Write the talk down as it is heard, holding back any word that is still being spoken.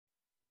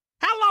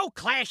Hello,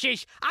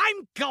 Clashers.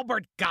 I'm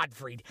Gilbert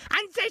Gottfried,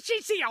 and this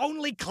is the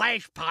Only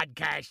Clash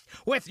podcast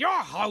with your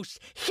hosts,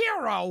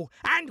 Hero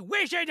and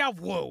Wizard of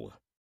Woo.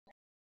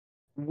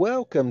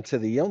 Welcome to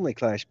the Only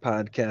Clash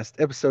podcast,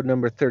 episode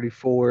number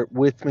 34.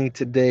 With me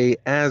today,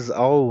 as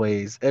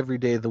always, every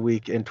day of the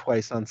week and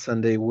twice on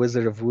Sunday,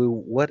 Wizard of Woo.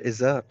 What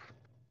is up?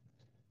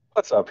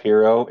 What's up,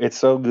 Hero? It's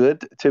so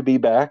good to be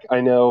back.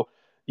 I know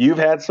you've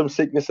had some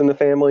sickness in the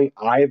family.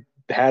 I've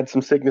had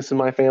some sickness in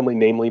my family,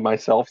 namely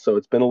myself. So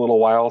it's been a little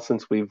while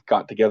since we've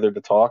got together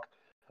to talk.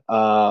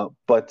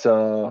 But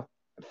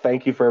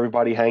thank you for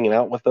everybody hanging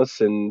out with us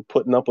and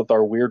putting up with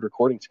our weird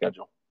recording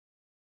schedule.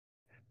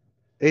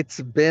 It's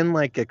been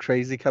like a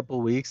crazy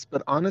couple weeks,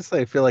 but honestly,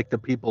 I feel like the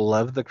people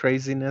love the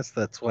craziness.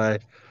 That's why,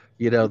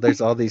 there's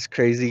all these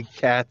crazy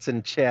cats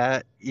in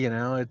chat.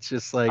 It's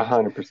just like,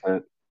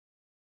 100%.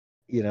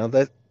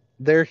 that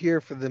they're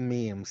here for the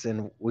memes,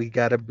 and we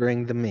got to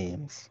bring the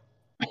memes.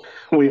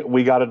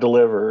 We got to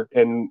deliver.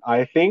 And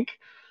I think,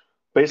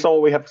 based on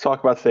what we have to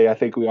talk about today, I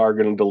think we are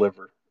going to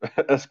deliver,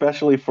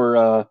 especially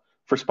for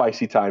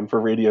spicy time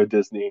for Radio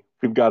Disney.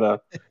 We've got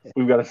a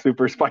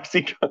super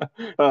spicy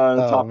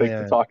topic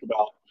to talk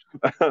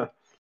about.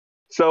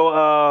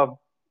 So,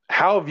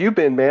 how have you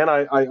been, man?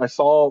 I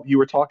saw you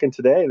were talking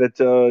today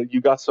that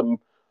you got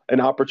an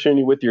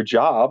opportunity with your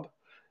job,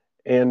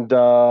 and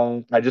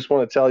I just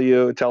want to tell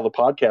the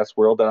podcast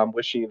world that I'm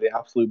wishing you the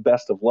absolute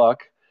best of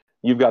luck.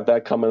 You've got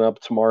that coming up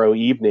tomorrow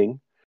evening,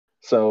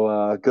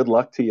 so good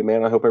luck to you,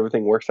 man. I hope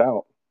everything works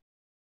out.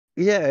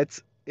 Yeah,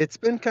 it's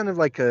been kind of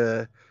like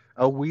a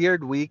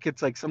weird week.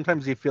 It's like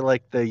sometimes you feel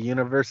like the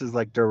universe is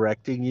like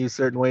directing you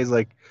certain ways.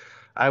 Like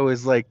I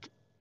was like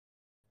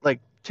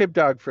Tip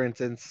Dog, for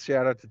instance.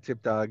 Shout out to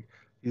Tip Dog.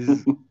 He's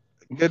a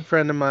good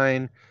friend of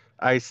mine.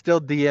 I still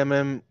DM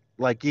him.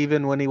 Like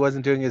even when he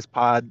wasn't doing his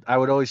pod, I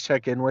would always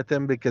check in with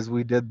him because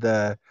we did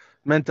the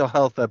mental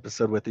health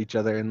episode with each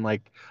other, and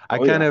like I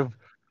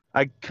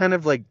kind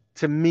of like,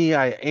 to me,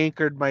 I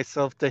anchored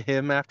myself to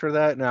him after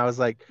that, and I was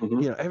like,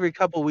 every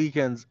couple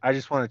weekends, I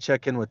just want to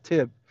check in with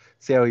Tip,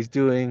 see how he's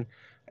doing.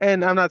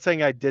 And I'm not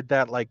saying I did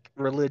that like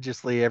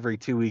religiously every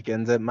 2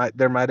 weekends.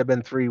 There might have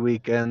been 3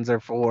 weekends or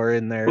 4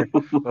 in there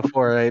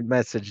before I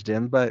messaged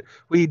him, but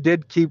we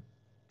did keep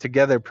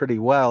together pretty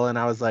well. And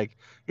I was like,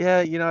 yeah,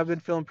 I've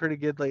been feeling pretty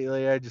good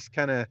lately. I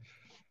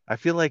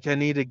feel like I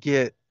need to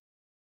get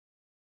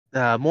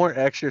more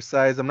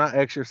exercise. I'm not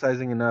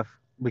exercising enough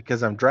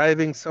because I'm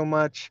driving so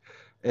much.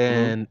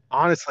 And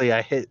honestly,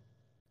 I hit,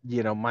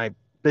 my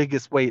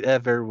biggest weight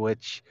ever,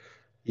 which,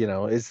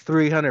 is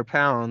 300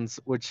 pounds,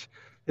 which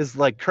is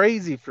like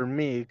crazy for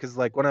me. Because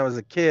like when I was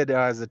a kid,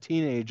 I was a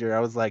teenager, I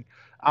was like,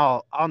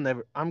 I'm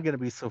going to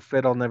be so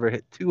fit, I'll never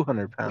hit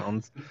 200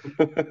 pounds.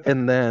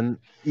 And then,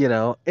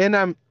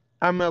 and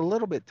I'm a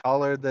little bit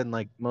taller than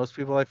like most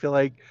people, I feel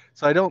like.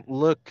 So I don't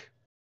look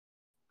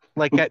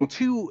like at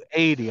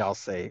 280, I'll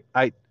say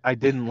I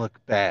didn't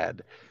look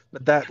bad,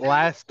 but that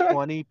last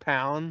 20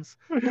 pounds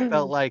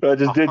felt like I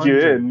just did you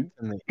 100 in.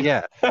 to me.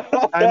 Yeah.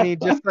 I mean,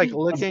 just like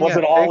looking Was at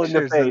it all in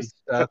the pictures and face?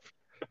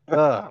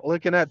 stuff.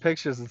 Looking at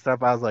pictures and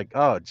stuff, I was like,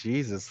 oh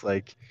Jesus,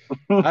 like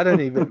I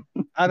don't even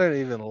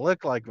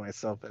look like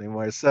myself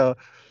anymore. So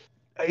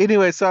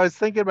anyway, so I was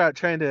thinking about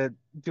trying to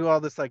do all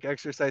this like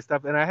exercise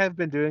stuff, and I have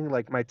been doing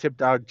like my Tip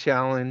Dog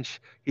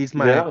challenge. He's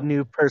my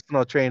new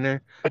personal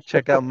trainer.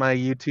 Check out my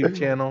YouTube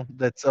channel.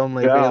 That's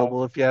only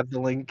available if you have the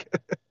link.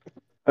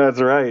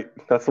 That's right.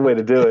 That's the way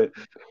to do it.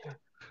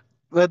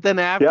 But then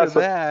after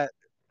that,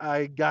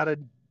 I got a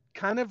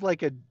kind of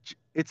like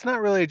it's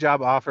not really a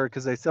job offer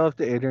because I still have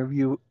to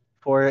interview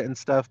for it and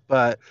stuff,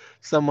 but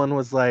someone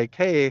was like,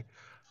 hey,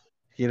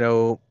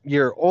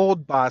 your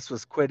old boss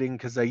was quitting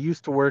because I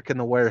used to work in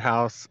the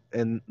warehouse,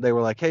 and they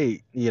were like,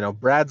 hey,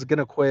 Brad's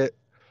gonna quit.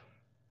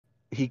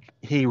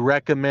 He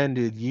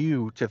recommended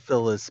you to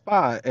fill his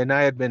spot, and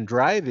I had been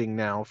driving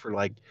now for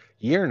like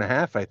a year and a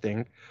half, I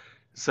think.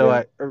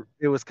 So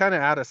it was kind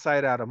of out of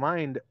sight, out of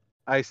mind.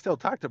 I still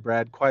talked to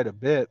Brad quite a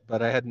bit,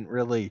 but I hadn't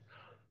really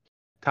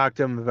talked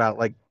to him about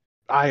like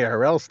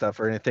IRL stuff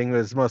or anything. It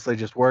was mostly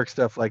just work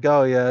stuff, like,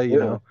 oh yeah,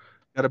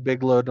 got a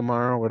big load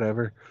tomorrow,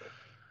 whatever.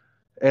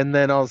 And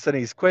then all of a sudden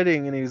he's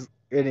quitting, and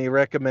he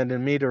recommended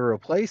me to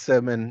replace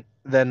him. And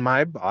then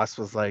my boss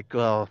was like,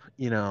 well,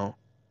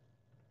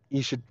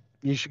 you should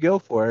go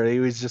for it. He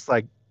was just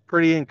like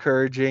pretty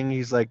encouraging.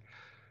 He's like,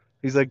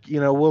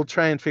 we'll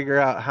try and figure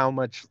out how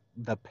much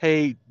the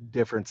pay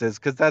difference is,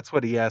 because that's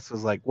what he asked,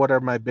 was like, what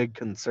are my big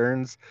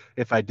concerns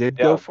if I did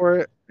go for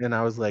it? And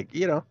I was like,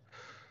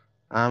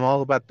 I'm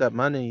all about that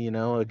money,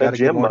 I gotta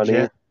get more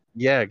money.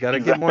 Yeah, gotta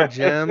get more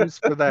gems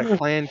for that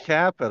clan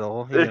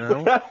capital,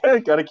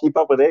 Gotta keep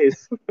up with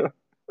Ace.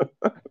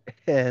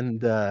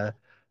 And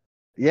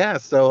yeah,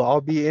 so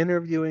I'll be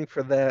interviewing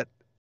for that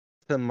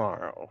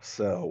tomorrow.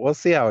 So we'll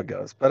see how it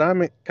goes. But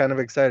I'm kind of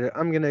excited.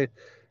 I'm gonna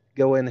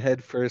go in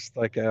head first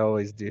like I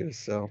always do.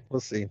 So we'll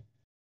see.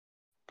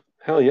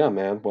 Hell yeah,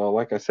 man. Well,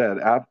 like I said,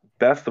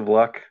 best of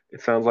luck.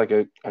 It sounds like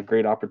a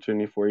great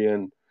opportunity for you,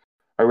 and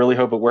I really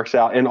hope it works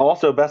out. And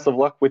also, best of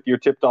luck with your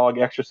Tip Dog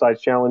exercise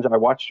challenge. I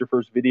watched your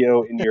first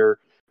video in your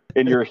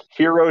in your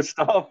hero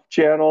stuff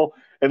channel.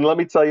 And let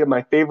me tell you,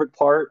 my favorite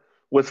part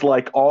was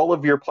like all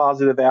of your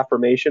positive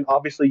affirmation.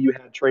 Obviously, you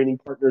had training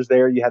partners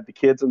there, you had the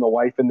kids and the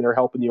wife in there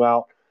helping you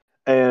out,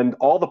 and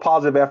all the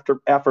positive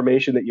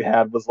affirmation that you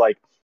had was like,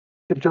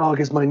 Tip Dog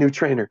is my new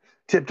trainer.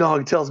 Tip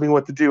Dog tells me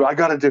what to do. I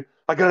gotta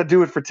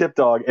do it for Tip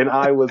Dog, and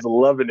I was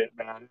loving it,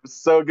 man. It was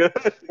so good.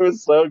 It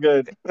was so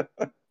good.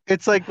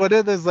 It's like one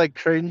of those like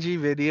cringy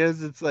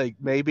videos. It's like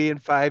maybe in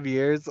 5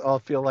 years I'll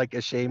feel like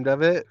ashamed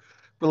of it,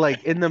 but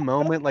like in the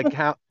moment, like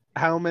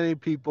how many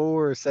people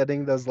were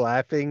setting those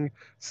laughing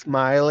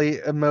smiley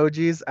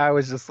emojis? I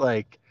was just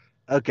like,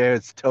 okay,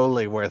 it's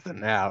totally worth it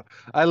now.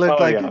 I look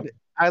Oh like yeah, an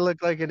I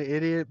look like an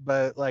idiot,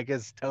 but like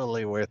it's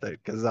totally worth it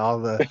because all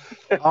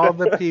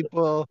the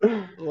people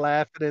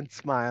laughing and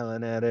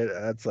smiling at it.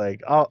 It's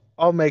like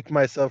I'll make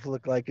myself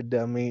look like a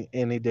dummy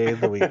any day of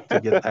the week to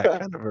get that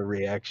kind of a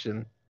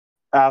reaction.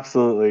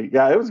 absolutely.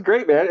 Yeah, it was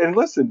great, man. And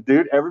listen,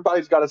 dude,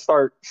 everybody's got to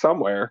start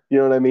somewhere. You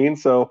know what I mean?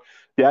 So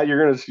yeah,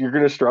 you're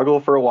gonna struggle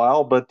for a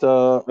while, but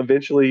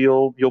eventually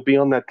you'll be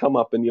on that come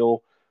up, and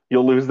you'll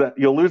lose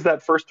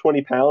that first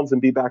 20 pounds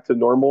and be back to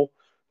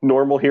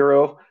normal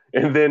hero,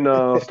 and then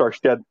start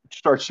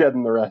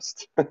shedding the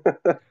rest.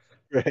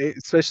 Right?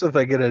 Especially if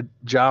I get a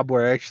job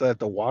where I actually have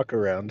to walk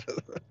around.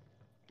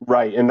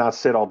 Right, and not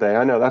sit all day.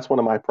 I know that's one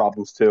of my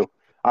problems too.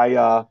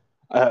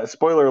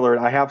 Spoiler alert,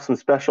 I have some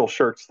special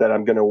shirts that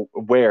I'm going to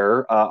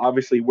wear.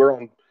 Obviously,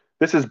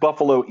 this is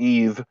Buffalo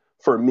Eve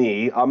for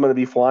me. I'm going to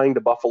be flying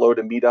to Buffalo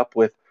to meet up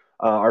with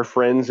our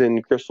friends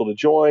in Crystal to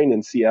Join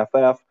and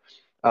CFF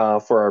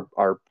for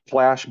our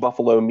Flash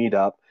Buffalo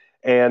meetup.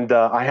 And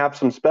I have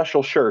some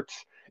special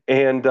shirts.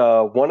 And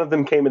one of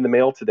them came in the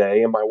mail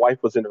today, and my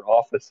wife was in her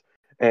office.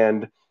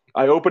 And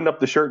I opened up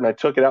the shirt and I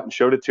took it out and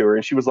showed it to her.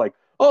 And she was like,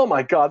 oh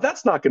my God,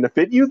 that's not going to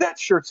fit you. That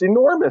shirt's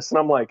enormous. And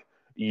I'm like,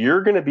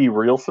 you're going to be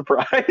real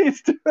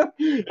surprised.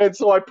 And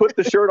so I put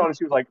the shirt on and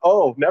she was like,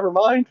 oh, never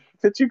mind.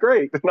 Fits you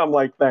great. And I'm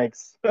like,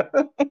 thanks.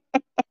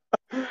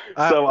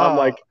 I So I'm oh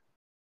like,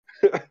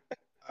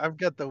 I've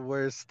got the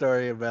worst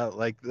story about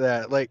like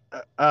that. Like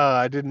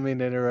I didn't mean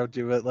to interrupt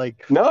you, but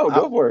like no, I,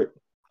 go for it.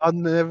 I'll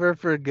never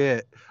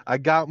forget. I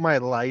got my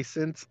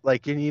license,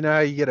 like, and you know how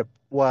you get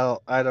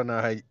well, I don't know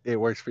how it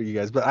works for you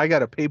guys, but I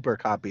got a paper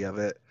copy of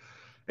it,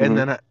 and Hmm.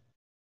 then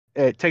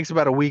it takes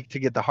about a week to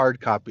get the hard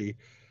copy.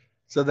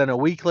 So then a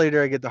week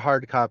later, I get the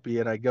hard copy,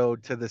 and I go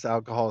to this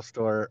alcohol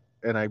store,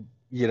 and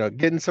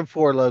getting some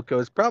Four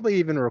Locos, probably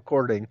even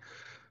recording,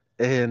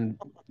 and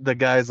the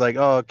guy's like,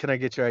 "Oh, can I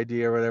get your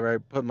ID or whatever?" I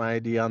put my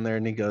ID on there,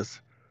 and he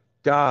goes,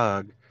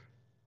 "Dog,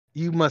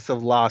 you must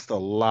have lost a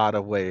lot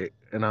of weight."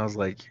 And I was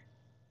like,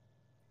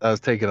 "I was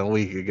taken a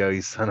week ago,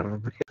 you son of a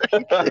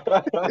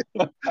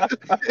bitch."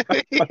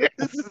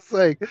 It's just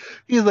like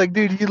he's like,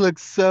 "Dude, you look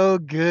so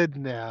good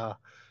now."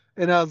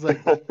 And I was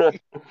like,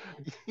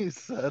 "You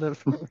son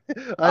of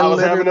I I was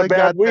having a literally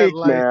bad got that week,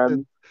 license.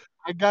 man.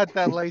 I got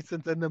that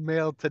license in the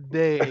mail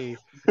today,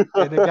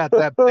 and I got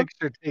that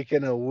picture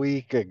taken a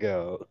week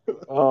ago."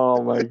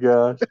 Oh my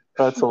gosh.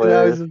 That's And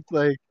I was hilarious. just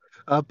like,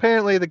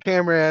 apparently the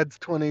camera adds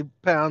 20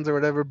 pounds or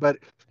whatever, but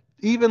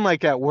even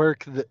like at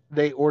work,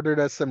 they ordered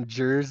us some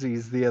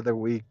jerseys the other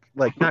week,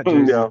 like not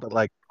jerseys, Yeah. but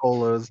like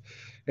polos.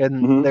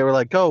 And Hmm. they were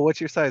like, "Oh, what's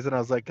your size?" And I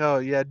was like, "Oh,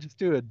 yeah, just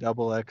do a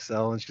double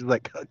XL." And she's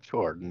like, "Oh,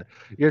 Jordan,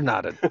 you're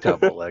not a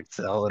double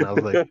XL." And I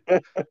was like,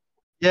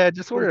 "Yeah,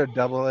 just order a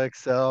double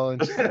XL."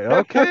 And she's like,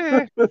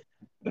 "Okay."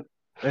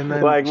 And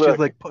then Like, she's look,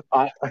 like,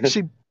 I,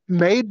 she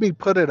made me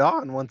put it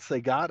on once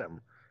they got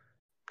him.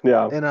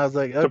 yeah, And I was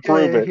like, to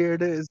prove "Okay, it. here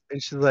it is."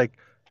 And she's like,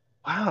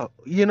 "Wow,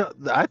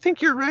 I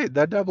think you're right.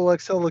 That double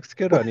XL looks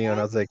good on you." And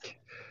I was like,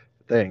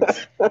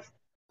 "Thanks.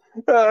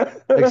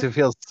 Makes me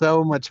feel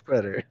so much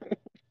better."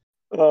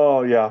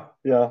 Oh yeah,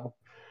 yeah,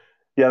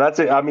 yeah. That's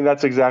it. I mean,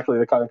 that's exactly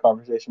the kind of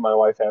conversation my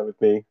wife had with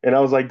me. And I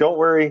was like, "Don't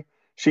worry."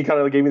 She kind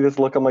of gave me this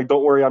look. I'm like,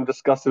 "Don't worry, I'm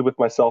disgusted with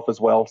myself as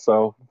well."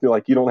 So I feel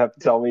like you don't have to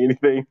tell me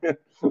anything.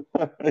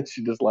 And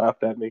she just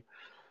laughed at me.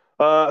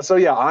 So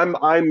yeah,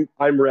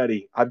 I'm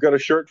ready. I've got a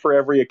shirt for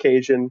every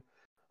occasion.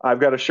 I've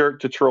got a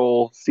shirt to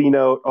troll C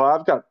Note. Oh,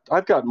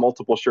 I've got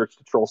multiple shirts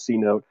to troll C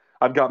Note.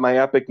 I've got my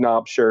Epic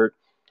Knob shirt.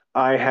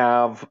 I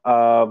have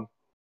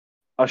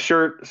a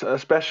shirt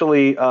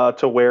especially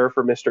to wear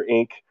for Mr.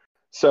 Ink.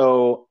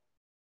 So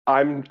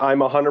I'm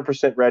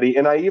 100% ready,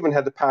 and I even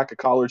had to pack a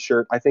collared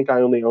shirt. I think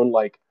I only own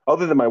like,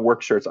 other than my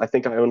work shirts, I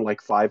think I own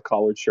like 5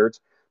 collared shirts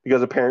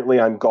because apparently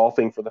I'm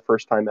golfing for the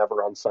first time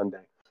ever on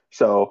Sunday.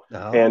 So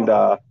and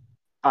Oh,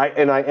 I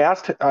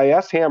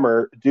asked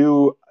Hammer,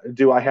 do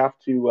I have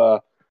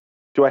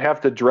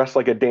to dress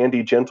like a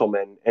dandy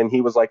gentleman? And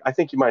he was like, I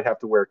think you might have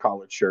to wear a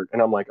collared shirt.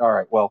 And I'm like, all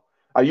right, well,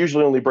 I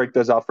usually only break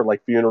those out for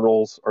like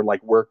funerals or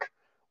like work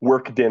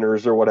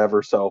dinners or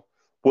whatever. So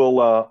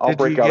I'll did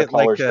break you out a get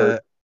like collared shirt.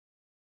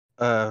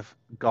 a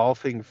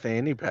golfing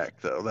fanny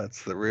pack though?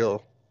 That's the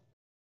real.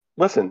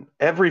 Listen,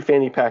 every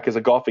fanny pack is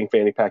a golfing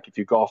fanny pack if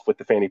you golf with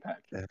the fanny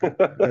pack. Yeah.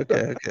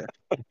 Okay, okay.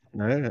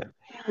 All right.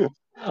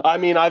 I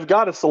mean, I've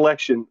got a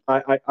selection.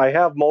 I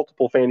have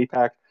multiple fanny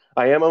packs.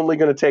 I am only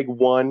going to take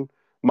one,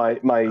 My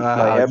You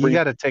every.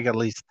 got to take at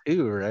least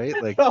two, right?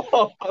 Like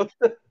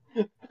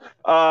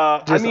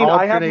I just mean,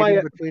 I have alternating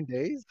my between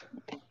days.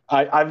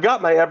 I've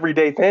got my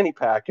everyday fanny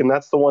pack, and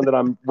that's the one that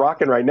I'm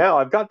rocking right now.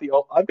 I've got the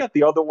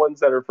other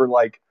ones that are for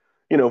like,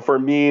 for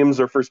memes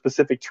or for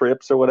specific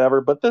trips or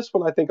whatever. But this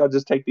one, I think I'll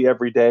just take the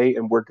everyday,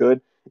 and we're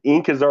good.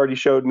 Ink has already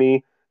showed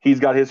me he's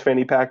got his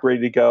fanny pack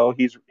ready to go.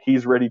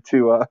 He's ready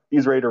to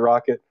he's ready to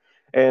rock it.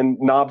 And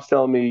Knob's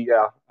telling me,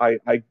 yeah,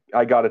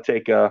 I got to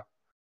take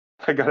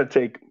I got to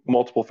take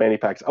multiple fanny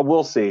packs.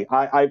 We'll see.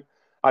 I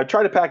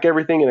try to pack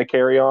everything in a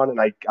carry on, and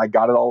I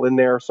got it all in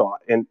there. So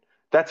and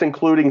that's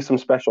including some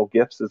special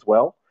gifts as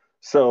well.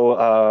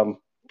 So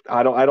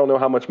I don't know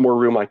how much more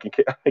room I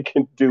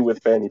can do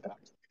with fanny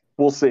packs.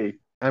 We'll see.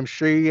 I'm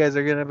sure you guys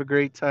are gonna have a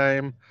great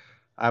time.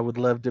 I would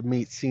love to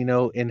meet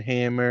Sino and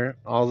Hammer,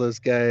 all those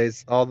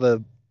guys, all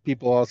the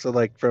people also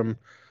like from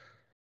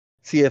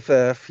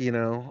CFF,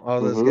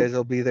 all those Hmm. guys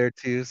will be there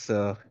too.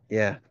 So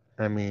yeah,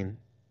 I mean,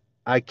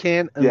 I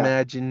can't Yeah.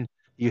 imagine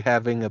you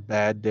having a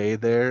bad day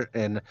there,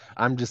 and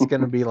I'm just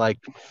gonna be like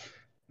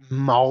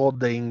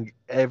molding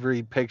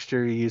every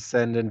picture you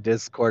send in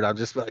Discord. I'll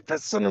just be like,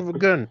 that son of a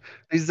gun.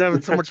 He's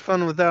having so much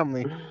fun without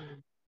me.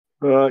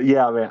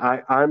 Yeah,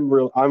 man. I'm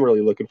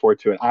really looking forward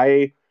to it.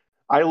 I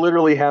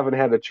literally haven't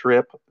had a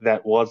trip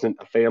that wasn't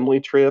a family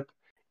trip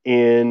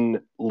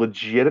in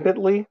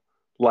legitimately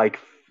like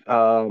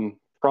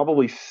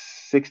probably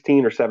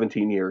 16 or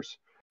 17 years,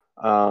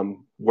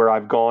 where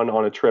I've gone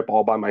on a trip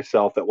all by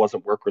myself that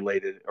wasn't work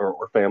related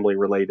or family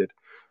related.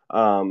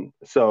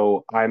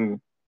 So I'm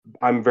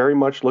very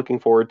much looking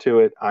forward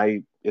to it.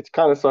 It's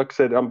kind of sucks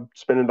that I'm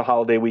spending the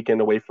holiday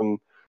weekend away from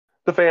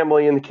the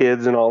family and the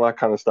kids and all that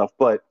kind of stuff.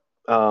 But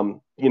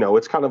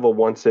it's kind of a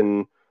once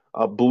in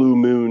a blue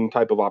moon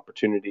type of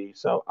opportunity.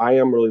 So I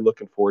am really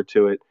looking forward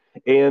to it.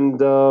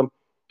 And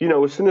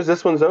as soon as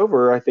this one's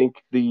over, I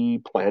think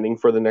the planning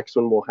for the next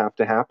one will have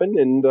to happen,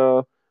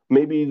 and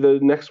maybe the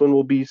next one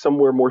will be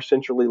somewhere more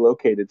centrally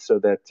located, so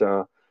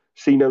that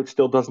C Note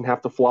still doesn't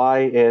have to fly,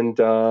 and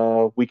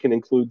we can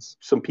include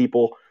some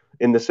people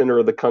in the center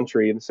of the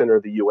country, in the center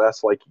of the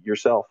U.S., like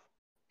yourself.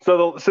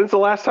 So since the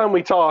last time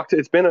we talked,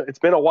 it's been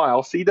a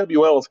while.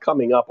 CWL is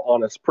coming up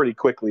on us pretty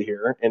quickly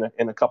here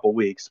in a couple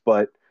weeks,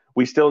 but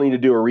we still need to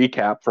do a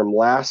recap from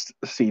last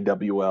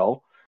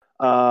CWL.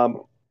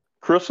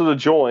 Crystal to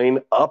join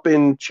up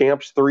in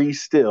Champs 3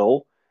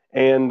 still,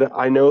 and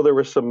I know there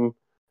was some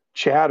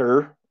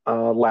chatter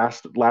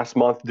last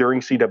month during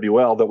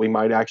CWL that we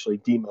might actually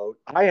demote.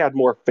 I had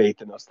more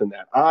faith in us than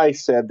that. I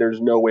said there's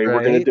no way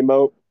we're going Right? to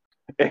demote,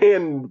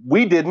 and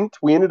we didn't.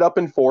 We ended up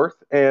in fourth,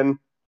 and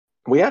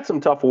we had some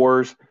tough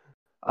wars.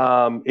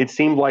 It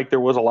seemed like there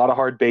was a lot of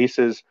hard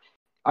bases.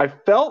 I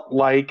felt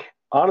like,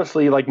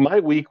 honestly, like my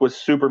week was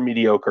super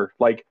mediocre.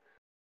 Like,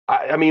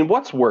 I mean,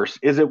 what's worse?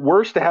 Is it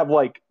worse to have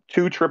like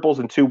two triples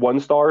and two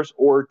 1 stars,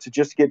 or to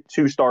just get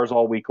 2 stars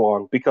all week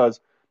long? Because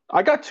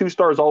I got 2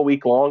 stars all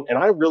week long, and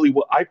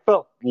I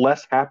felt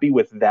less happy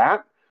with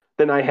that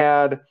than I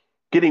had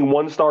getting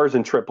 1 stars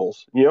and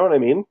triples. You know what I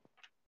mean?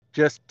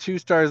 Just 2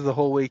 stars the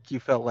whole week, you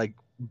felt like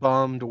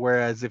bummed.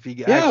 Whereas if you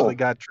Yeah. actually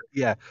got,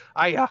 yeah,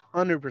 I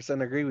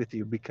 100% agree with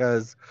you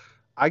because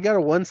I got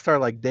a 1 star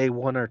like day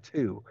one or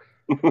two.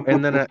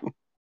 And then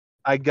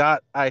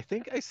I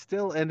think I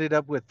still ended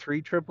up with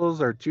three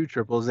triples or two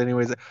triples.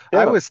 Anyways, I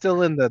Yeah. was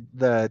still in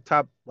the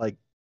top like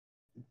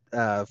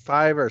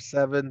five or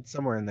seven,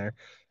 somewhere in there.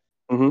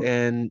 Hmm.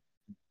 And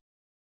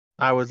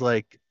I was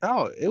like,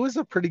 oh, it was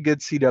a pretty good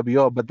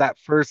CWO, but that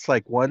first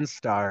like 1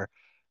 star,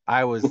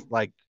 I was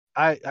like,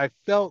 I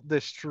felt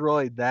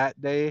destroyed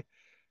that day.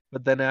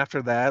 But then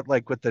after that,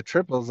 like with the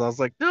triples, I was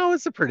like, no,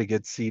 it's a pretty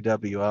good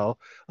CWL.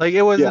 Like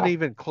it wasn't Yeah.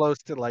 even close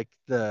to like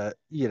the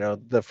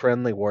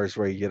friendly wars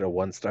where you get a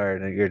 1 star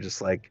and you're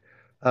just like,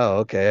 oh,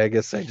 okay, I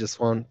guess I just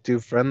won't do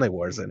friendly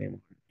wars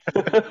anymore.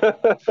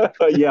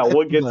 Yeah,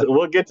 But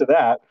we'll get to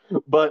that.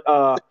 But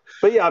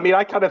yeah, I mean,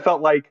 I kind of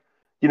felt like,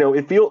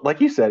 it feels like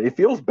you said, it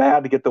feels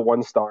bad to get the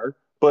 1 star,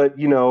 but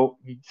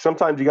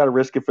sometimes you got to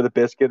risk it for the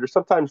biscuit, or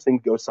sometimes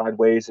things go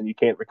sideways and you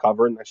can't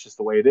recover, and that's just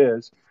the way it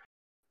is.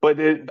 But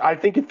I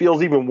think it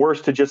feels even worse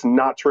to just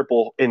not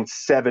triple in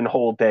 7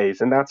 whole days,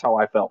 and that's how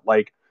I felt.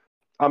 Like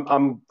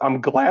I'm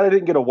glad I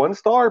didn't get a 1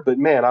 star, but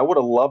man, I would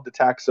have loved to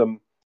tack some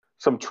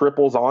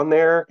triples on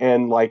there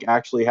and like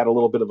actually had a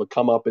little bit of a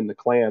come up in the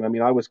clan. I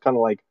mean, I was kind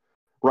of like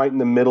right in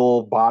the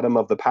middle bottom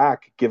of the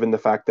pack, given the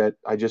fact that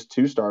I just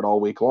 2 starred all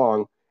week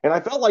long, and I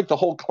felt like the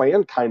whole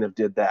clan kind of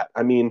did that.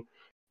 I mean,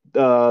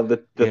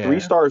 the three yeah,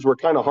 stars were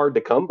kind of hard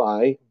to come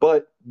by,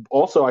 but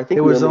also I it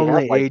think we was only had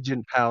only like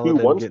Agent two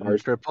Paladin one getting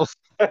stars. triples.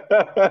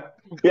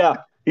 Yeah,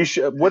 you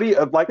should. What do you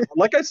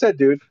like I said,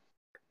 dude?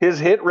 His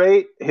hit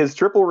rate, his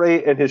triple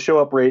rate, and his show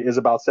up rate is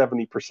about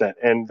 70%,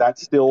 and that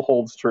still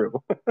holds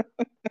true.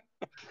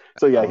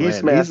 So yeah, Oh he man, he's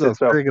smashed a it.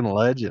 So friggin'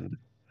 legend.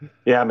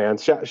 yeah, man,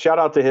 shout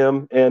out to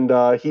him, and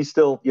he's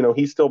still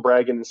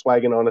bragging and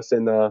swagging on us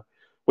in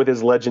with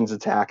his Legends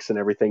attacks and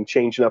everything,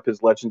 changing up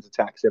his Legends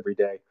attacks every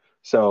day.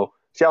 So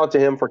shout out to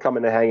him for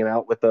coming and hanging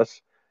out with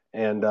us.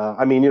 And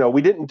I mean,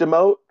 we didn't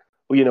demote,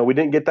 we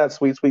didn't get that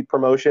sweet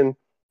promotion.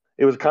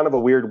 It was kind of a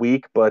weird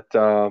week, but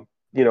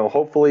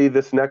hopefully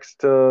this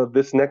next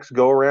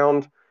go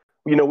around,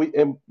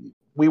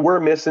 we were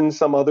missing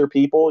some other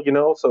people,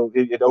 so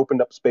it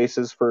opened up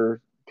spaces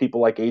for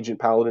people like Agent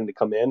Paladin to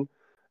come in,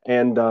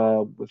 and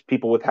with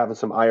people with having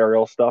some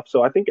IRL stuff.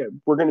 So I think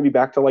we're going to be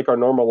back to like our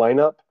normal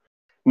lineup.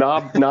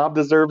 Knob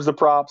deserves the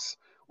props.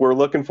 We're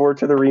looking forward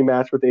to the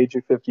rematch with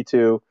Agent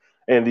 52,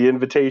 and the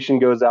invitation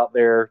goes out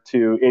there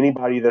to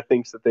anybody that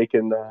thinks that they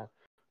can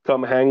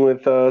come hang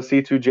with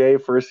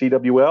C2J for a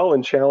CWL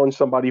and challenge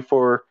somebody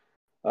for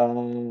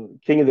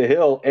King of the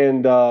Hill.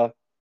 And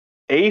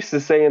Ace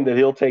is saying that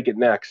he'll take it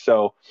next.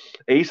 So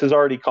Ace is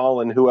already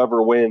calling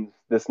whoever wins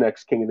this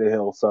next King of the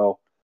Hill. So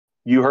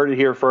you heard it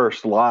here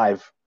first,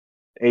 live.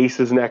 Ace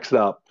is next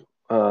up.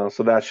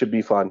 So that should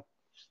be fun.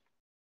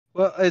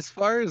 Well, as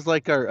far as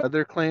like our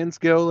other clans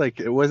go, like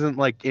it wasn't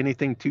like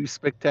anything too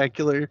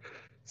spectacular.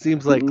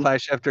 Seems like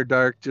Clash After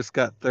Dark just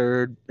got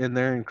third in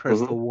there and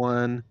Crystal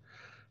won.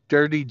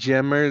 Dirty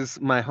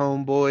Gemmers, my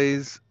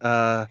homeboys,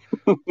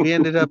 we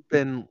ended up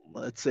in,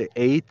 let's say,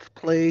 8th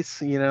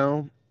place,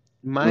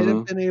 might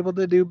have been able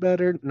to do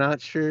better,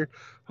 not sure.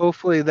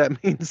 Hopefully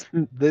that means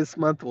this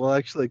month we'll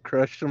actually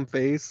crush some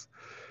face,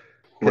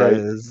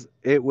 because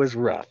it was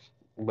rough.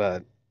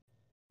 But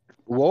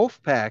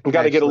Wolfpack, you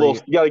got to get a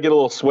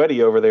little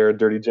sweaty over there at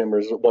Dirty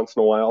Gemmers once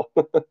in a while.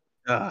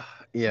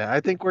 Yeah, I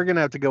think we're gonna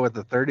have to go with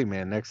the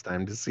 30-man next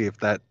time to see if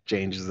that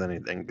changes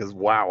anything, because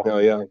wow. Oh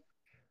yeah.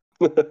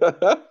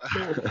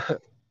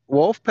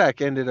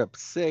 Wolfpack ended up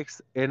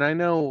 6th, and I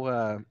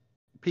know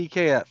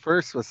PK at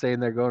first was saying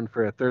they're going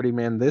for a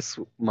 30-man this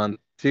month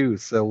too,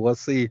 so we'll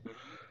see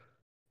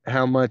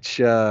how much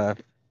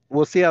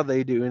we'll see how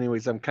they do.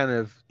 Anyways, I'm kind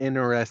of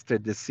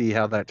interested to see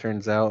how that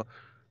turns out.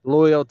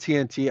 Loyal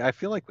TNT, I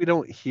feel like we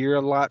don't hear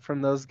a lot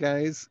from those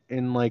guys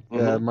in like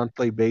the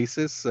monthly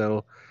basis,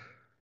 so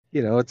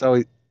it's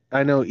always,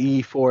 I know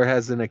E4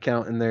 has an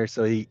account in there,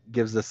 so he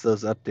gives us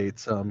those updates.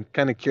 So I'm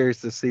kind of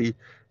curious to see if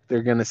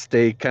they're going to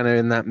stay kind of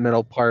in that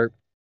middle part.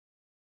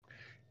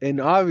 And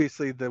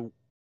obviously the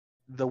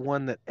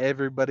one that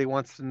everybody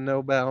wants to know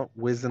about,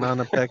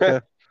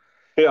 Wizananapeka.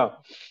 Yeah.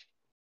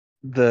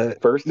 The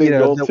first in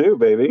gold too,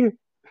 baby.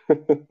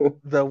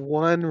 The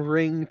one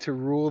ring to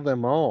rule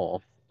them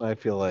all. I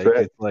feel like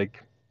it's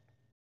like,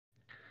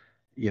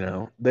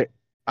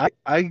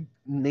 I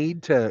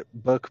need to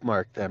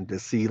bookmark them to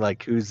see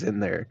like who's in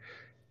there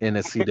in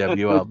a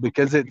CWL,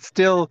 because it's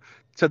still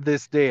to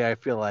this day I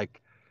feel like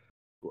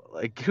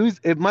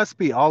it must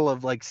be all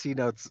of like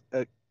C-Note's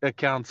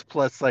accounts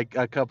plus like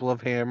a couple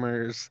of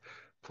hammers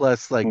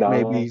plus like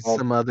maybe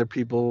some other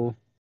people.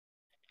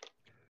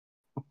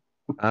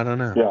 I don't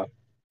know.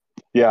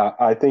 Yeah,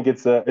 I think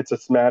it's a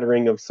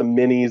smattering of some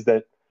minis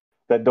that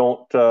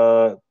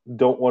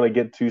don't want to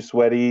get too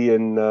sweaty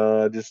and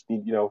just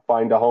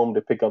find a home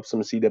to pick up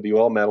some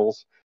CWL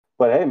medals.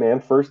 But hey, man,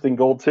 first in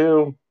gold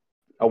too,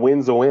 a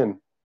win's a win.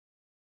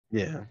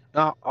 Yeah.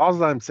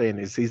 All I'm saying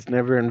is he's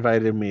never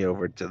invited me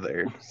over to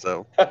there,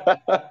 so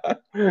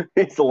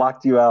he's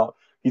locked you out.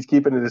 He's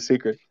keeping it a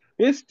secret.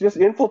 It's just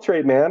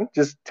infiltrate, man.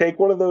 Just take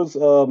one of those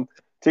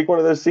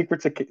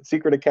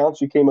secret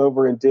accounts you came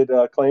over and did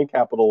Clan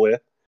Capital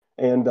with,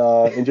 and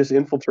just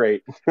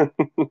infiltrate.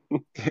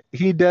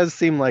 He does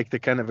seem like the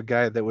kind of a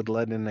guy that would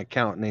let an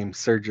account named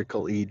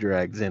Surgical E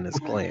Drags in his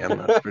clan,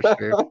 that's for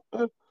sure.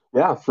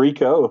 Yeah, free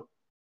co.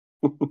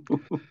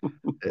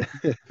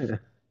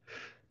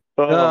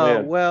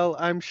 Oh, well,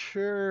 I'm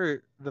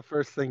sure the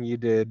first thing you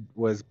did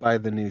was buy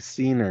the new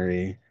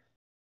scenery,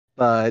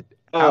 but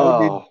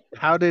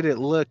how did it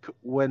look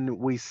when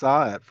we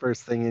saw it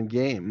first thing in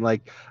game?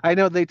 Like, I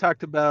know they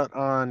talked about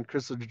on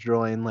Crystal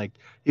Drawing, like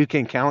you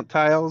can count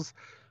tiles,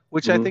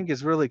 which I think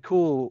is really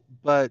cool,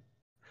 but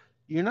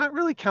you're not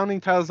really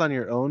counting tiles on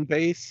your own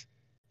base.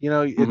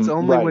 It's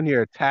only when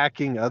you're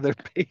attacking other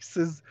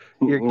bases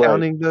you're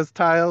counting those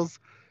tiles.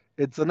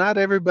 It's not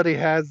everybody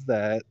has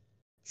that.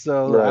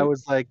 So I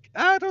was like,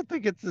 I don't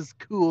think it's as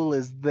cool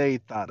as they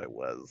thought it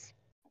was.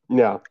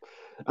 Yeah.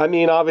 I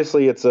mean,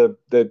 obviously it's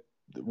the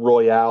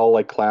Royale,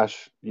 like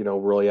Clash,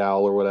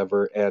 Royale or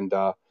whatever, and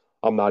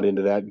I'm not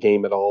into that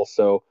game at all.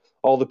 So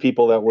all the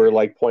people that were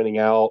like pointing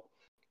out,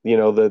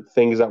 the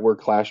things that were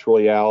Clash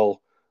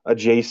Royale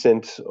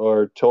adjacent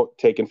or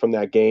taken from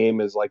that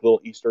game as like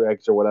little Easter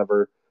eggs or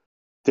whatever,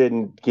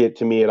 didn't get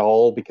to me at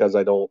all because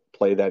I don't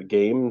play that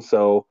game.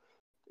 So,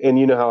 and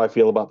you know how I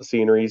feel about the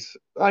sceneries.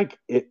 Like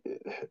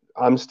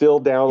I'm still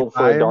down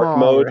for a dark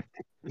mode.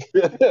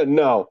 Right?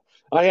 No,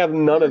 I have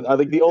none of. I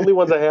think the only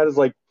ones I had is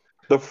like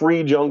the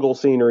free jungle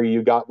scenery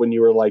you got when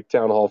you were like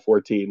Town Hall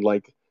 14,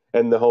 like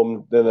and the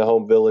home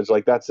village.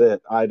 Like that's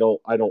it. I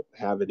don't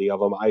have any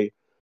of them.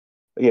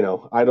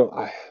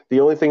 The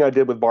only thing I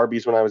did with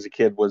Barbies when I was a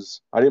kid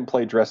was I didn't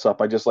play dress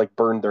up. I just like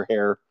burned their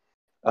hair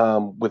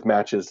with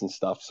matches and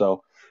stuff.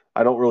 So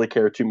I don't really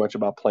care too much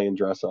about playing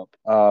dress up.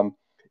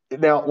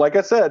 Now, like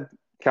I said,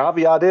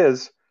 caveat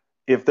is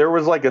if there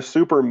was like a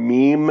super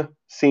meme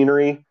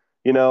scenery,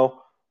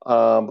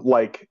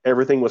 like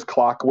everything was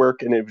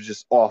clockwork and it was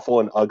just awful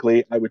and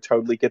ugly, I would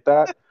totally get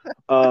that.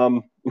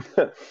 Um,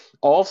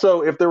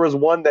 also, if there was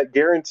one that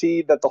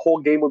guaranteed that the whole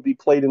game would be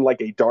played in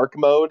like a dark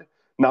mode,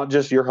 not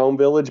just your home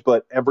village,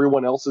 but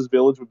everyone else's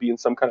village would be in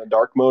some kind of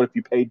dark mode if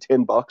you paid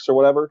 $10 or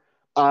whatever,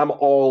 I'm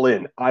all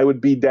in. I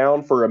would be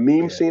down for a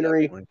meme Yeah,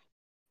 scenery definitely.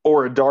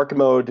 or a dark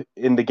mode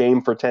in the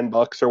game for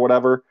 $10 or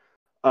whatever.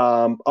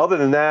 Other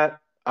than that,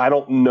 I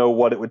don't know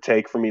what it would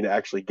take for me to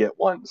actually get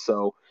one.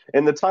 So,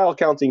 and the tile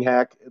counting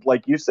hack,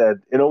 like you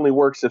said, it only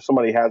works if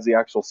somebody has the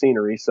actual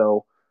scenery.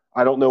 So,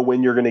 I don't know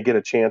when you're going to get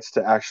a chance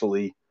to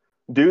actually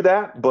do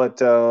that,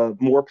 but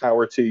more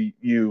power to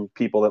you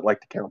people that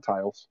like to count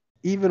tiles.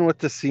 Even with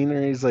the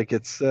sceneries, like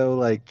it's so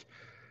like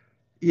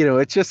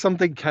it's just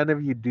something kind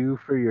of you do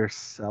for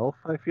yourself.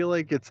 I feel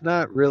like it's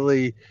not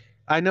really.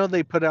 I know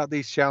they put out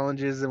these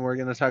challenges, and we're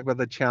going to talk about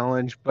the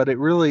challenge, but it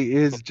really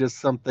is just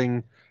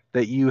something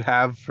that you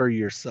have for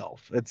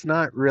yourself. It's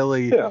not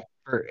really Yeah.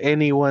 for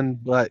anyone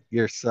but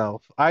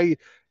yourself.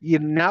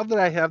 Now that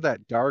I have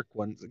that dark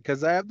one,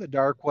 because I have the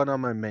dark one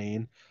on my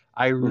main,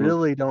 I Mm-hmm.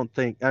 really don't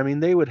think. I mean,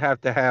 they would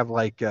have to have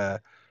like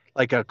a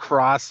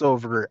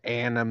crossover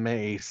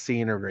anime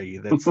scenery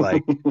that's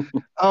like,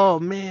 oh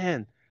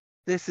man,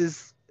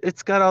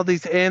 it's got all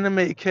these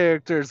anime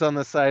characters on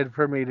the side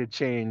for me to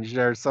change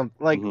or something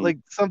Mm-hmm. like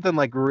something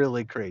like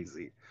really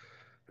crazy.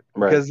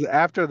 Right. Because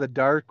after the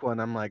dark one,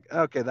 I'm like,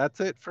 okay, that's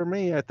it for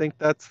me. I think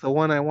that's the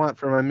one I want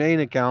for my main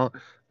account.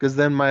 Because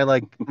then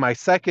my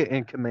second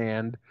in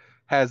command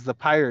has the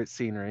pirate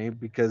scenery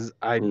because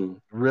I Mm.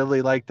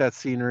 really like that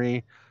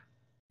scenery.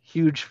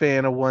 Huge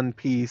fan of One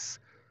Piece.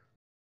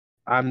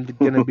 I'm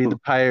gonna be the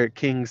pirate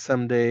king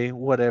someday,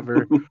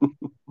 whatever.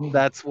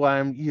 That's why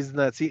I'm using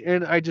that. See,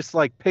 and I just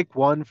like pick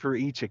one for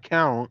each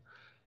account,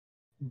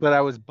 but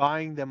I was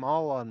buying them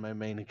all on my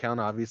main account,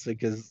 obviously,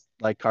 because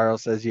like Carl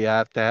says, you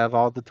have to have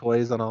all the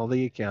toys on all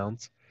the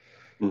accounts.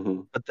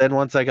 Mm-hmm. But then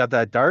once I got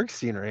that dark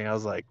scenery, I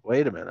was like,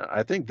 wait a minute,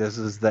 I think this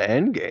is the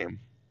end game.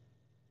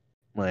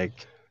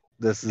 Like,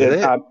 this is It,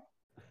 it.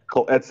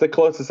 It's the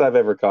closest I've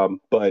ever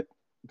come, but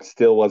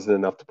still wasn't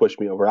enough to push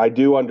me over. I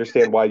do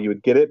understand why you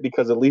would get it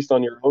because at least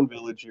on your own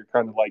village, you're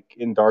kind of like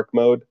in dark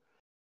mode.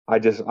 I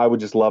would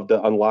just love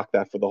to unlock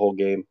that for the whole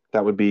game.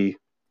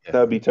 Yeah. That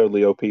would be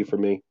totally OP for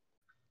me.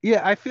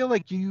 Yeah, I feel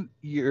like you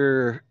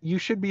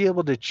should be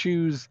able to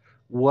choose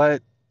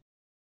what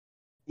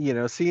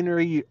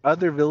scenery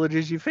other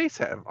villages you face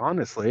have.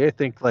 Honestly, I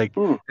think like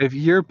Hmm. if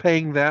you're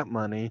paying that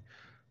money,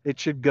 it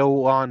should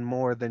go on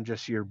more than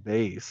just your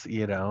base,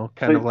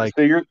 kind of like,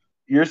 So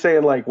you're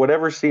saying like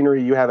whatever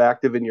scenery you have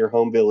active in your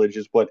home village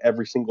is what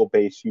every single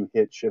base you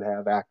hit should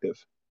have active.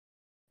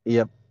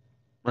 yep,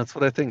 that's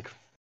what I think.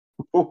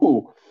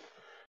 Ooh.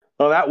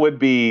 Well, that would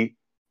be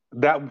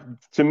that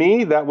to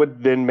me. That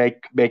would then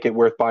make it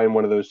worth buying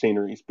one of those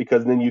sceneries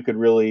because then you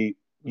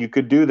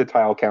could do the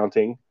tile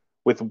counting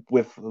with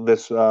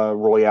this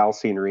Royale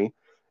scenery,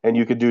 and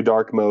you could do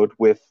dark mode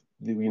with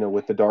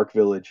the dark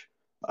village.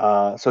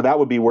 So that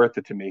would be worth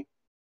it to me.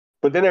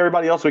 But then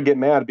everybody else would get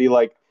mad, be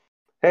like,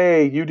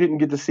 "Hey, you didn't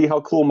get to see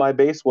how cool my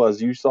base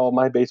was. You saw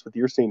my base with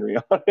your scenery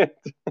on it."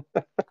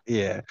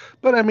 Yeah,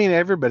 but I mean,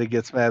 everybody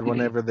gets mad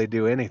whenever they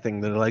do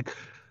anything. They're like,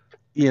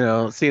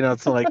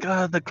 it's like,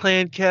 oh, the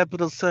clan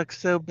capital sucks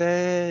so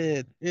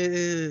bad.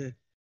 You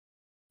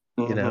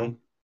know, Hmm.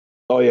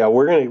 Oh yeah,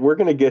 we're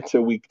gonna get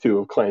to week 2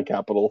 of Clan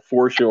Capital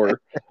for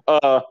sure.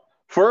 Uh,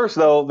 First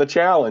though, the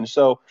challenge.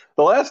 So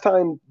the last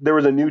time there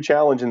was a new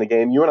challenge in the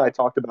game, you and I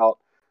talked about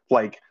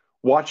like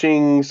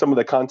watching some of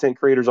the content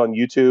creators on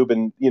YouTube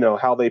and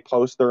how they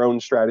post their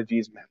own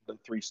strategies. Man, the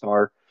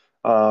 3-star,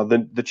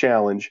 the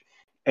challenge,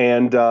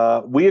 and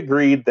we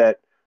agreed that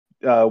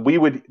we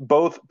would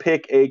both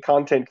pick a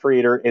content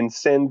creator and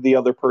send the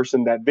other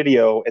person that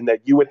video, and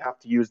that you would have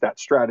to use that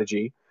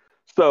strategy.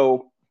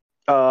 So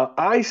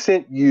I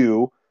sent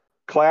you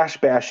Clash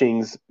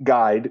Bashing's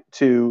guide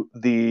to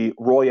the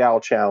Royale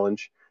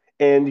Challenge,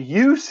 and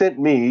you sent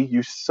me,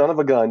 you son of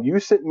a gun, you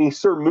sent me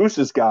Sir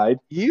Moose's guide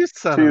you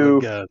son of a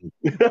to. gun.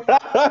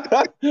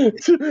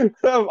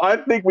 I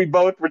think we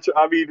both were.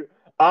 I mean,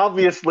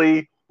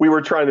 obviously, we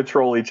were trying to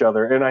troll each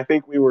other, and I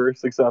think we were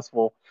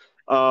successful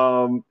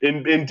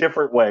in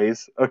different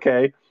ways.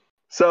 Okay.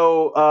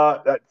 So,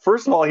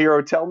 first of all,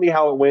 Hero, tell me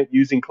how it went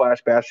using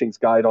Clash Bashing's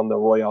guide on the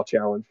Royale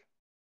Challenge.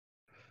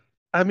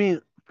 I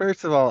mean,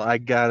 first of all, I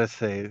gotta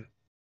say,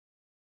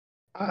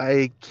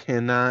 I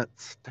cannot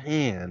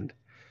stand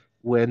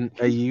when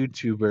a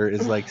YouTuber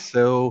is like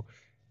so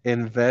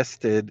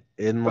invested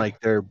in like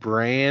their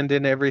brand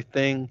and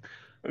everything.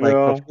 Like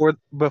Yeah.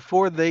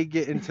 before they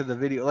get into the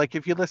video, like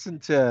if you listen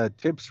to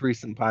Tip's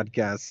recent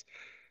podcast,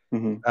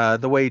 Hmm.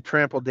 the way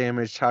Trample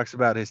Damage talks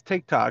about his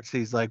TikToks,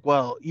 he's like,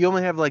 well, you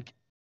only have like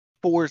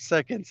 4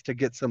 seconds to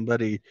get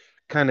somebody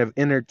kind of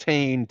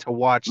entertained to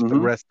watch the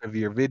Hmm. rest of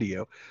your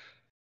video.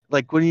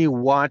 Like when you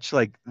watch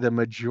like the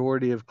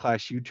majority of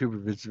Clash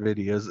YouTubers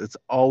videos, it's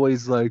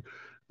always like,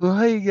 well,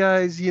 hey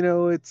guys,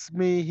 it's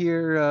me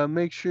here.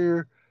 Make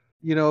sure,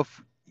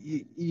 if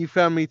you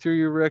found me through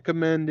your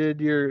recommended,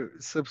 your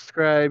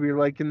subscribe, you're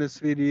liking this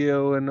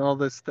video and all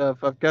this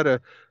stuff. I've got a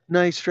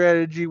nice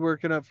strategy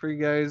working up for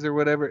you guys or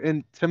whatever.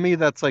 And to me,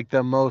 that's like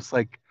the most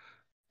like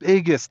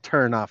biggest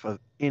turn off of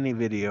any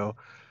video.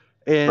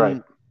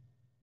 Right.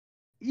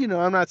 And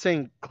I'm not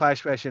saying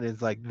Clash Fashion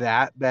is like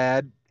that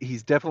bad.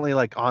 He's definitely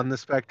like on the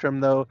spectrum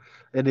though.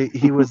 And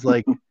he was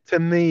like, to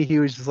me, he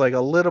was just like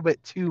a little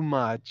bit too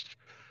much.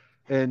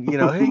 And,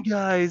 hey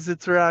guys,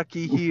 it's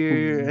Rocky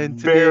here. And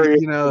today, Very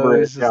it over it.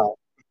 was just,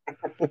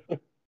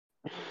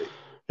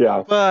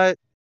 Yeah. but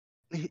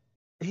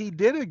he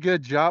did a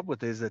good job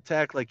with his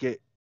attack. Like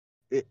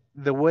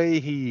the way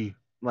he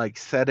like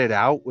set it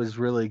out was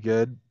really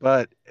good,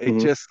 but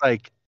it just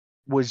like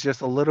was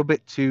just a little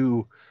bit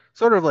too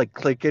sort of like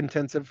click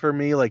intensive for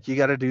me. Like you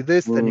got to do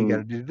this, then you got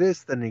to do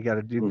this, then you got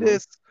to do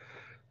this.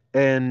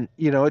 And,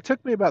 it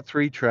took me about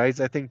 3 tries,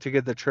 I think, to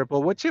get the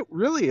triple, which it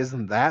really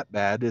isn't that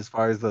bad as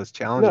far as those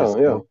challenges No,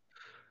 yeah. go.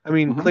 I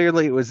mean,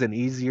 clearly it was an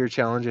easier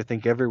challenge. I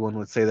think everyone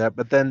would say that.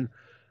 But then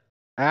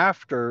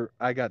after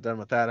I got done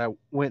with that, I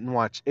went and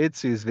watched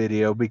Itsu's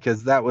video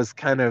because that was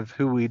kind of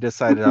who we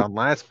decided on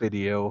last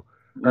video,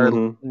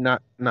 or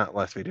not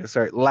last video,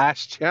 sorry,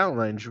 last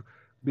challenge.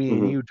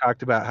 Being you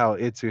talked about how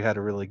Itsu had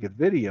a really good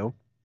video,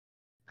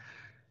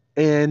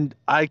 and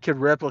I could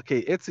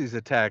replicate Itsu's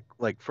attack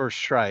like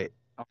first try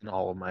on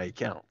all of my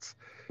accounts,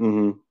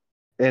 and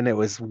it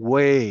was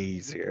way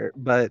easier.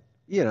 But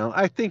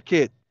I think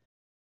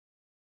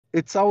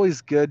it's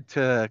always good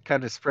to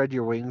kind of spread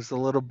your wings a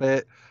little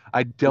bit.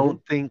 I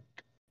don't think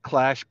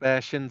Clash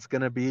Bashing's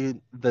gonna be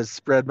the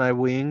spread my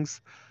wings,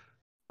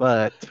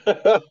 but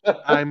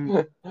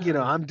I'm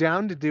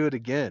down to do it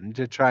again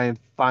to try and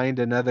find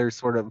another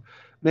sort of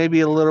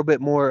maybe a little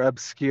bit more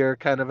obscure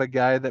kind of a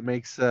guy that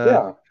makes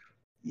a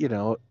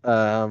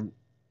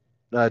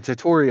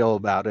tutorial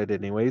about it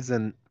anyways,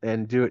 and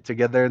do it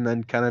together and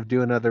then kind of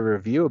do another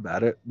review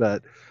about it.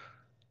 But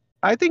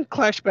I think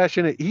Clash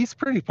Bashing, he's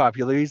pretty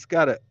popular. He's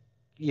got a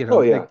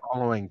big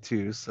following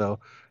too. So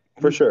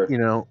for sure,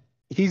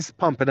 he's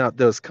pumping out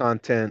those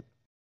content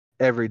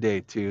every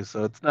day too.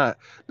 So it's not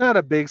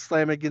a big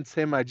slam against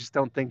him. I just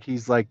don't think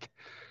he's like,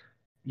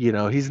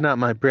 he's not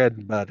my bread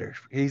and butter.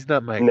 He's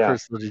not my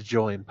Crystal to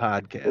Join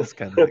podcast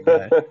kind of a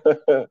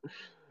guy.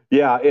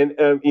 Yeah,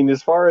 and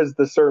as far as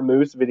the Sir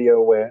Moose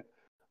video went,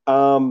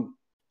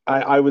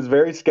 I was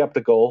very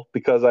skeptical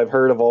because I've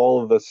heard of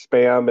all of the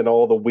spam and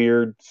all the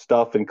weird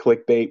stuff and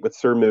clickbait with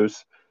Sir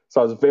Moose. So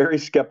I was very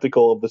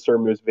skeptical of the Sir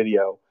Moose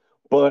video.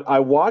 But I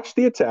watched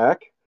the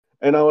attack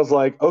and I was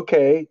like,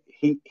 okay,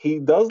 he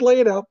does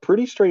lay it out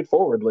pretty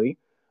straightforwardly.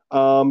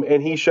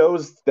 And he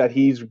shows that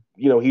he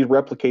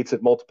replicates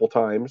it multiple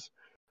times.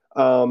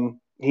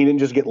 He didn't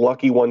just get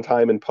lucky one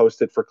time and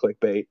post it for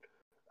clickbait.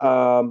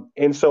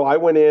 And so I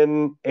went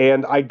in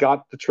and I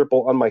got the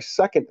triple on my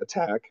second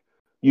attack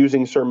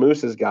using Sir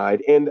Moose's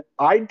guide. And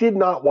I did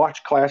not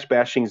watch Clash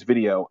Bashing's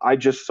video. I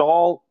just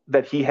saw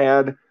that he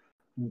had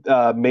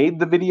made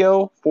the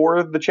video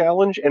for the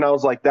challenge. And I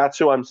was like, that's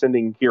who I'm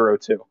sending Hero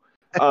to.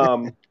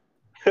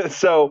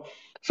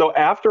 So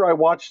after I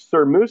watched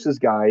Sir Moose's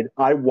guide,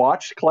 I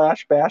watched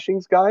Clash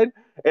Bashing's guide.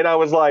 And I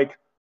was like,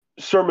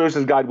 Sir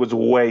Moose's guide was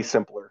way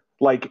simpler.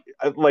 Like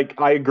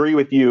I agree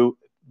with you.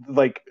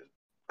 Like,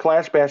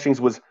 Clash Bashing's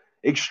was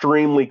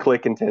extremely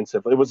click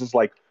intensive. It was just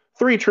like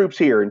 3 troops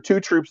here and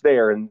 2 troops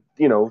there and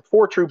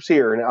 4 troops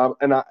here,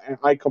 and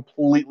I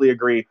completely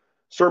agree.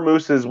 Sir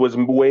Moose's was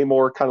way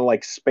more kind of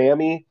like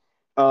spammy,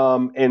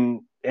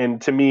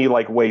 and to me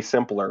like way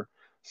simpler.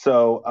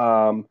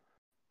 So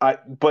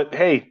but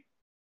hey,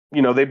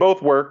 they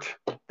both worked.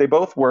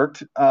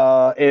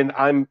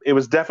 And it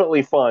was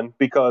definitely fun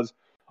because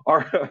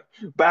our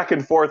back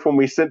and forth when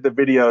we sent the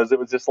videos, it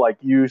was just like,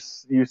 you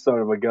son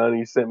of a gun,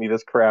 you sent me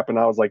this crap, and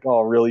I was like,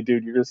 oh really,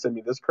 dude, you're gonna send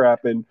me this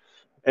crap? And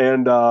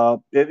it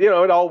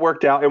all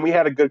worked out, and we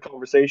had a good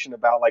conversation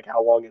about like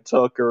how long it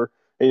took, or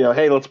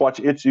hey, let's watch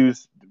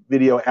Itsu's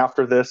video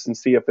after this and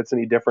see if it's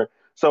any different.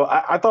 So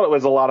I thought it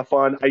was a lot of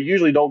fun. I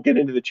usually don't get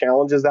into the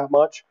challenges that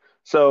much,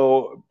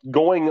 so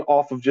going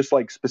off of just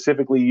like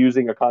specifically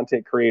using a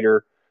content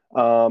creator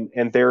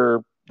and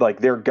their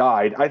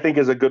guide, I think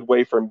is a good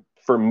way for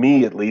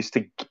me at least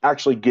to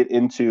actually get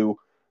into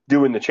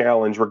doing the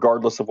challenge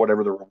regardless of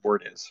whatever the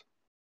reward is.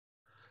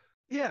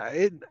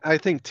 Yeah, I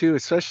think too,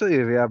 especially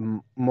if you have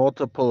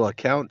multiple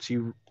accounts,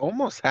 you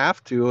almost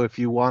have to if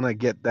you want to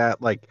get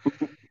that like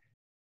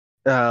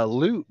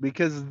loot,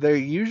 because they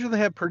usually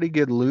have pretty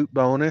good loot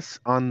bonus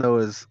on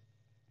those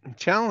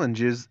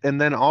challenges,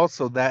 and then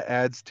also that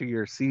adds to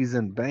your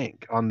season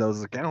bank on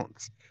those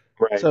accounts.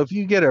 Right. So if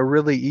you get a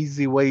really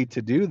easy way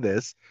to do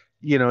this,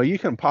 you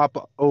can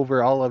pop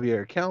over all of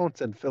your accounts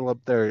and fill up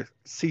their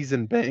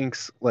season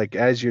banks like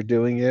as you're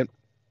doing it.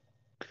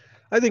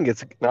 I think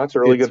that's a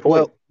really good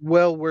point.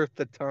 Well worth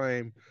the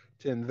time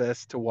to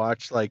invest to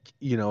watch like,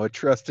 a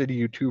trusted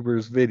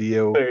YouTuber's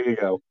video. There you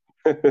go.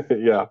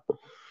 Yeah.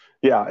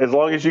 Yeah, as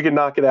long as you can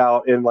knock it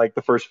out in like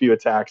the first few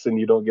attacks and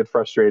you don't get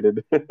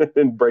frustrated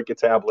and break a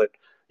tablet,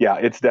 yeah,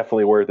 it's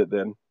definitely worth it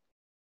then.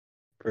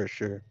 For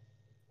sure.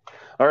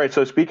 All right.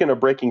 So speaking of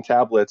breaking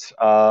tablets,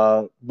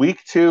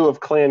 week 2 of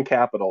Clan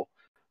Capital.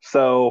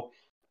 So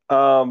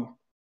I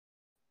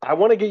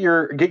want to get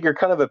your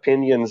kind of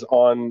opinions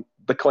on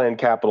the Clan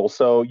Capital.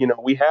 So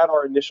we had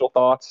our initial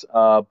thoughts,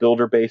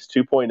 Builder Base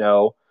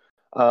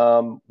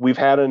 2.0. We've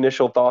had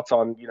initial thoughts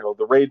on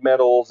the raid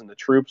medals and the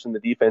troops and the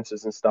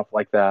defenses and stuff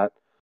like that.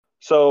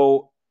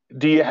 So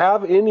do you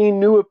have any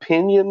new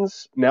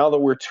opinions now that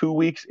we're 2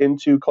 weeks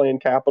into Clan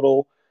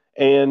Capital?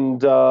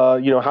 And how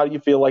do you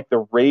feel like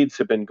the raids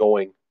have been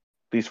going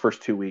these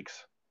first 2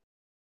 weeks?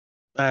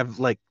 I have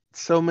like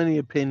so many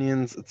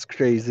opinions. It's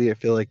crazy. I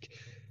feel like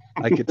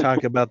I could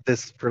talk about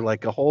this for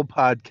like a whole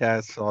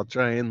podcast, so I'll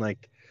try and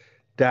like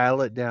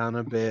dial it down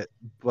a bit.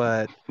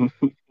 But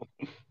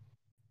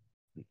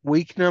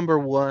week number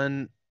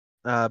 1,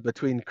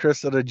 between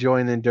Crystal to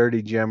Join and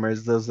Dirty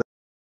Gemmers, those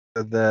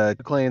are the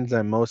clans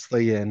I'm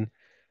mostly in.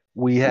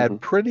 We Hmm.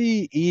 had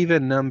pretty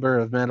even number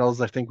of medals.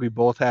 I think we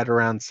both had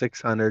around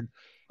 600.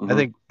 I Hmm.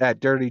 think at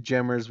Dirty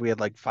Gemmers we had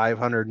like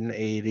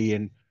 580,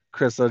 and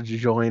Crystal to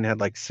Join had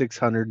like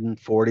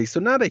 640.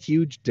 So not a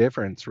huge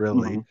difference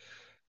really. Hmm.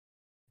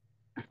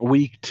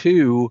 Week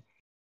 2,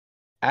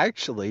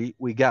 actually,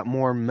 we got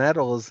more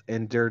medals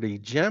in Dirty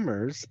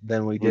Gemmers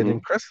than we did in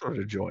Hmm. Crystal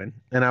to Join.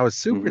 And I was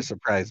super Hmm.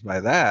 surprised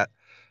by that.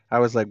 I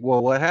was like,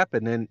 well, what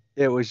happened? And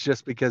it was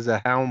just because of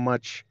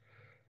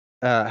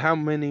how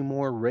many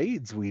more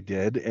raids we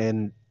did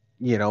and,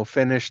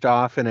 finished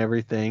off and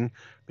everything,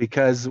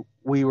 because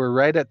we were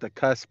right at the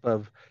cusp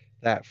of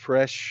that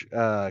fresh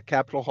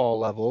Capitol Hall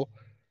level,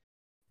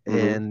 Hmm.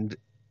 and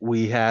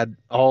we had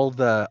all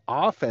the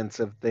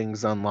offensive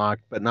things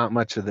unlocked, but not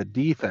much of the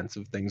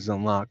defensive things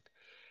unlocked.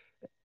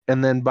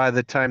 And then by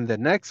the time the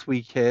next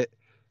week hit,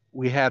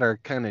 we had our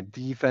kind of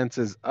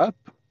defenses up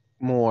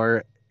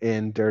more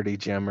in Dirty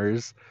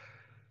Gemmers.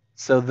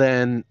 So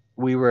then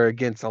we were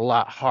against a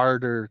lot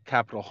harder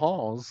Capital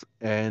Halls,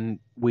 and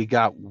we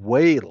got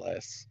way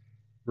less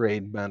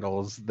raid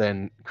medals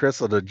than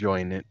Crystal to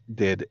Join it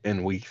did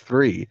in week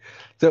 3.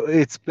 So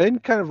it's been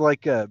kind of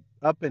like a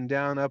up and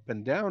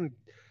down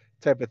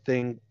type of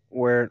thing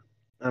where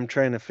I'm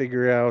trying to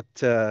figure out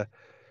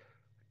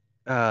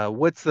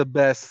what's the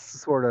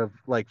best sort of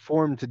like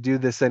form to do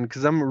this in,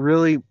 because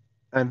I'm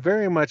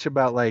very much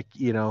about like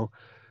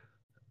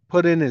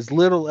put in as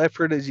little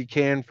effort as you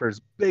can for as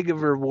big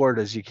of a reward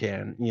as you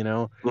can,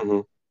 Hmm.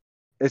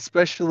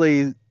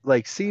 especially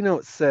like C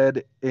Note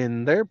said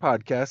in their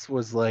podcast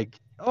was like,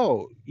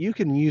 oh, you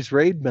can use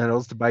raid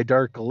medals to buy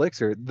dark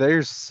elixir.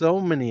 There's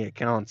so many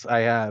accounts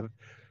I have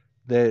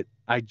that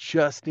I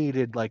just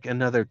needed like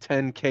another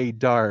 10k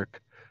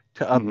dark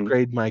to Hmm.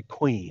 upgrade my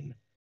queen,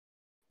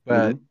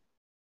 but Hmm.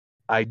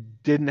 I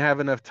didn't have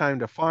enough time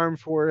to farm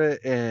for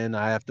it, and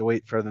I have to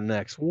wait for the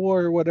next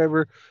war or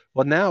whatever.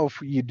 Well, now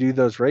if you do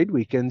those raid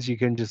weekends, you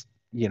can just,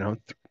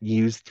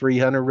 use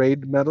 300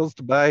 raid medals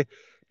to buy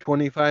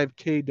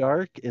 25k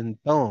dark,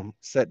 and boom,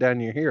 set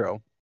down your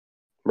hero,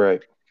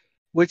 Right.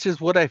 which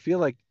is what I feel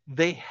like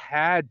they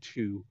had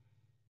to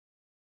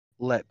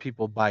let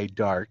people buy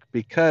dark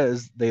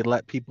because they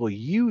let people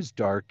use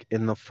dark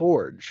in the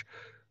forge.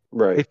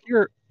 Right.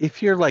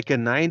 If you're like a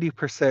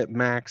 90%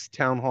 max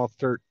Town Hall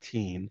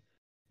 13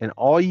 and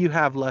all you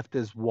have left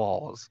is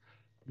walls,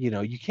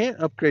 you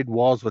can't upgrade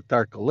walls with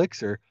Dark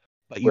Elixir,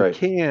 but you Right.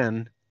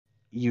 can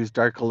use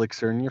Dark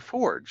Elixir in your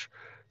forge.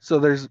 So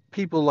there's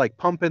people like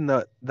pumping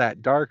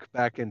that dark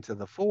back into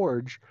the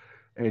forge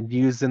and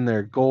using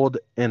their gold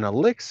and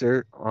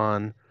elixir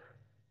on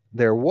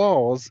their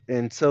walls.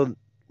 And so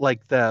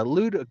like the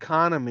loot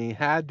economy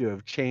had to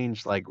have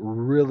changed like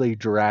really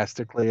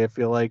drastically, I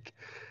feel like.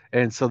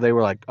 And so they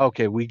were like,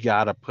 okay, we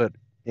gotta put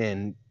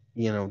in,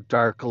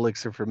 dark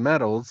elixir for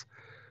metals,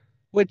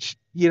 which,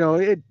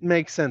 it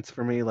makes sense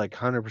for me, like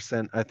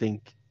 100%. I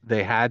think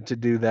they had to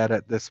do that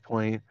at this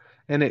point,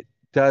 and it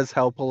does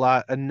help a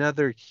lot.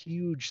 Another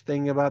huge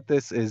thing about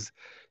this is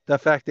the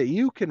fact that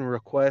you can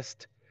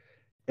request,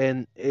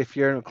 and if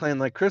you're in a clan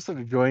like Crystal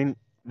to Join,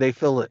 they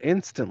fill it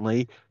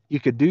instantly. You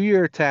could do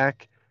your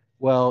attack.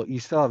 Well, you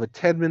still have a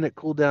 10-minute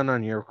cooldown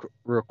on your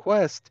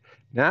request.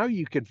 Now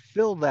you could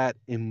fill that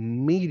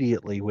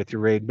immediately with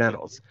your raid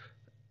medals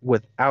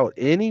without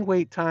any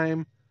wait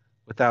time,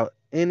 without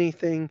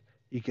anything.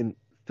 You can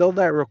fill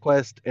that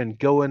request and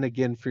go in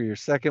again for your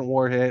second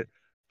war hit,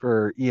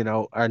 for,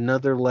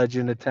 another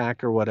legend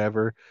attack or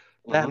whatever.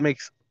 That Hmm.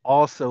 makes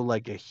also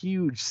like a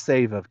huge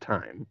save of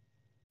time.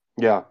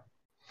 Yeah.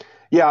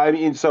 Yeah. I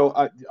mean, so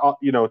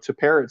to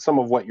parrot some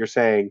of what you're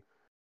saying,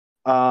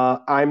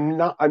 I'm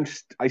not.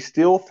 I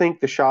still think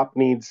the shop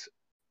needs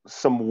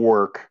some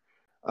work.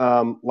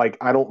 Like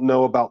I don't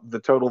know about the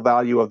total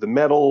value of the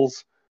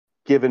metals,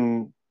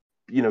 given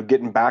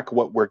getting back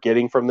what we're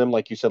getting from them.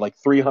 Like you said, like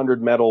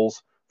 300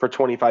 metals for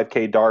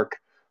 25k dark.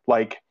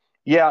 Like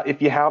yeah,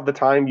 if you have the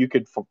time, you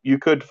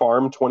could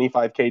farm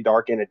 25k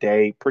dark in a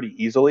day pretty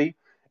easily.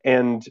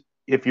 And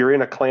if you're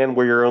in a clan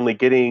where you're only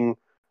getting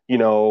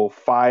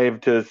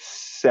 5 to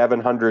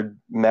 700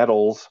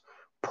 metals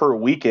per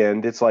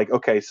weekend, it's like,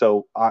 okay,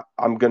 so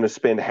I'm going to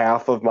spend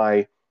half of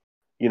my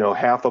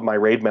half of my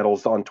raid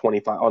medals on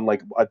 25 on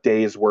like a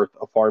day's worth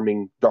of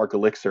farming Dark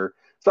Elixir.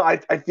 So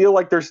I feel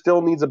like there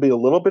still needs to be a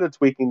little bit of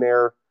tweaking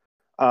there.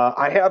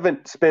 I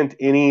haven't spent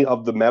any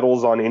of the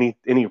medals on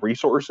any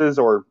resources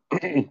or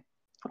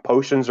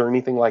potions or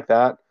anything like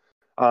that.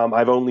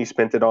 I've only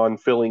spent it on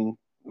filling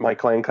my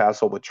clan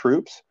castle with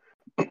troops,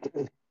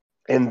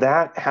 and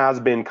that has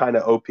been kind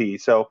of OP.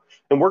 So,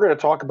 and we're going to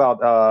talk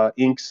about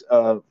Ink's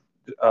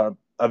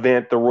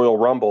event, the Royal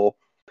Rumble,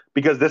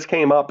 because this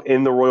came up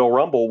in the Royal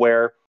Rumble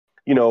where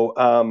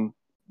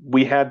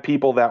we had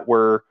people that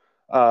were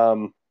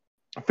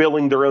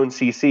filling their own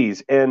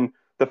CCs, and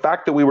the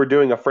fact that we were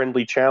doing a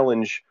friendly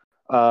challenge,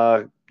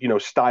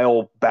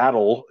 style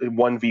battle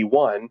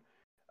 1v1,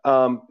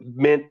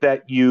 meant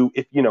that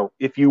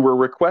if you were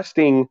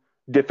requesting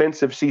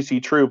defensive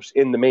CC troops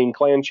in the main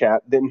clan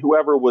chat, then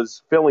whoever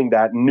was filling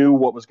that knew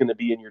what was going to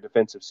be in your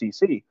defensive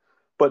CC.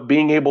 But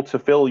being able to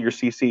fill your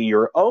CC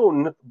your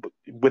own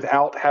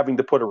without having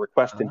to put a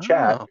request in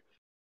chat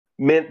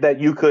meant that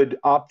you could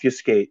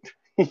obfuscate,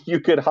 you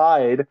could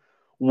hide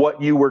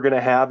what you were going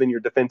to have in your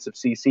defensive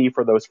CC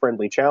for those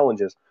friendly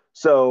challenges.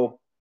 So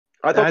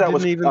I thought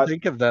didn't even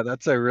think of that.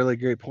 That's a really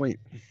great point.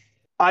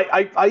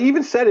 I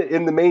even said it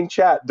in the main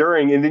chat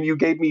during, and then you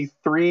gave me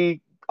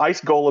 3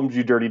 ice golems,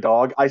 you dirty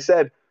dog. I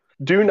said,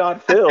 do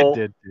not fill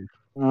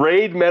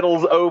raid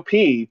medals OP.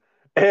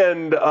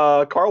 And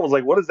Carl was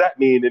like, what does that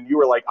mean? And you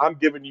were like, I'm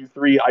giving you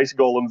 3 ice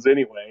golems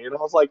anyway. And I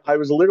was like, I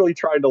was literally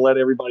trying to let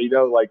everybody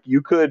know, like,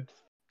 you could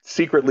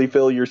secretly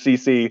fill your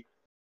CC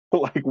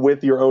like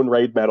with your own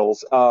raid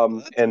medals.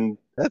 And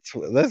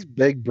that's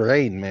big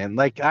brain, man.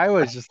 Like, I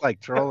was just like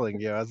trolling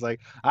you. I was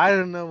like, I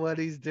don't know what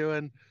he's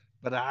doing,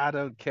 but I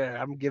don't care.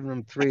 I'm giving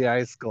him 3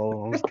 ice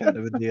golems, kind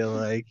of a deal.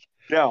 Like,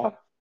 yeah.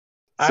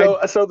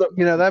 So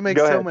that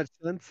makes so much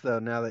sense though.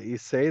 Now that you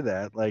say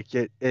that, like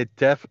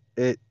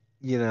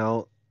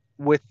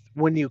with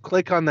when you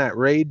click on that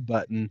raid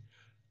button,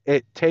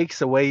 it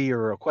takes away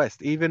your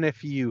request. Even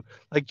if you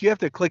have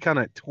to click on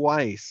it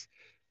twice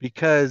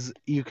because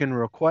you can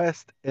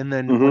request, and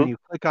then when you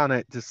click on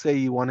it to say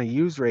you want to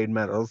use raid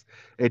medals,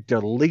 it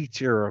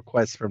deletes your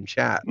request from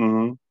chat.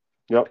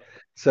 Yep.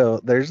 So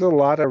there's a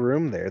lot of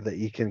room there that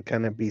you can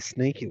kind of be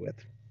sneaky with.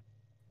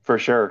 For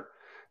sure.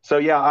 So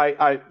yeah,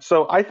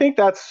 I think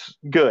that's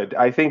good.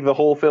 I think the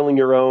whole filling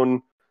your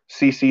own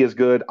CC is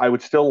good. I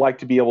would still like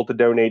to be able to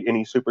donate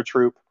any super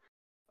troop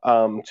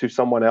to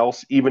someone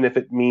else, even if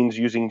it means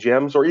using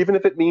gems or even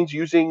if it means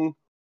using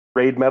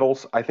raid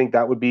medals. I think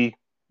that would be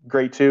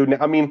great too.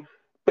 I mean,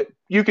 but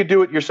you could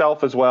do it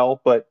yourself as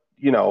well. But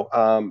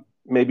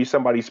maybe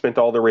somebody spent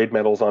all their raid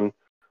medals on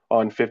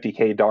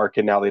 50K Dark,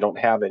 and now they don't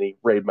have any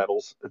raid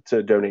medals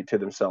to donate to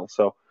themselves.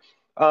 So,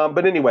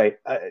 but anyway.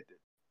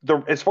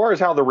 As far as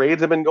how the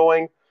raids have been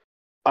going,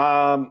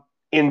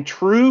 in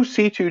true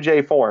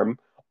C2J form,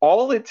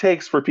 all it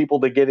takes for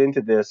people to get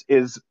into this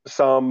is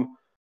some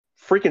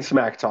freaking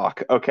smack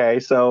talk.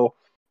 Okay, so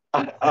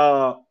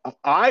I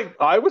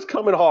was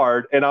coming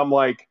hard, and I'm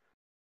like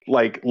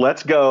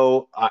let's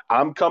go.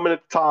 I'm coming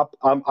at the top.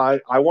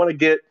 I want to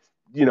get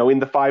in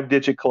the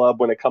 5-digit club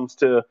when it comes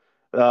to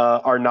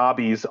our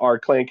Nobbies, our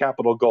Clan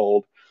Capital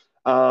Gold.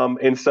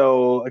 And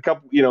so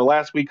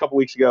last week, couple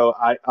weeks ago,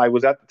 I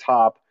was at the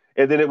top.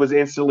 And then it was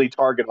instantly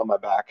target on my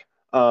back.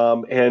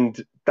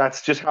 And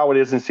that's just how it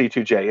is in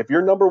C2J. If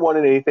you're number 1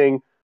 in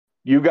anything,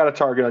 you got a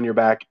target on your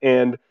back.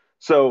 And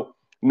so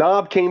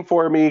Nob came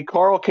for me,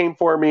 Carl came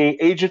for me,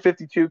 Agent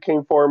 52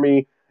 came for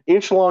me,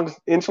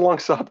 Inchalong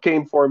Sub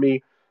came for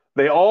me.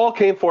 They all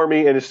came for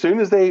me. And as soon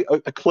as they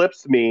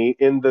eclipsed me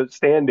in the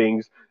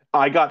standings,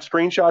 I got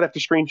screenshot after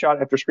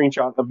screenshot after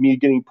screenshot of me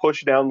getting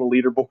pushed down the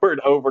leaderboard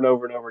over and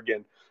over and over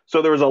again.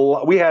 So there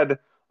was we had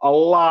a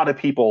lot of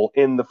people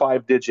in the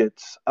 5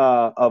 digits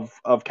of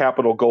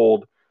Capital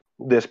Gold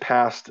this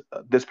past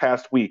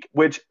week,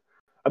 which,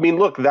 I mean,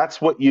 look, that's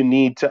what you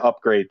need to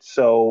upgrade.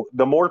 So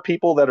the more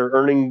people that are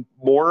earning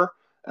more,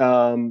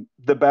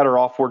 the better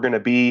off we're going to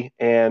be.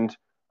 And,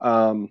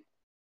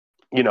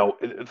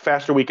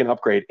 faster we can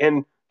upgrade.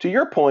 And to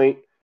your point,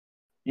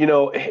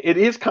 it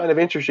is kind of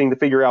interesting to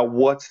figure out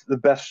what's the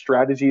best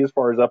strategy as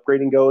far as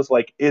upgrading goes.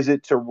 Like, is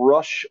it to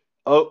rush,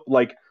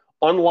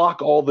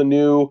 unlock all the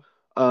new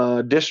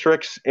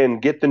districts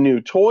and get the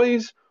new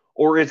toys,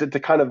 or is it to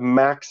kind of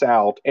max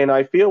out? And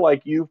I feel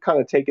like you've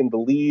kind of taken the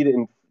lead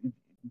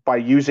by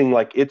using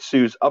like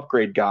Itsu's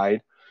upgrade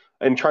guide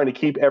and trying to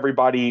keep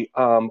everybody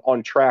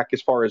on track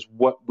as far as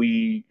what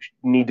we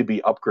need to be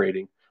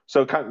upgrading.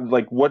 So kind of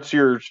like, what's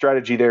your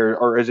strategy there?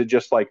 Or is it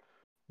just like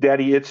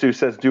Daddy Itsu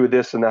says do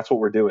this and that's what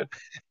we're doing?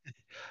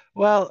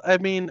 Well, I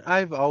mean,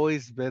 I've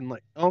always been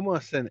like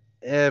almost in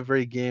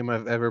every game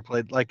I've ever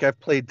played. Like, I've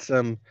played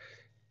some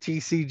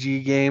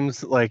TCG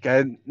games. Like,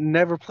 I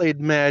never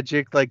played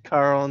Magic like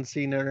Carl and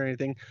Cena or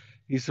anything.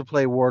 Used to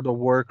play World of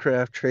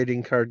Warcraft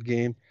trading card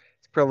game.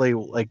 It's probably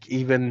like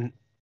even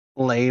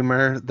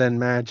lamer than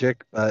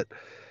Magic, but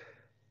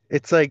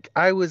it's like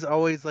I was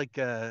always like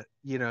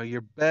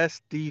your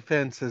best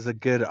defense is a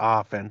good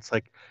offense.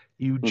 Like,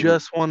 you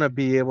just want to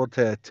be able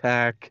to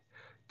attack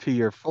to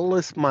your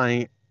fullest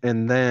might,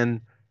 and then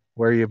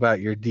worry about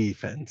your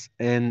defense.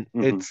 And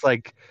Mhm. it's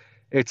like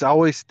it's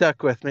always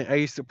stuck with me. I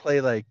used to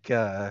play like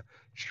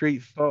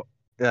Street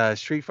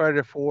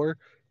Fighter 4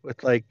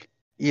 with like,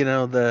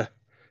 the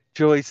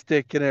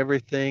joystick and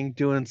everything,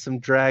 doing some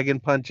dragon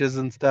punches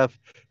and stuff.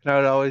 And I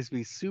would always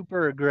be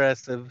super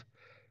aggressive.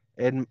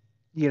 And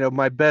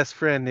my best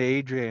friend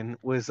Adrian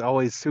was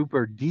always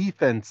super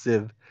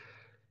defensive.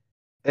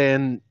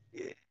 And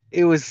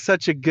it was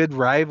such a good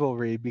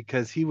rivalry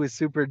because he was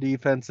super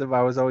defensive.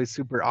 I was always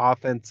super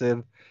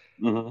offensive,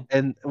 Mhm.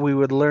 and we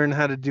would learn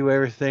how to do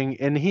everything.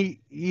 And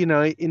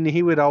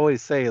he would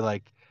always say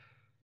like,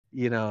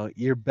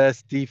 your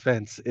best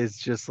defense is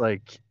just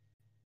like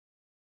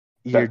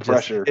you're That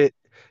just pressure. hit.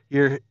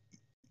 You're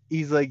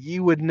He's like,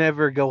 you would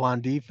never go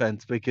on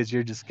defense because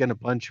you're just gonna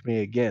punch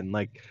me again.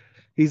 Like,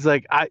 he's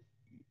like,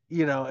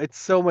 it's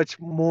so much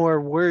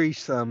more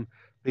worrisome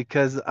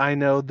because I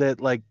know that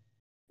like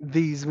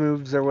these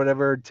moves or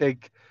whatever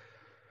take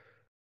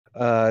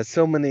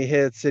so many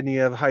hits and you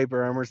have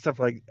hyper armor stuff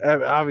like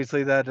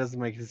obviously that doesn't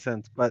make any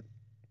sense, but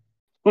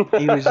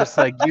he was just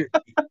like,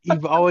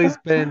 you've always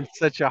been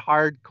such a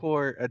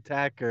hardcore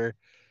attacker.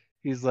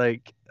 He's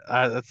like,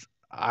 that's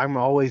I'm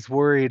always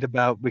worried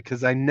about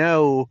because I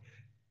know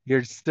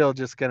you're still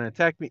just gonna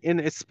attack me, and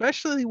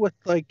especially with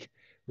like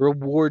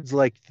rewards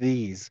like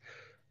these,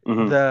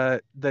 Mhm.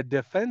 the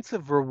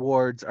defensive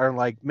rewards are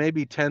like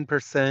maybe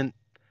 10%,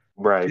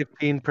 Right.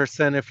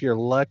 15% if you're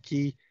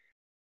lucky,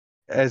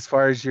 as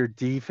far as your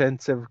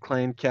defensive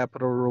clan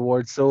capital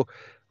rewards. So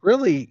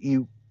really,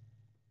 you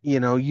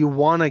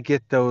want to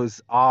get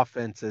those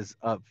offenses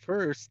up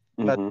first,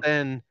 but Mhm.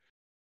 then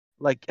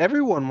like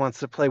everyone wants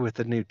to play with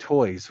the new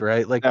toys,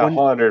 right? Like when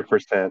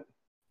 100%.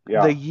 the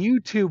Yeah.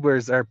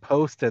 YouTubers are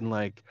posting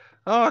like,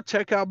 "Oh,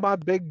 check out my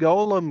big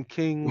golem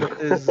king with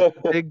his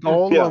big Yeah.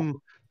 golem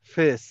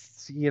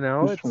fists." Just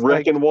It's like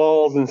wrecking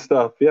walls and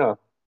stuff. Yeah.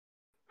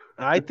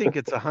 I think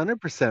it's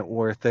 100%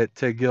 worth it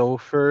to go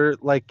for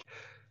like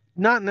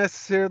not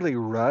necessarily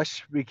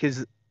rush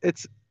because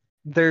it's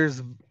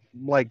there's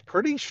like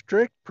pretty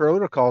strict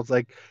protocols.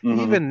 Like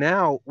Mhm. even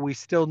now, we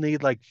still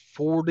need like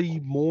 40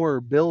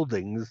 more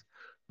buildings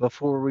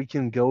before we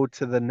can go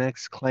to the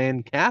next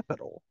clan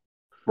capital.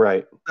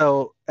 Right.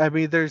 So I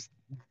mean, there's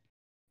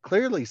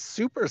clearly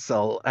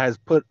Supercell has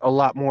put a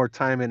lot more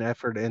time and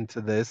effort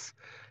into this.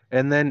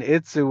 And then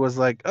Itsu was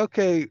like,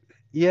 okay,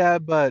 yeah,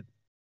 but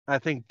I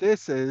think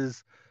this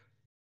is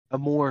a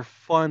more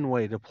fun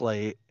way to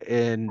play.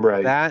 And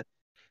Right.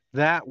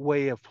 that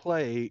way of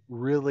play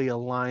really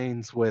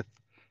aligns with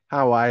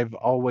how I've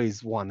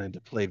always wanted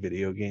to play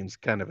video games,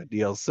 kind of a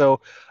deal.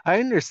 So I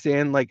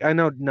understand, like, I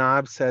know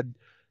Knob said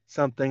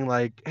something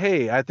like,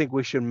 hey, I think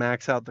we should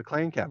max out the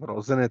clan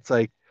capitals. And it's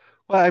like,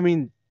 well, I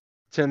mean,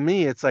 to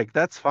me, it's like,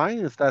 that's fine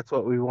if that's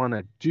what we want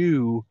to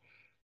do.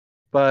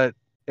 But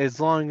as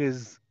long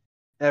as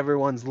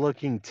everyone's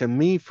looking to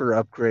me for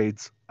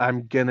upgrades,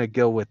 I'm going to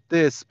go with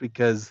this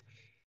because,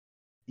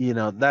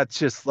 that's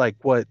just like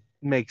what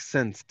makes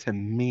sense to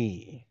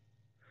me.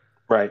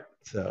 Right.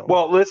 So.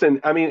 Well, listen,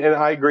 I mean, and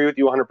I agree with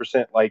you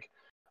 100%. Like,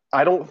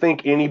 I don't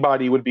think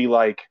anybody would be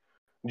like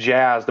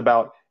jazzed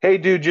about, hey,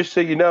 dude, just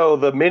so you know,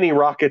 the mini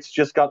rockets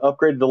just got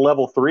upgraded to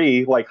level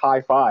 3, like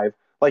high five.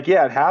 Like,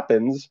 yeah, it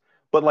happens,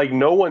 but like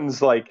no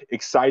one's like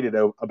excited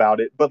about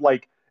it. But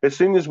like, as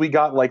soon as we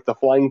got like the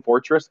Flying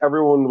Fortress,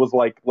 everyone was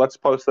like, let's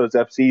post those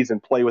FCs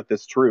and play with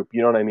this troop.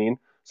 You know what I mean?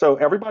 So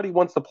everybody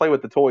wants to play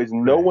with the toys.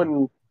 No Right.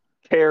 one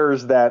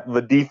cares that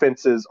the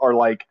defenses are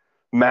like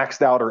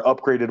maxed out or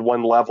upgraded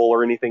one level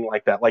or anything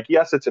like that. Like,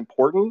 yes, it's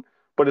important,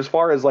 but as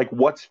far as like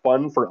what's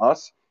fun for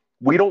us,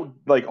 we don't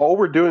like all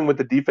we're doing with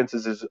the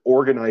defenses is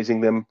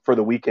organizing them for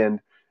the weekend,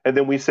 and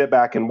then we sit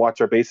back and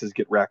watch our bases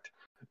get wrecked.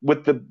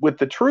 With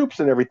the troops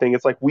and everything,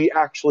 it's like we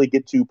actually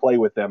get to play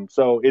with them.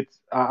 So it's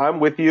I'm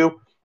with you.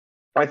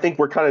 I think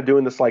we're kind of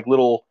doing this like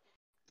little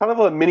kind of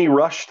a mini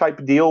rush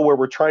type deal where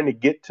we're trying to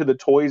get to the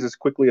toys as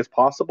quickly as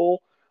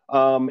possible,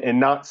 and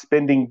not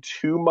spending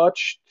too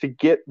much to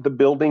get the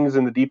buildings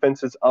and the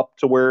defenses up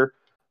to where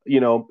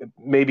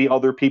maybe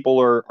other people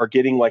are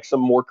getting like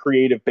some more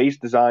creative base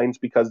designs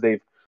because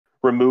they've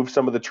removed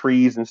some of the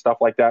trees and stuff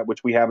like that,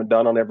 which we haven't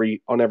done on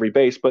every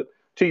base. But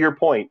to your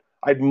point,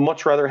 I'd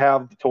much rather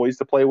have the toys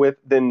to play with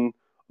than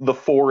the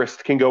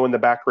forest can go in the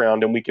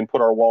background and we can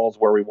put our walls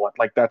where we want.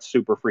 Like, that's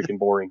super freaking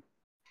boring.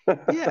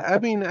 Yeah, I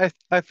mean,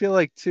 I feel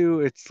like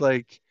too, it's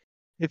like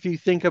if you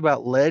think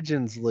about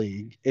Legends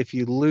League, if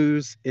you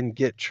lose and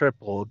get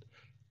tripled,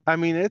 I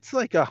mean, it's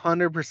like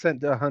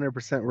 100% to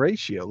 100%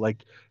 ratio.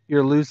 Like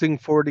you're losing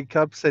 40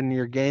 cups and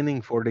you're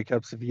gaining 40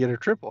 cups if you get a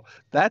triple.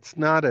 That's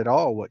not at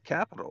all what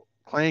Clan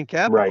Right,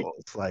 Capital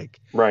is like.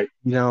 right.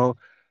 You know,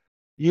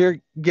 you're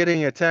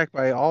getting attacked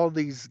by all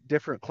these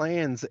different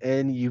clans,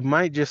 and you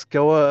might just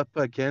go up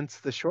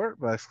against the short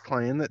bus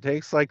clan that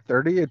takes like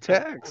 30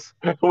 attacks.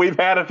 We've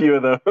had a few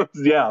of those.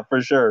 Yeah,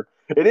 for sure.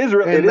 It And is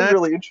that's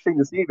really interesting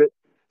to see that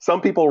some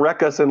people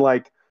wreck us in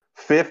like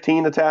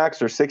 15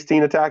 attacks or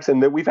 16 attacks,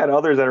 and that we've had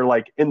others that are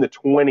like in the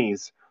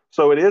 20s.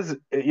 So it is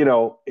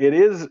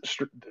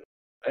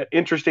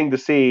interesting to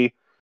see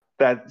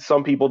that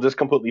some people just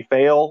completely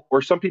fail,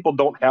 or some people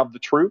don't have the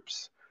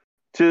troops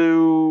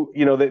to,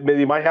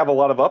 they might have a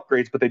lot of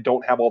upgrades, but they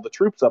don't have all the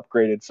troops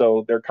upgraded.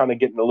 So they're kind of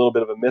getting a little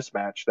bit of a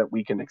mismatch that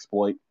we can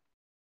exploit.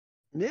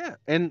 Yeah,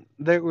 and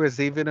there was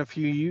even a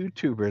few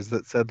YouTubers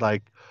that said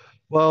like,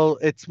 well,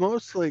 it's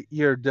mostly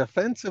your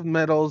defensive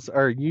medals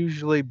are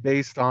usually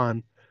based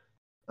on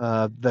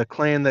the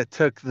clan that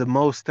took the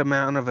most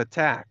amount of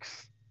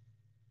attacks.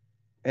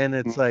 And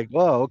it's like,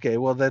 well, okay,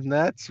 well then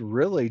that's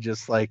really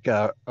just like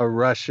a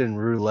Russian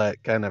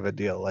roulette kind of a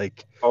deal.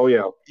 Like, Oh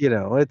yeah.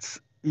 it's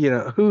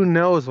who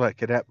knows what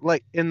could happen.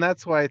 Like, and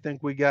that's why I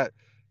think we got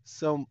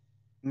so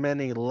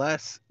many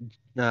less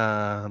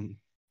um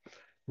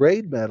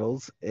raid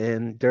medals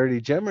in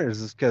Dirty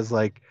Gemmers is because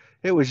like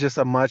it was just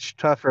a much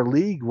tougher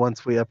league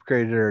once we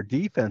upgraded our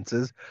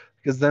defenses,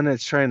 because then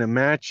it's trying to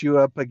match you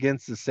up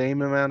against the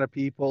same amount of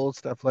people,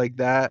 stuff like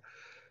that.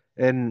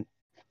 And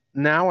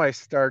now I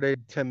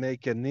started to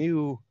make a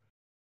new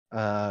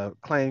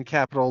clan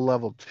capital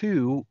level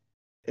 2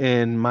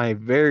 in my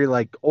very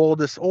like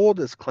oldest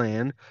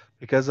clan,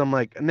 because I'm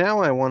like, now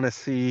I want to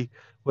see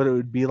what it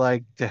would be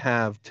like to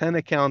have 10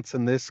 accounts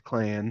in this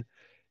clan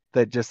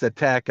that just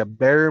attack a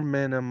bare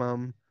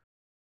minimum,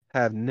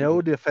 have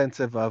no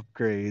defensive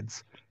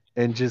upgrades,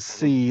 and just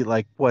see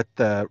like what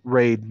the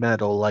raid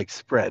medal like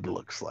spread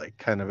looks like,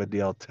 kind of a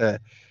deal,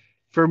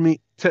 for me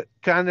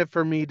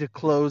to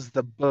close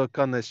the book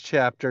on this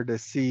chapter to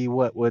see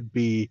what would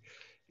be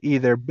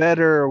either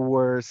better or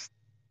worse.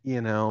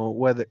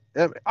 Whether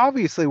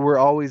obviously we're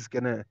always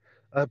gonna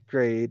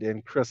upgrade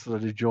and Crystal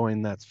to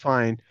join, that's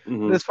fine. But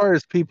Mm-hmm. as far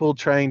as people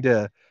trying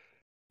to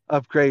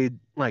upgrade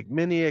like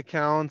mini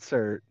accounts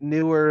or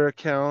newer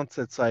accounts,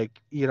 it's like,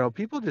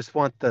 people just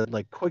want the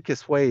like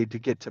quickest way to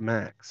get to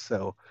max.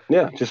 So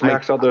Yeah, just I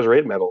max out those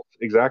raid medals.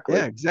 yeah, Exactly.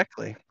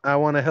 exactly. I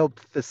want to help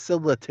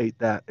facilitate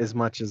that as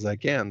much as I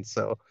can.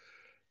 So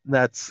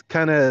that's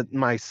kind of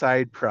my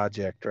side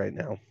project right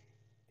now.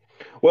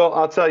 Well,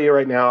 I'll tell you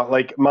right now,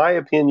 like my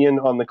opinion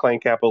on the clan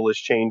capital has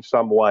changed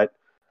somewhat.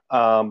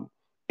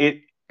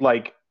 It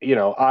like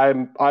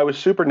I was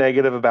super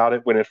negative about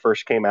it when it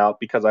first came out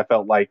because I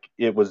felt like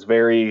it was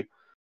very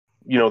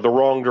the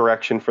wrong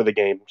direction for the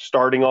game,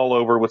 starting all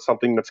over with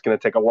something that's going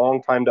to take a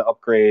long time to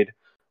upgrade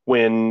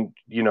when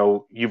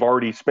you've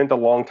already spent a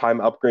long time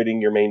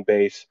upgrading your main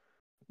base.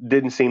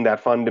 Didn't seem that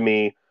fun to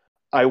me.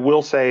 I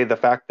will say the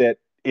fact that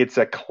it's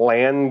a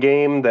clan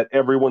game that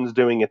everyone's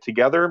doing it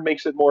together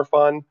makes it more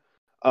fun.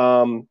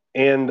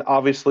 And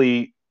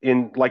obviously,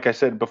 in like I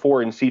said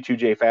before, in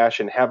C2J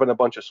fashion, having a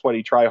bunch of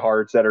sweaty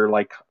tryhards that are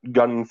like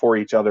gunning for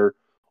each other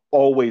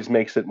always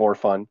makes it more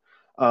fun.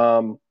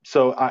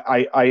 So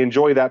I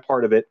enjoy that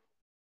part of it,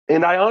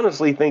 and I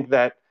honestly think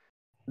that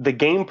the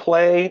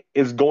gameplay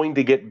is going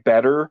to get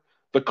better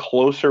the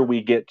closer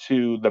we get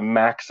to the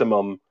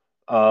maximum,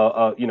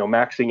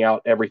 maxing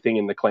out everything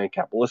in the clan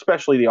capital,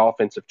 especially the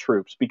offensive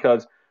troops,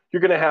 because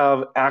you're going to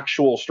have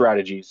actual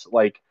strategies.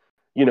 Like,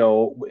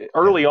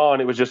 early Yeah.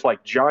 on, it was just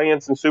like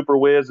giants and super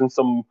whiz and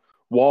some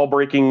wall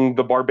breaking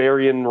the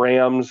barbarian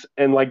rams,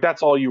 and like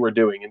that's all you were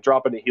doing, and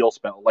dropping a heal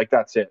spell. Like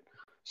that's it.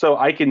 So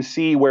I can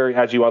see where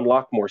as you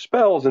unlock more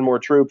spells and more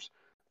troops,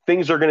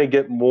 things are going to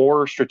get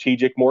more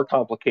strategic, more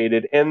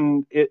complicated,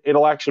 and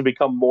it'll actually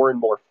become more and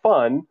more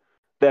fun.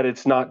 That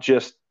it's not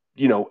just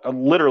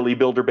literally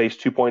builder base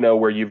 2.0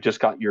 where you've just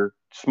got your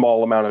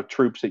small amount of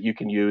troops that you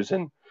can use,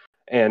 and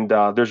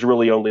there's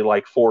really only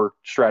like 4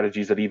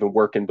 strategies that even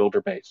work in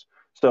builder base.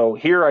 So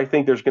here I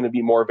think there's going to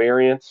be more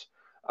variance.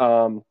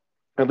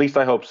 At least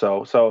I hope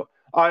so. So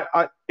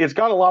it's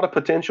got a lot of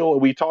potential.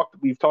 We've talked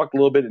a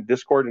little bit in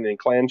Discord and in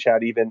clan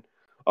chat even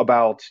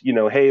about,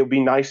 hey, it'd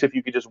be nice if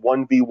you could just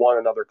 1v1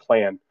 another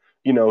clan,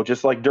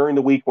 just like during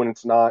the week when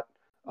it's not,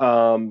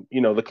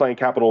 the clan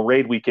capital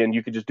raid weekend,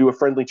 you could just do a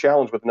friendly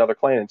challenge with another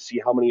clan and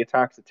see how many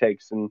attacks it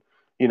takes. And,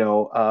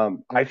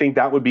 I think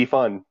that would be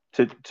fun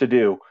to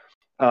do.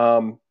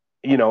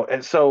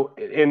 And so,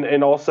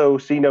 and also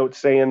C note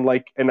saying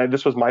like,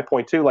 this was my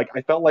point too, like,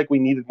 I felt like we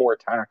needed more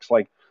attacks.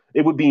 Like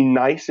it would be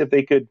nice if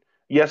they could,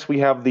 yes, we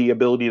have the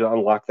ability to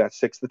unlock that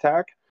 6th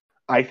attack.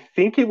 I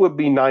think it would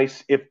be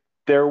nice if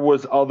there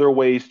was other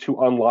ways to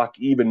unlock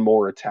even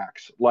more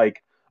attacks.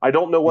 Like I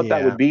don't know what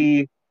that Yeah. would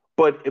be,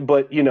 but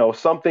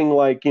something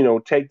like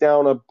take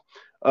down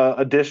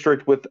a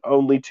district with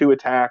only 2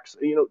 attacks.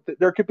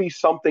 There could be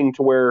something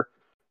to where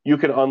you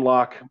could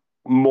unlock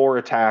more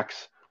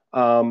attacks.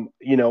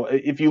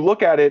 If you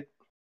look at it,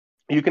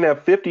 you can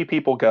have 50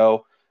 people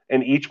go,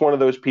 and each one of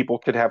those people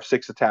could have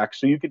 6 attacks.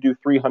 So you could do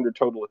 300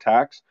 total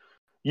attacks.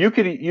 You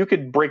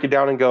could break it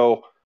down and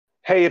go,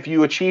 hey, if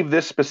you achieve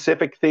this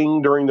specific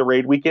thing during the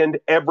raid weekend,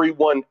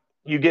 everyone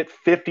you get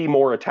 50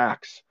 more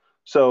attacks.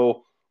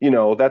 So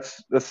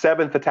that's the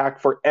 7th attack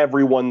for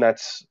everyone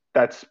that's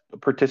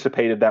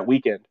participated that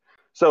weekend.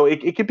 So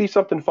it could be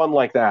something fun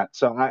like that.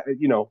 So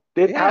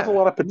it has a Yeah.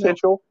 lot of No,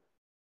 potential.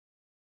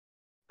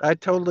 I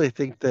totally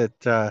think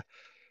that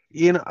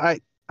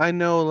I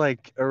know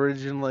like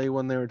originally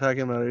when they were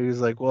talking about it, he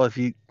was like, well, if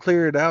you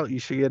clear it out, you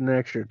should get an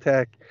extra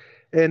attack.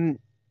 And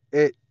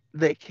it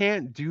they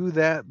can't do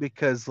that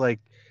because like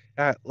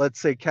at let's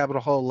say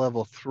Capital Hall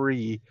level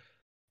 3,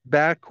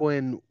 back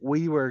when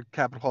we were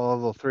Capital Hall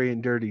level 3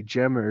 and Dirty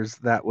Gemmers,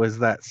 that was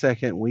that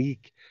second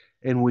week,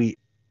 and we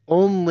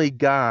only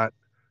got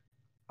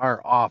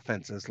our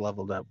offenses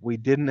leveled up. We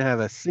didn't have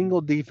a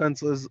single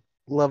defenses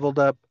leveled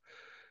up.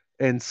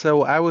 And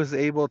so I was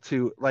able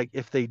to, like,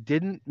 if they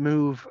didn't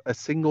move a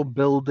single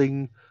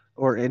building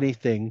or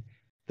anything,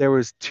 there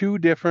was two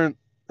different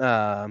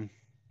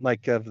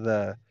like of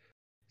the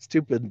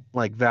stupid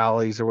like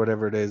valleys or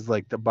whatever it is,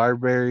 like the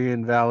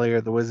Barbarian Valley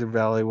or the Wizard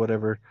Valley,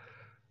 whatever.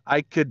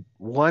 I could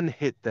one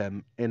hit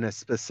them in a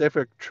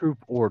specific troop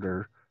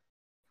order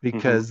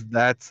because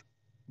that's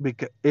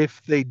because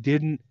if they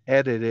didn't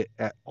edit it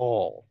at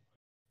all,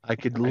 I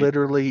could Right.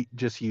 literally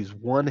just use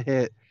one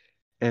hit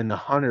and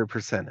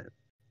 100% it.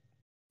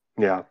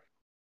 Yeah.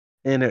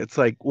 And it's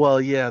like, well,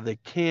 yeah, they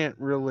can't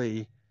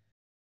really,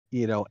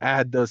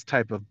 add those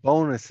type of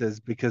bonuses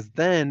because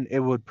then it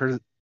would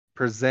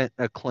present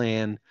a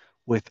clan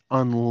with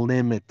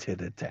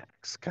unlimited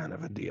attacks, kind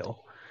of a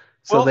deal.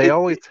 So Well, they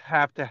always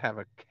have to have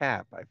a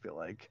cap, I feel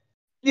like.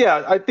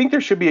 yeah, I think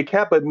there should be a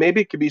cap, but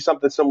maybe it could be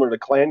something similar to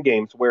clan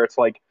games where it's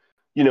like,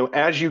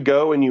 as you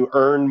go and you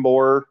earn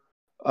more,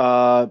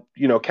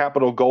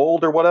 capital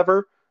gold or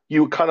whatever,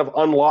 you kind of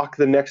unlock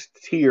the next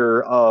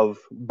tier of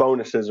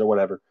bonuses or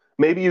whatever.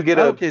 Maybe you get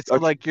Okay, so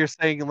like you're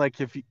saying, like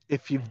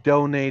if you've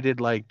donated,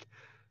 like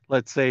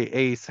let's say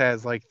Ace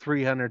has like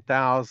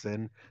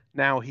 300,000,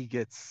 now he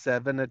gets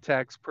 7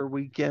 attacks per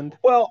weekend.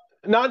 well,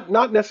 not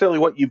necessarily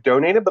what you've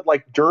donated, but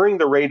like during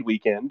the raid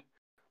weekend,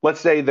 let's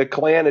say the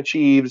clan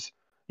achieves,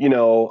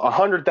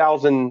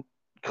 100,000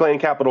 clan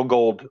capital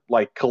gold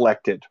like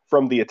collected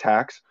from the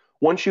attacks.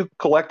 Once you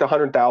collect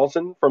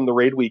 100,000 from the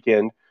raid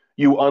weekend,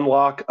 you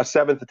unlock a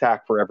seventh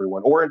attack for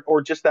everyone,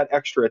 or just that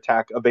extra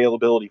attack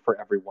availability for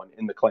everyone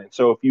in the clan.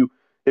 So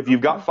if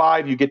you've got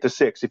 5, you get to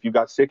 6. If you've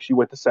got 6, you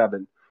went to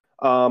 7.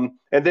 And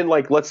then,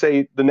 like, let's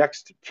say the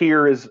next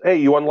tier is, hey,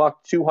 you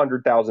unlock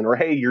 200,000, or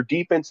hey, your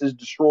defense has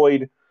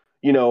destroyed,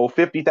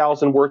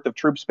 50,000 worth of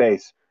troop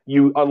space.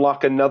 You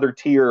unlock another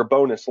tier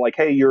bonus, like,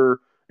 hey, your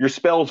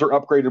spells are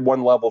upgraded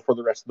 1 level for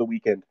the rest of the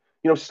weekend.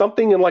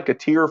 Something in like a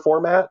tier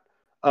format,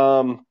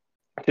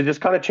 to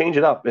just kind of change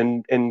it up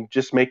and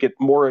just make it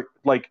more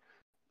like,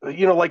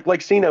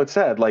 like C Note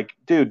said, like,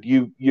 dude,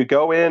 you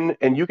go in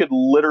and you could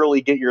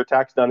literally get your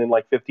attacks done in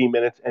like 15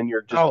 minutes, and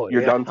Oh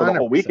you're yeah, done for the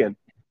whole 100%. weekend.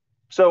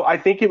 So I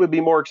think it would be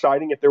more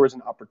exciting if there was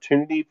an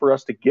opportunity for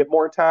us to get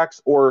more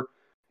attacks, or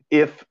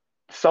if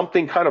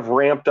something kind of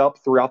ramped up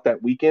throughout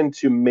that weekend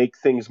to make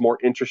things more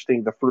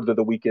interesting the further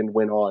the weekend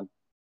went on.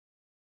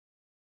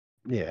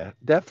 Yeah,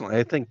 definitely.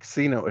 I think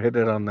Cino hit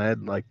it on the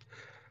head. Like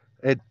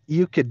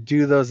you could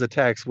do those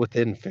attacks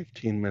within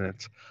 15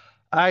 minutes.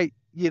 I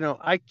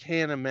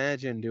can't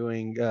imagine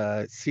doing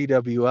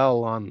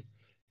CWL on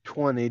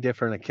 20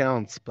 different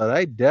accounts, but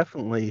I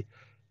definitely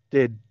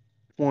did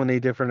 20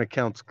 different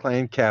accounts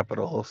clan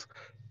capitals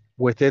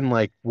within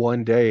like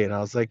one day, and I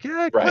was like,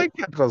 yeah, Right. clan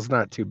capital's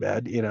not too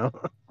bad.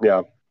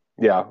 Yeah.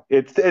 Yeah.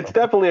 It's So,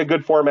 definitely a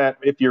good format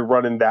if you're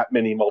running that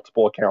many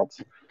multiple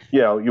accounts.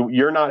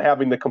 You're not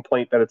having the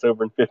complaint that it's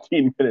over in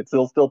 15 minutes.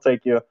 It'll still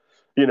take you,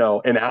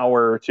 an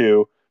hour or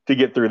two to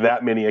get through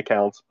that many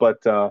accounts.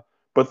 But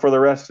for the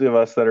rest of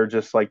us that are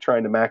just like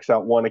trying to max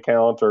out one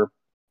account or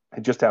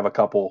just have a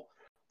couple,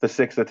 the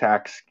 6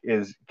 attacks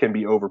can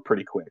be over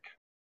pretty quick.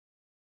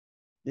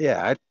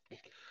 yeah,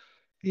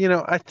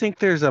 I think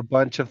there's a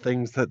bunch of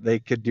things that they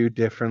could do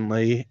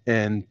differently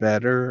and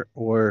better,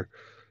 or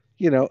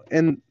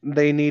and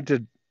they need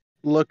to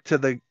look to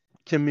the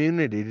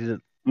community to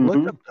look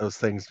Hmm. up those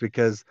things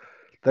because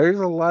there's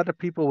a lot of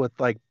people with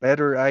like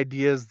better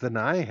ideas than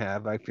I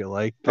have, I feel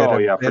like, that Oh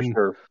have yeah, for been,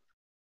 sure.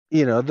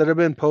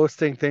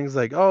 posting things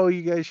like, oh,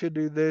 you guys should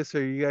do this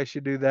or you guys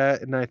should do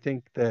that. And I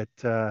think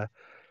that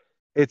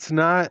it's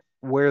not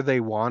where they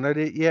wanted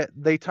it yet.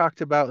 They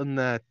talked about in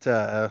that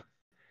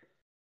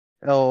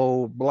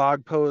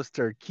blog post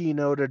or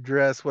keynote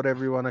address,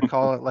 whatever you want to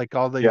call it, like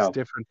all these Yeah.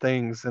 different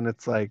things. And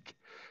it's like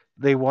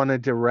they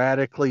wanted to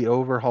radically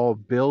overhaul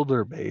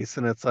builder base.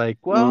 And it's like,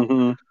 well,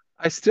 Hmm.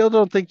 I still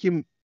don't think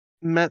you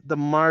met the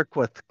mark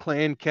with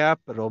Clan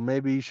Capital.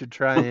 Maybe you should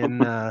try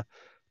and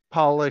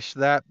polish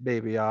that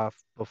baby off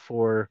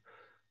before,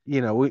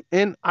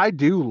 and I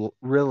do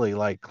really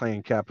like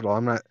Clan Capital.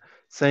 I'm not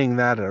saying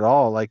that at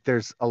all. Like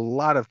there's a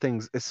lot of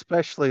things,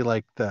 especially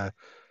like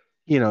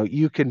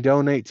you can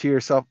donate to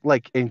yourself,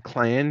 like in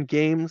clan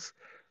games.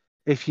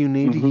 If you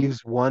need to Hmm.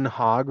 use one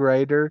hog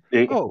rider,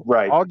 oh,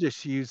 Right. I'll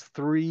just use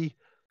 3,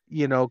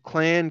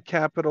 clan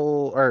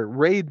capital or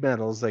raid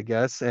medals, I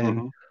guess, and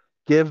Hmm.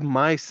 give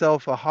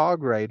myself a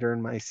hog rider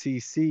in my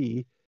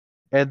CC,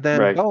 and then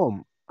Right.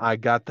 boom, I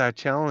got that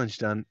challenge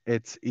done.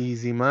 It's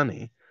easy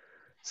money.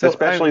 So I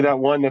Especially that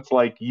one that's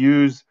like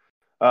use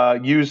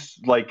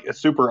like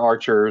super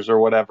archers or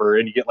whatever,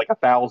 and you get like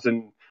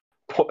 1,000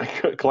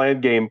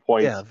 clan game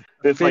points. yeah,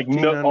 It's like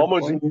no 1,500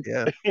 almost points.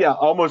 Yeah. yeah,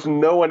 almost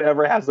no one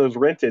ever has those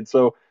rented.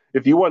 So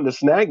if you wanted to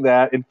snag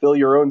that and fill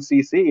your own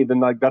CC, then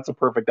like that's a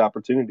perfect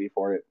opportunity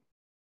for it.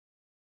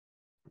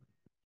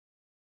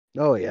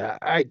 Oh yeah,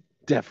 I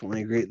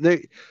definitely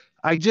agree.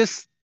 I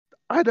just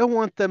I don't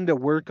want them to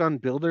work on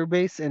Builder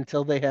Base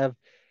until they have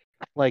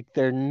like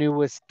their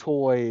newest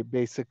toy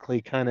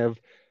basically kind of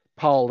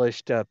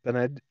polished up,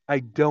 and I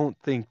don't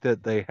think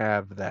that they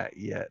have that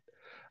yet.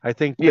 I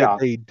think that Yeah.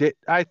 they did.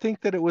 I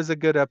think that it was a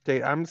good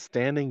update. I'm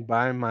standing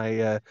by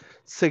my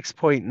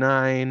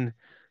 6.9,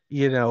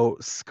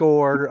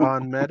 score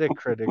on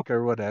Metacritic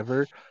or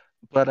whatever,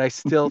 but I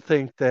still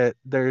think that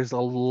there's a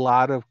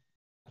lot of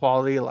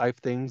quality of life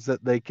things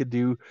that they could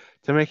do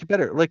to make it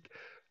better. Like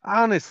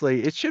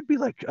honestly, it should be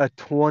like a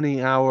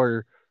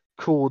 20-hour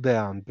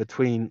cooldown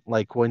between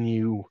like when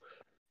you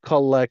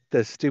collect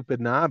the stupid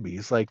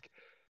knobbies. Like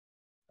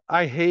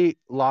I hate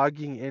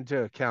logging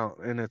into account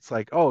and it's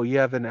like, oh, you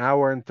have an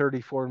hour and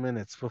 34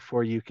 minutes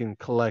before you can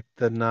collect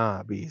the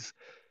knobbies.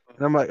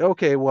 And I'm like,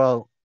 okay,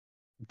 well,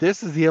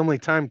 this is the only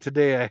time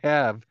today I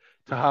have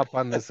to hop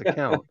on this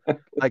account.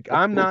 Like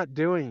I'm not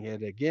doing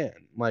it again.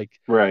 Like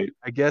Right.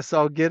 I guess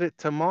I'll get it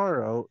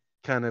tomorrow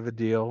kind of a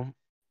deal.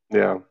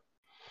 Yeah.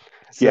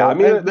 Yeah. I So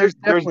mean, there's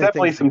there's definitely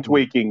definitely things they some can do.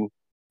 tweaking.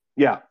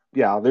 Yeah.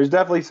 Yeah. There's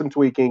definitely some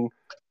tweaking.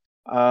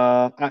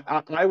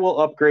 I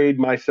will upgrade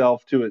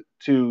myself to it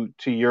to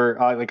your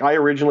like I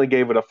originally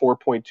gave it a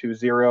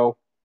 4.20.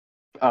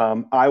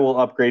 I will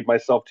upgrade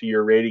myself to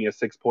your rating of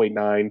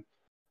 6.9.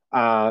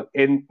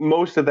 And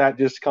most of that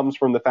just comes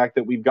from the fact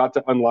that we've got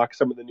to unlock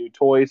some of the new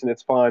toys and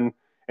it's fun.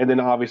 And then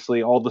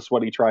obviously all the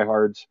sweaty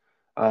tryhards,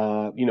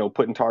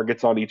 putting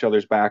targets on each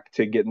other's back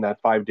to get in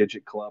that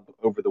 5-digit club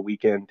over the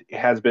weekend. It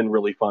has been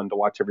really fun to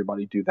watch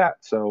everybody do that.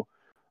 So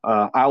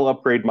I'll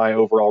upgrade my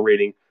overall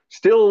rating.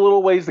 Still a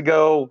little ways to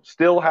go.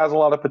 Still has a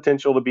lot of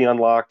potential to be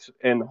unlocked,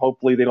 and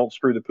hopefully they don't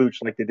screw the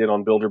pooch like they did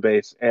on Builder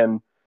Base. And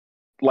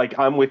like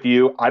I'm with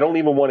you. I don't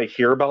even want to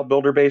hear about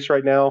Builder Base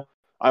right now.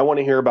 I want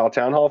to hear about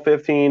Town Hall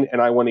 15, and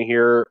I want to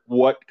hear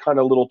what kind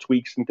of little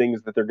tweaks and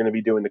things that they're going to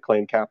be doing to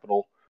Claim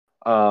Capital.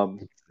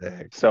 Um,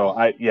 so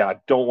Exactly. I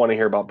don't want to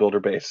hear about Builder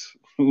Base,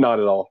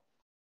 not at all.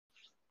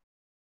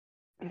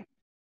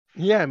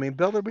 Yeah, I mean,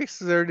 Builder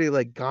Base is already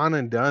like gone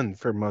and done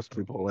for most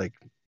people. Like,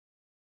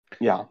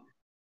 Yeah,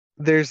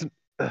 there's,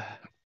 I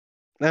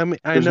mean,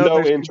 I there's know no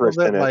there's people interest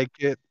that in it. like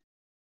it,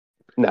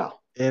 No.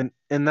 and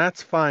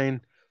that's fine,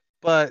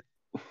 but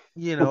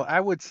I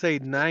would say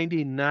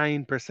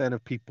 99%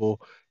 of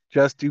people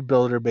just do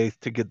Builder Base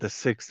to get the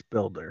sixth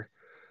builder,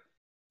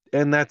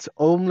 and that's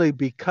only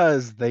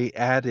because they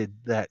added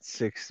that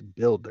sixth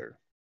builder.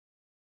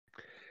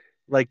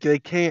 Like they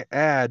can't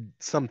add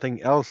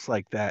something else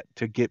like that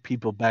to get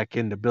people back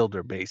into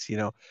Builder Base.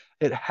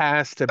 It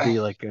has to be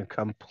like a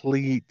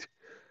complete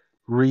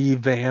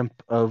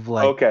revamp of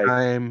like Okay.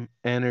 time,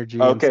 energy,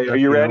 and Okay. Are stuff.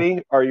 you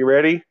ready? Are you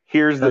ready?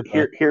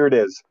 Okay. Here it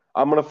is.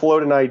 I'm gonna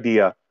float an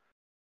idea.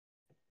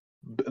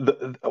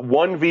 The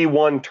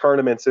 1v1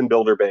 tournaments in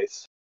Builder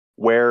Base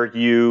where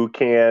you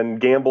can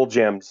gamble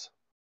gems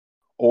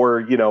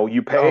or Oh,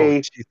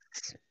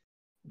 Jesus.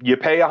 you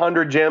pay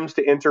 100 gems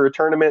to enter a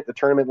tournament. The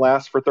tournament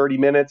lasts for 30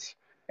 minutes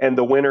and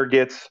the winner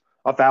gets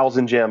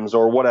 1,000 gems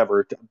or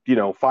whatever,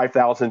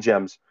 5,000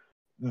 gems.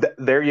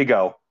 There you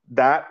go.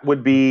 That would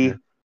Okay. be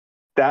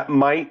that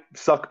might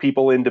suck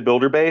people into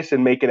Builder Base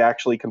and make it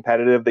actually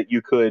competitive that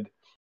you could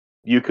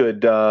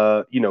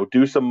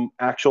do some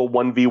actual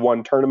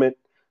 1v1 tournament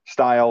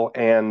style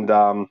and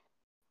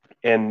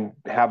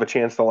have a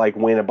chance to like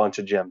win a bunch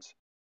of gems.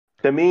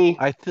 To me,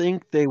 I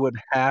think they would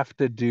have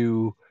to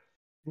do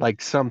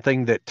like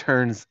something that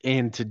turns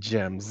into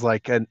gems,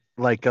 like a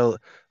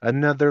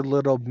another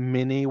little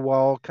mini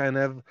wall, kind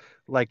of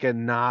like a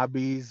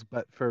Nobbies,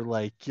 but for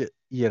like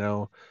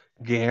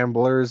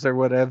gamblers or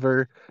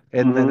whatever.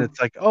 And then mhm. it's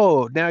like,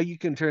 oh, now you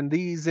can turn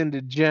these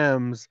into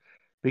gems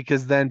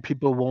because then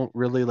people won't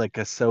really like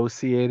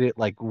associate it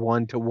like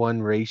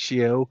 1-to-1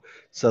 ratio,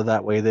 so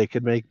that way they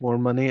could make more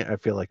money. I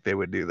feel like they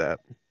would do that.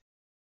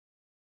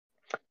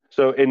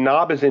 So, and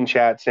Knob is in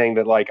chat saying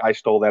that like I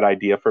stole that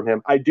idea from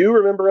him. I do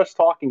remember us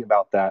talking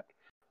about that.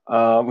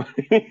 And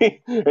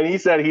he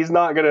said he's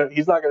not gonna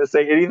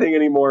say anything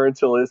anymore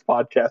until his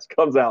podcast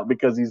comes out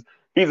because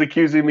he's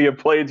accusing me of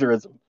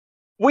plagiarism.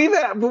 We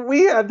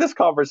had this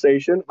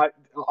conversation.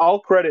 I'll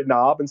credit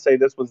Knob and say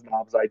this was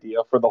Knob's idea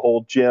for the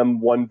whole gym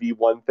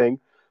 1v1 thing.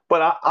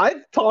 But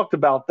I've talked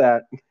about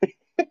that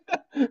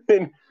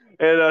and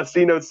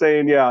C Note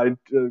saying, yeah,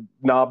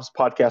 Knob's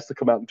podcast to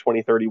come out in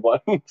 2031.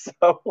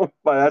 So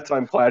by that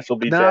time, Clash will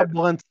be dead. Knob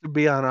wants to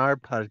be on our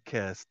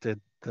podcast in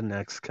the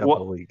next couple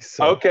Well, weeks,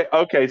 so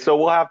okay. So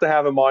we'll have to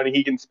have him on, and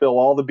he can spill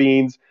all the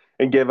beans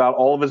and give out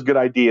all of his good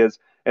ideas.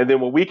 And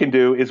then what we can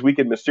do is we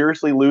can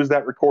mysteriously lose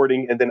that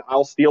recording, and then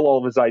I'll steal all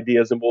of his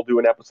ideas, and we'll do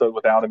an episode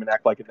without him and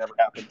act like it never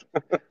happened.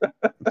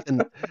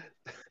 then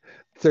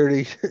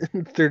 30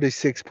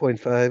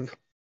 36.5.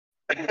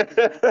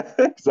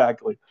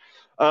 Exactly.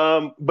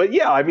 But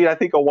yeah, I mean, I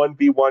think a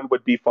 1v1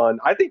 would be fun.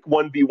 I think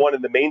 1v1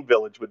 in the main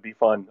village would be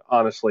fun,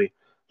 honestly.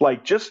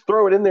 Like, just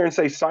throw it in there and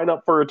say, sign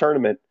up for a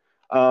tournament.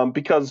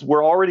 Because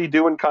we're already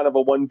doing kind of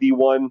a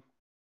 1v1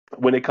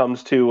 when it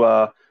comes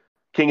to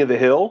King of the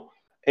Hill.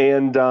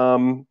 And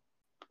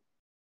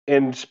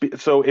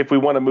So if we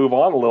want to move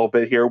on a little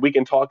bit here, we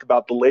can talk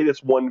about the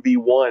latest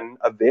 1v1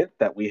 event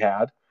that we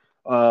had,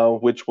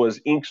 which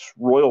was Ink's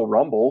Royal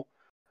Rumble.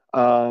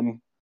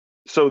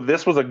 So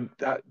this was a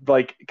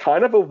like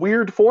kind of a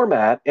weird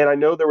format, and I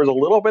know there was a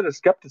little bit of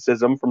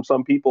skepticism from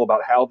some people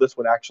about how this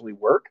would actually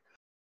work.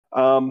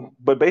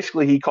 But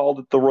basically, he called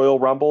it the Royal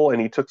Rumble,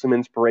 and he took some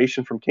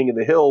inspiration from King of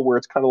the Hill, where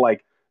it's kind of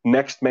like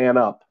next man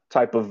up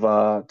type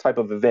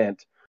of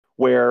event,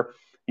 where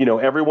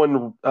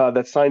everyone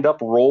that signed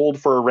up rolled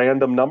for a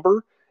random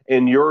number,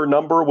 and your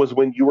number was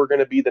when you were going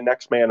to be the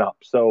next man up.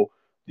 So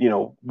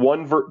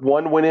one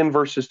went in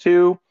versus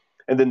two,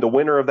 and then the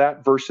winner of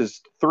that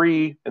versus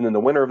three, and then the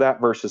winner of that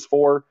versus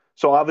four.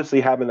 So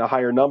obviously, having a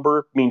higher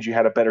number means you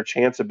had a better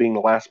chance of being the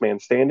last man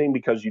standing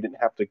because you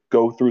didn't have to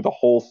go through the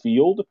whole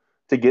field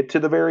to get to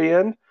the very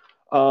end.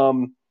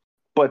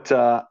 But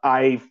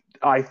I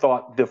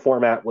thought the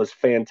format was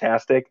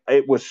fantastic.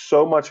 It was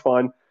so much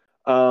fun.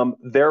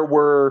 There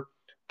were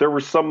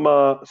some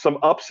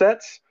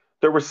upsets.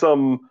 There was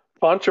some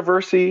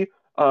controversy,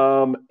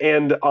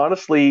 and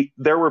honestly,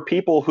 there were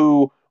people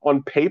who,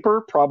 on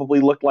paper, probably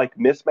looked like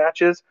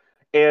mismatches,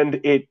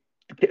 and it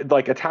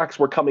like attacks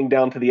were coming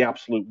down to the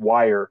absolute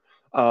wire,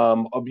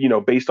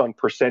 based on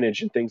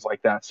percentage and things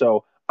like that.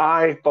 So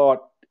I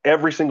thought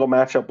every single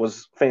matchup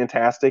was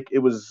fantastic. It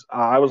was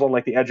I was on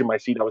like the edge of my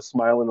seat. I was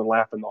smiling and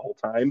laughing the whole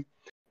time.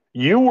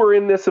 You were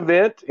in this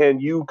event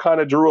and you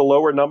kind of drew a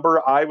lower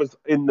number. I was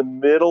in the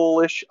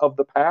middle-ish of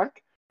the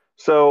pack.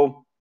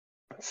 So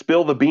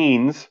spill the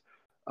beans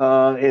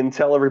and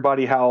tell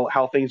everybody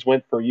how things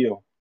went for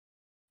you.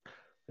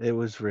 It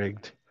was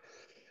rigged.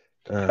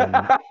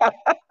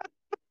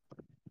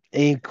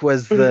 Ink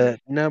was the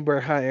number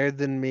higher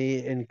than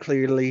me, and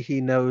clearly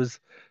he knows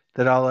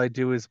that all I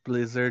do is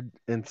Blizzard,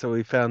 and so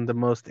he found the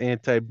most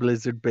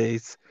anti-Blizzard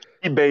base.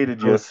 He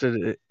baited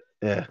you.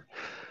 Yeah.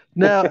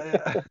 Now,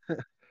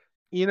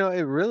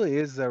 it really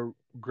is a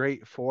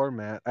great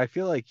format. I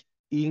feel like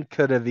Ink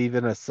could have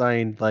even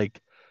assigned like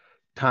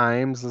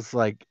times. It's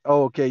like,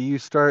 oh, okay, you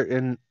start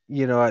in,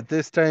 at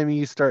this time,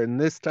 you start in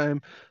this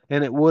time,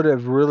 and it would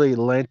have really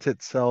lent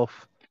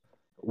itself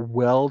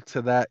well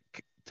to that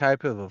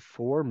type of a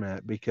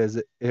format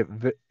because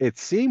it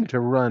seemed to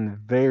run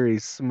very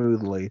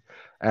smoothly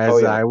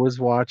as I was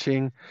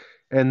watching.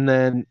 And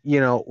then,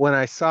 when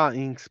I saw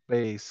Ink's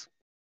base,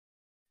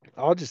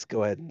 I'll just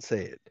go ahead and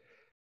say it.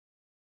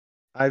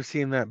 I've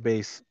seen that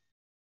base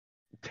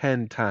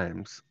 10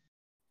 times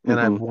and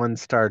I've one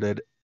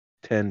started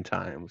 10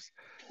 times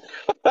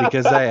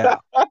because I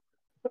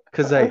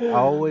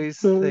always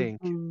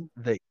think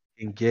that you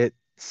can get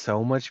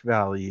so much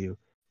value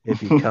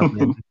if you come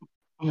in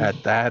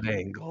at that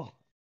angle.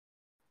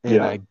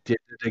 And I did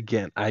it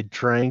again. I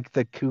drank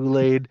the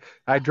Kool-Aid.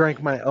 I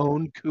drank my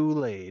own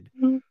Kool-Aid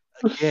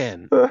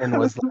again and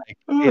was like,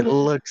 it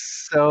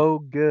looks so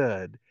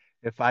good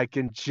if I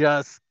can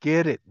just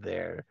get it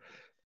there.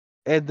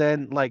 And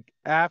then like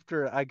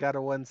after I got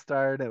a 1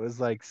 star, and it was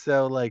like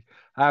so like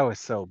I was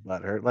so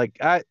butthurt. Like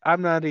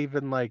I'm not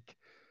even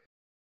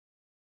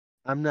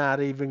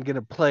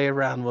gonna play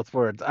around with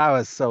words. I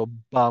was so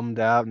bummed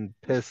out and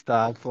pissed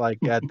off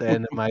like at the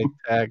end of my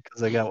attack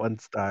because I got 1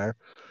 star.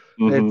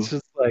 It's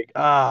just like,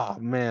 oh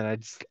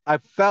man, I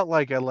felt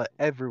like I let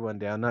everyone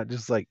down, not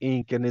just like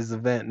Ink and his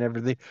event and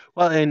everything.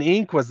 Well, and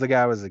Ink was the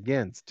guy I was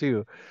against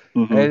too.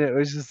 And it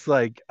was just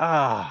like,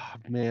 ah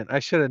man, I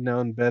should have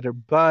known better.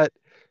 But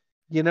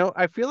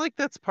I feel like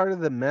that's part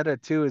of the meta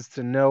too, is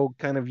to know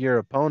kind of your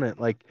opponent.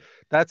 Like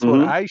that's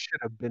what I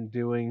should have been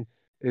doing,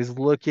 is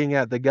looking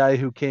at the guy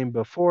who came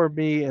before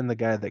me and the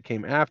guy that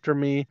came after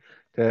me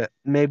to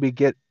maybe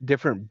get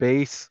different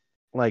base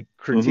like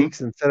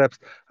critiques and setups.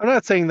 I'm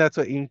not saying that's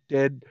what Ink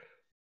did.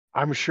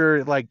 I'm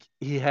sure like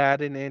he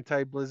had an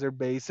anti-Blizzard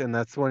base and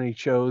that's the one he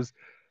chose.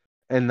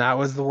 And that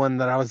was the one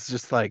that I was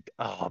just like,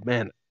 oh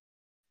man,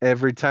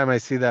 every time I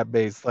see that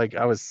base, like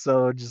I was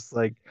so just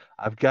like,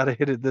 I've got to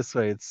hit it this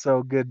way. It's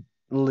so good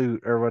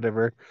loot or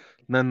whatever.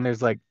 And then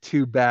there's like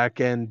 2 back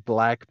end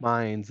black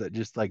mines that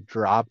just like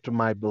dropped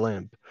my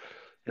blimp.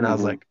 And I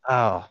was like,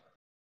 oh,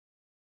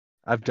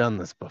 I've done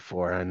this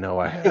before. I know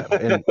I have.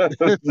 And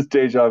it's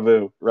deja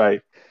vu,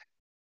 right?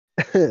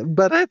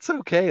 but it's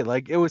okay.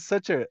 Like it was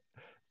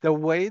the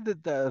way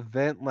that the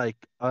event like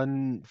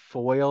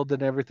unfoiled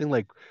and everything,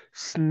 like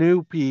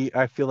Snoopy,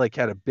 I feel like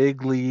had a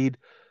big lead.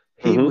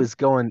 He was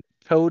going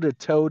toe to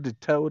toe to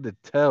toe to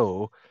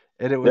toe,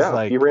 and it was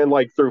like he ran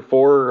like through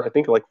 4, I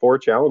think like 4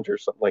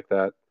 challengers, something like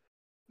that.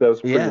 That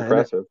was pretty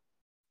impressive.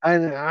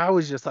 And I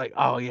was just like,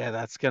 oh yeah,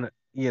 that's gonna,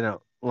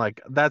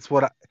 like that's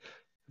what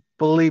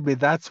believe me,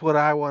 that's what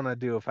I want to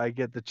do if I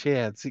get the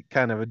chance,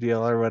 kind of a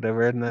deal or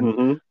whatever. And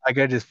then like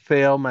I just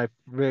fail my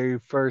very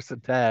first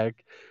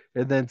attack,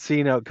 and then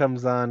C-Note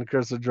comes on,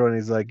 Crystal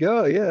Journey's like,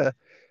 oh yeah,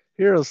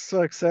 Hero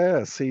sucks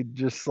ass. He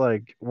just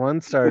like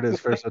 1 starred his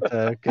first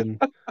attack,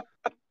 and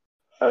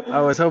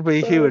I was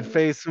hoping he would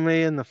face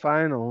me in the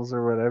finals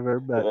or whatever,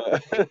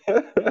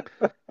 but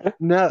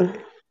no.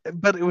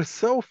 But it was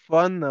so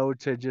fun though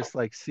to just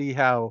like see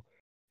how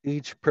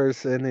each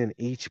person in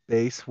each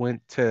base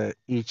went to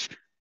each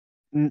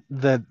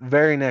the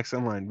very next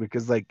in line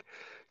because like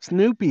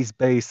Snoopy's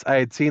base I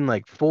had seen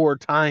like 4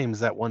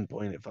 times at one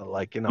point. It felt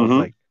like, and I was Hmm.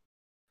 like,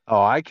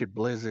 oh, I could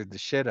Blizzard the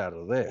shit out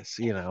of this,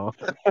 you know.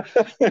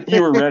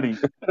 You were ready.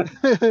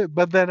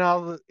 But then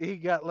he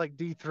got like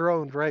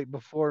dethroned right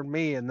before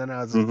me, and then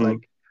I was just Hmm.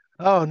 like,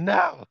 oh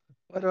no,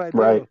 what do I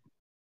Right. do?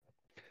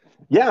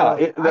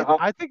 Yeah. So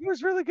I think it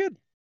was really good.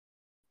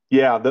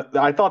 Yeah,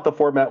 I thought the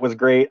format was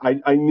great.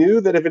 I knew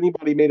that if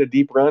anybody made a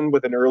deep run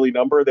with an early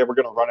number, they were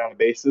going to run out of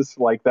bases.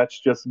 Like that's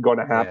just going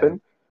to Yeah.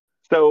 happen.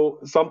 So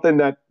something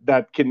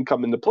that can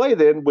come into play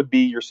then would be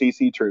your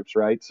CC troops,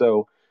 right?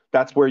 So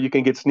that's where you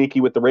can get sneaky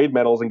with the raid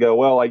medals and go,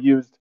 well, I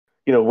used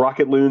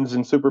rocket loons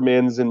and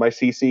supermins in my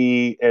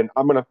CC, and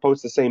I'm going to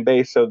post the same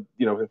base. So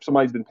if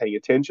somebody's been paying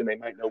attention, they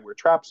might know where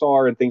traps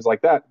are and things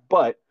like that.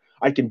 But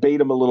I can bait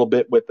them a little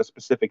bit with the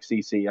specific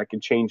CC. I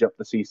can change up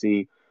the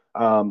CC.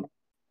 Um,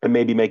 and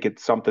maybe make it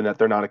something that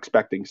they're not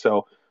expecting.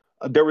 So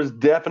there was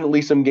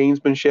definitely some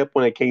gamesmanship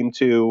when it came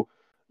to,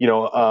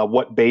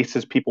 what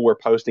bases people were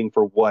posting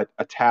for what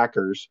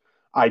attackers.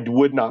 I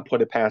would not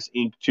put it past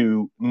Inc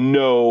to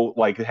know,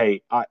 like,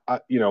 hey,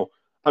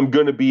 I'm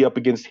going to be up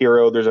against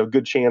Hero. There's a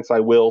good chance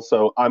I will,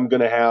 so I'm going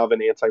to have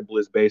an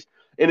anti-Blizz base.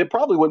 And it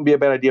probably wouldn't be a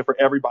bad idea for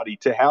everybody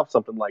to have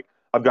something like,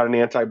 I've got an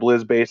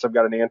anti-Blizz base, I've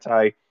got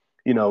an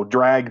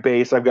drag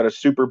base, I've got a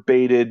super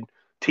baited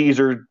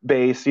teaser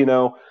base,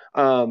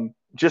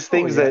 just Oh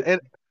things yeah,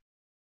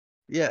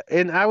 that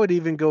and I would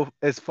even go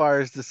as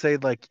far as to say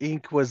like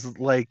Ink was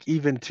like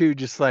even too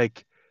just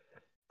like,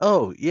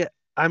 oh yeah,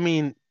 I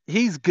mean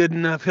he's good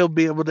enough. He'll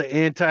be able to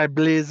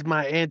anti-blizz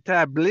my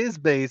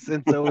anti-blizz base,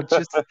 and so it's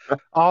just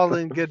all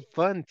in good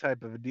fun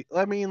type of a deal.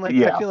 I mean, like I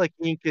yeah. feel like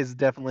Ink is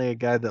definitely a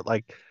guy that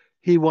like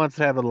he wants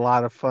to have a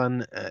lot of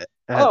fun at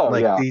Oh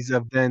like yeah. these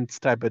events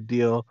type of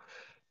deal,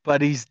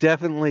 but he's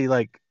definitely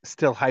like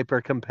still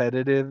hyper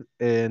competitive,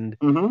 and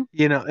Hmm.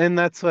 and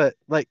that's what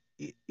like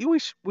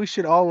we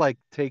should all like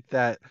take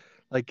that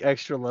like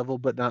extra level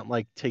but not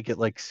like take it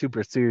like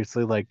super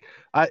seriously. Like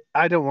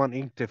I don't want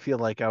Ink to feel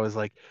like I was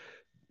like,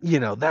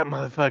 that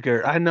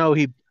motherfucker, I know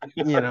he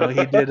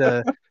did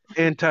a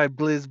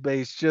anti-blizz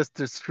base just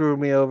to screw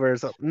me over or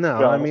something. No,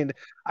 I Yeah. mean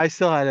I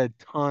still had a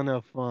ton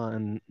of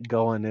fun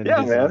going into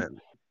Yeah, these man.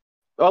 events.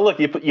 Oh, look,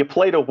 you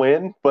play to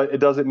win, but it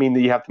doesn't mean that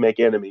you have to make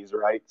enemies,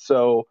 right?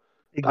 So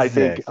I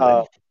think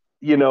Exactly.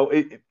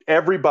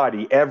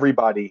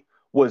 everybody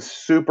was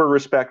super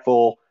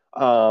respectful.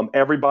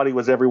 Everybody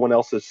was everyone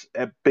else's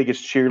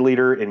biggest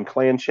cheerleader in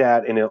clan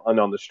chat and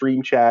on the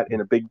stream chat. And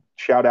a big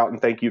shout out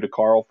and thank you to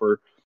Carl for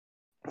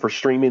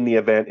streaming the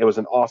event. It was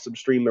an awesome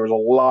stream. There was a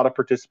lot of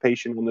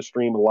participation on the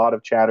stream, a lot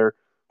of chatter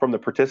from the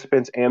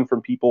participants and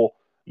from people,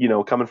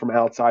 coming from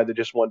outside that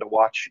just wanted to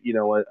watch,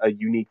 a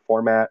unique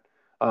format,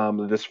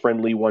 this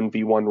friendly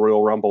 1v1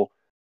 Royal Rumble.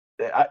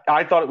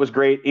 I thought it was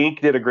great.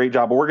 Ink did a great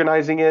job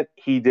organizing it.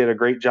 He did a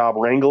great job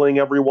wrangling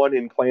everyone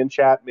in clan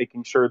chat,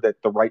 making sure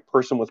that the right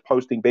person was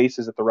posting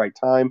bases at the right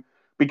time.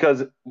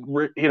 Because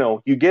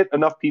you get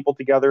enough people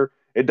together,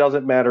 it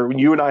doesn't matter. When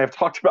you and I have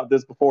talked about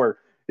this before,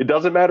 it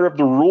doesn't matter if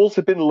the rules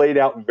have been laid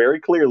out very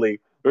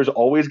clearly. There's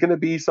always going to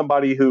be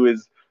somebody who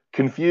is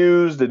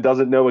confused and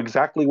doesn't know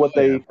exactly what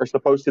Yeah. they are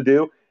supposed to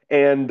do.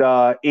 And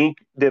Ink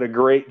did a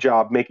great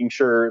job making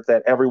sure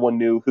that everyone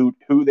knew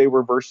who they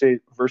were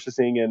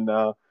versing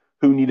and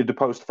who needed to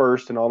post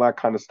first and all that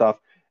kind of stuff.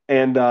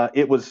 And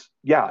it was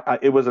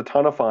a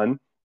ton of fun.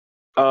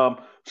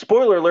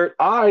 Spoiler alert: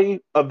 I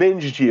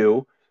avenged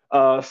you.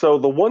 So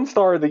the 1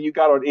 star that you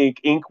got on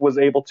Ink was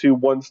able to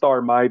 1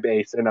 star my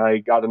base, and I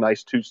got a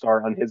nice 2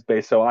 star on his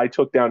base. So I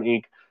took down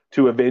Ink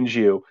to avenge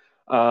you,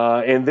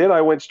 and then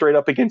I went straight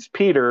up against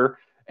Peter.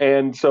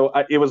 And so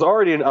it was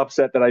already an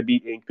upset that I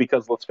beat Ink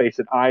because let's face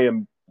it, I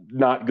am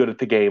not good at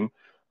the game.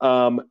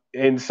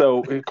 And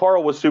so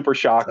Carl was super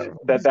shocked So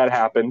that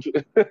happened.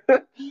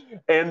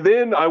 And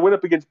then I went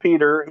up against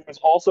Peter, who was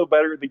also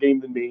better at the game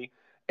than me,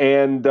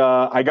 and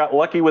I got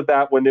lucky with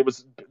that when it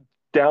was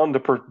down to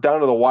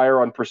the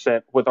wire on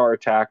percent with our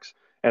attacks,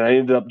 and I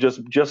ended up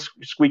just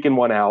squeaking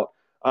one out.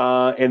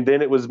 And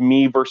then it was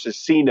me versus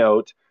C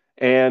Note,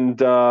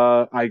 and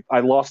I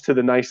lost to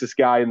the nicest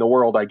guy in the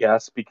world, I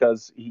guess,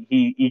 because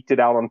he eked it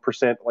out on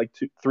percent, like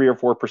 3 or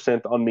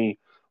 4% on me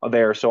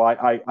there. So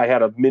I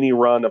had a mini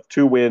run of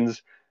 2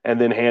 wins, and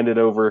then handed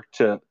over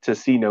to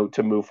C Note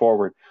to move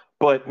forward.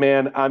 But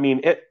man, I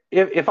mean,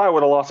 if I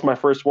would have lost my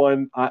first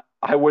one,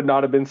 I would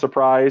not have been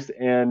surprised.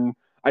 And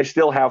I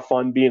still have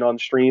fun being on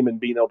stream and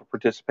being able to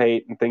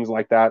participate and things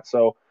like that.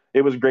 So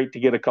it was great to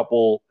get a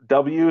couple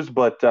W's.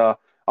 But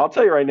I'll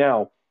tell you right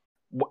now,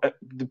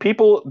 the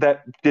people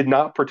that did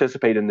not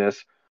participate in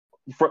this,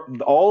 for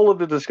all of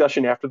the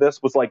discussion after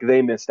this was like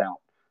they missed out.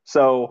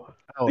 So,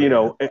 oh you yeah.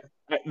 know,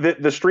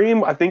 the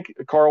stream, I think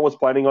Carl was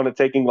planning on it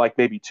taking like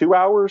maybe 2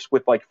 hours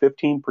with like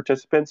 15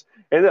 participants.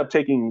 It ended up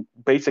taking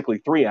basically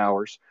 3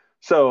 hours.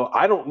 So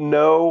I don't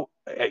know,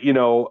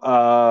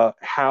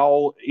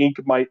 how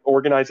Inc. might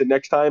organize it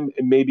next time.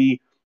 And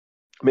maybe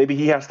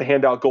he has to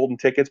hand out golden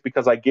tickets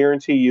because I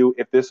guarantee you,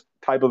 if this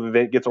type of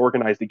event gets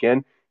organized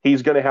again,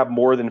 he's going to have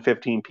more than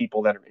 15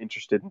 people that are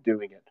interested in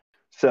doing it.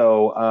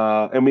 So,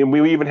 I mean,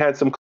 we even had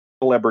some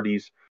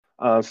celebrities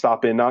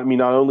stop in. Not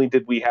only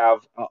did we have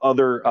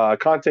other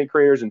content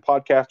creators and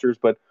podcasters,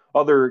 but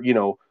other,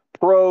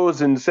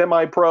 pros and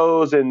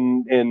semi-pros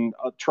and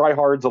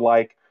tryhards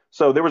alike.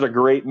 So there was a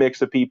great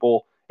mix of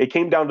people. It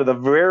came down to the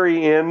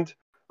very end.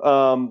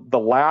 The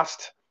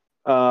last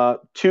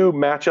two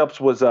matchups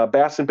was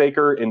Basson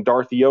Baker and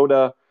Darth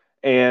Yoda,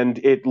 and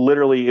it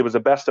was a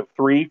best of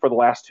three for the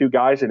last two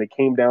guys, and it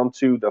came down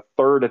to the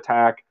third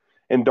attack,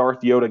 and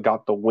Darth Yoda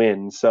got the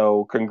win.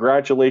 So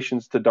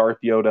congratulations to Darth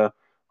Yoda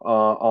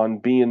on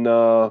being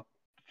the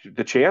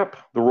champ,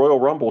 the Royal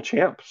Rumble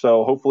champ.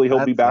 So hopefully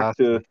he'll be That's back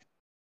awesome.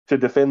 to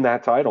defend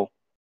that title.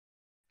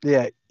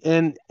 Yeah,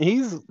 and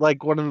he's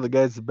like one of the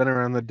guys that's been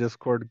around the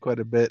Discord quite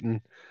a bit, and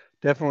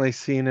definitely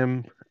seen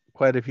him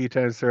quite a few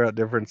times throughout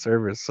different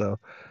servers. So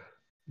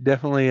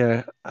definitely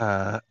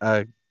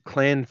a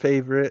clan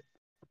favorite.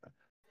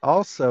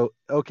 Also,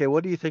 okay,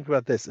 what do you think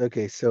about this?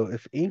 Okay, so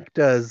if Ink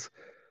does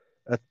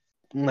a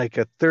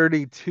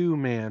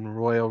 32-man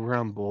Royal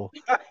Rumble,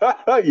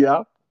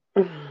 Yeah.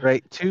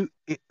 right?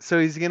 So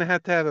he's gonna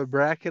have to have a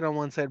bracket on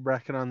one side,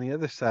 bracket on the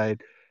other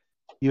side.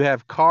 You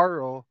have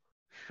Carl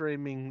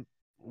streaming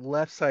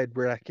left side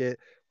bracket,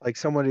 like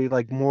somebody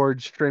like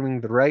Morge streaming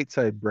the right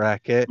side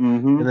bracket,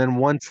 Mm-hmm. and then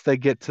once they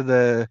get to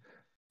the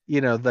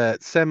the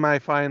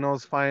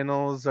semifinals,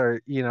 finals,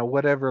 or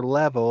whatever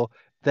level,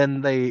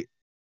 then they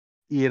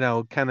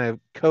kind of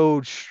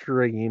code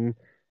stream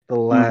the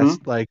Mm-hmm.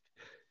 last like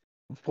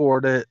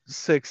 4 to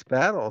 6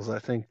 battles. I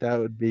think that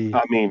would be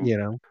I mean,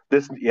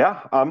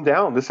 I'm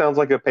down. This sounds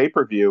like a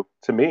pay-per-view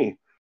to me.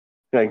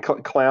 And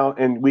clown,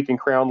 and we can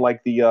crown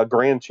like the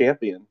grand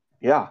champion.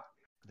 Yeah,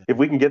 if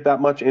we can get that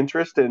much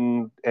interest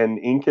and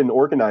Ink can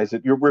organize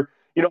it,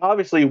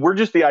 obviously we're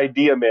just the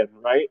idea men,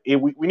 right?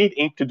 We need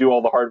Ink to do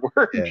all the hard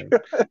work, Yeah.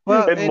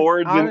 Well, and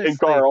Morge and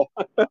Carl.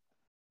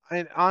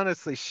 And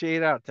honestly,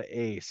 shade out to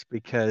Ace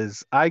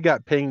because I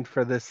got pinged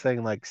for this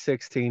thing like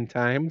 16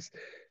 times,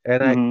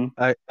 and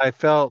Mm-hmm. I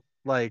felt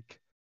like,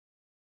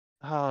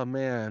 oh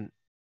man,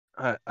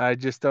 I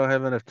just don't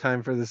have enough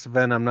time for this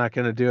event. I'm not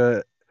gonna do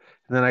it.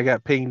 And then I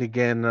got pinged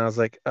again, and I was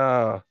like,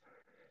 oh,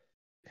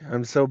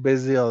 I'm so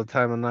busy all the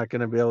time. I'm not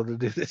gonna be able to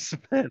do this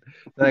event.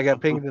 Then I got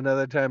pinged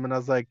another time, and I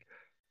was like,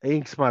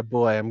 Ink's my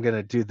boy. I'm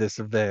gonna do this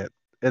event.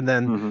 And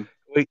then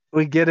Mm-hmm.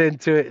 we get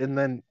into it, and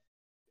then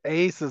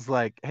Ace is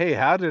like, hey,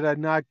 how did I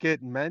not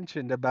get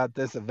mentioned about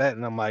this event?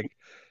 And I'm like,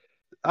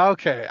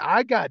 okay,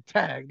 I got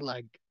tagged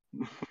like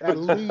at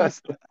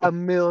least a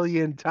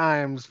million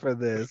times for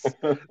this.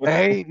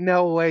 There ain't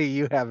no way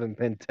you haven't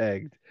been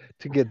tagged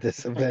to get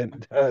this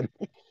event done.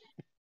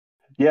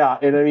 Yeah,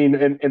 and I mean,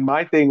 and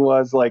my thing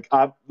was like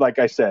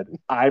I said,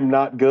 I'm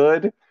not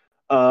good.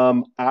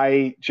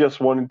 I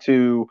just wanted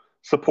to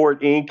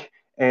support Ink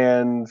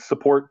and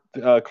support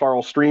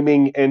Carl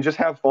streaming and just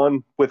have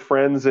fun with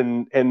friends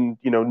and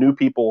new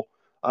people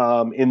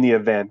in the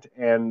event,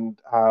 and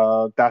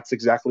that's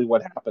exactly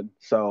what happened.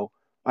 So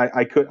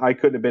I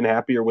couldn't have been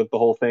happier with the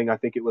whole thing. I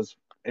think it was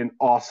an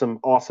awesome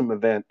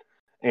event,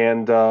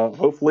 and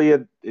hopefully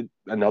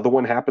another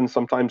one happens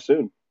sometime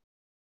soon.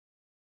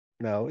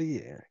 No,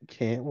 yeah,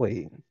 can't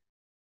wait.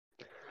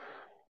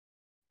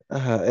 All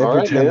Every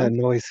right, time that man.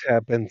 noise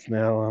happens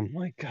now, I'm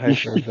like You're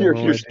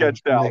hyperventilating to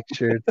sketched out. make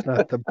sure it's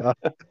not the bot.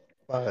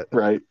 But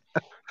Right.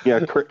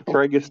 Yeah,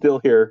 Craig is still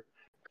here.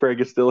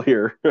 Craig is still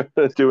here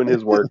doing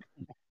his work.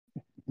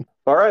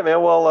 All right,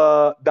 man.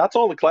 Well, that's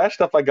all the Clash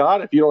stuff I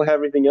got. If you don't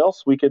have anything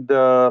else, we could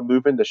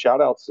move into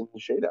shout outs and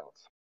shade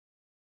outs.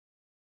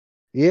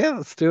 yeah,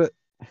 let's do it.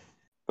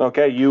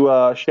 Okay, you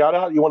shout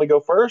out. You want to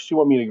go first? You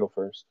want me to go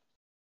first?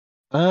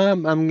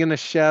 I'm gonna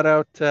shout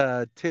out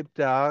Tip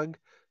Dog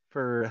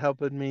for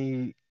helping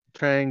me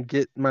try and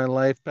get my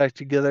life back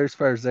together as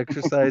far as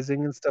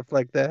exercising and stuff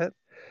like that.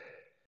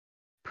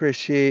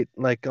 Appreciate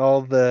like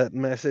all the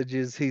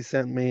messages he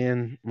sent me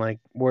and like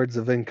words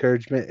of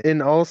encouragement,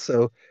 and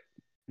also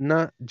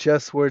not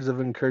just words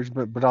of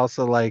encouragement, but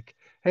also like,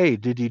 hey,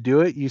 did you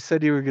do it? You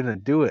said you were gonna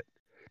do it.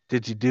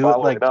 Did you do it?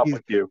 Following Like up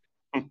with you.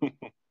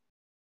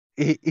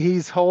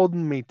 he's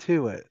holding me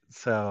to it,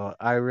 so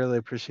I really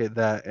appreciate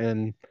that.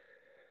 And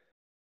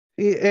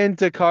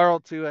to Carl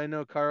too. I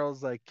know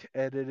Carl's like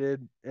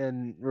edited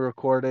and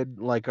recorded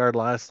like our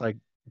last like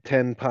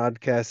 10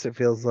 podcasts, it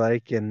feels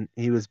like, and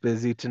he was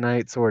busy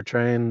tonight, so we're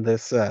trying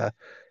this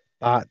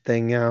bot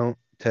thing out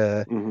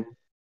to, Hmm.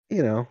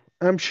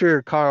 I'm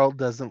sure Carl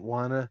doesn't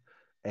want to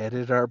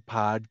edit our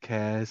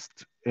podcast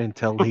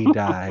until he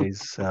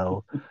dies,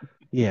 so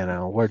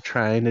we're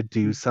trying to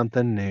do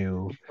something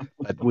new,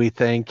 but we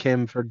thank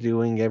him for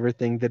doing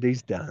everything that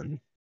he's done.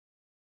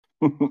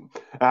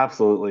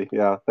 Absolutely.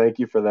 Yeah. Thank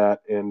you for that.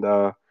 And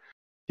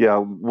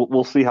yeah,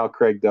 we'll see how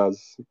Craig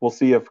does. We'll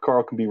see if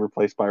Carl can be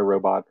replaced by a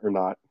robot or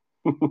not.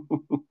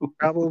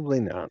 Probably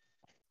not.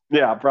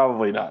 Yeah,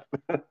 probably not.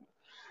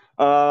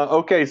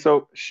 Okay,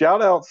 so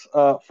shout outs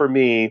for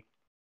me.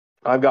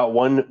 I've got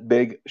one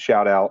big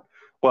shout out.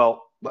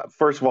 Well,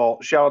 first of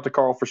all, shout out to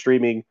Carl for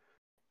streaming.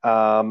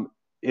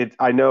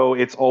 I know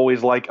it's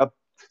always like a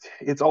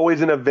it's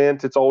always an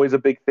event. It's always a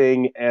big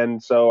thing.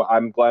 And so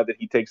I'm glad that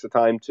he takes the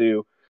time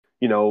to,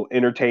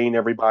 entertain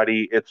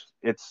everybody.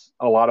 It's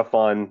a lot of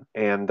fun.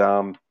 And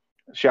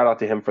shout out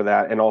to him for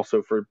that. And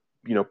also for,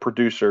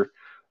 producer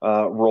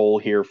role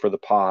here for the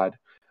pod.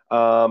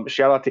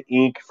 Shout out to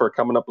Ink for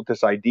coming up with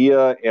this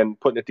idea and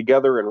putting it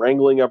together and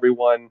wrangling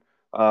everyone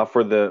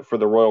for the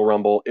Royal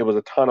Rumble. It was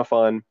a ton of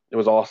fun. It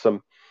was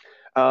awesome.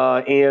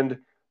 And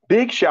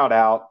big shout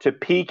out to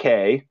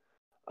PK.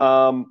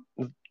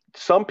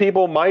 Some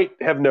people might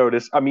have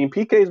noticed. I mean,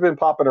 PK's been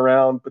popping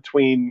around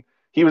between.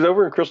 He was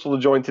over in Crystal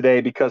to join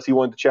today because he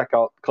wanted to check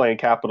out Clan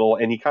Capital,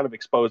 and he kind of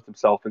exposed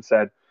himself and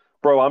said,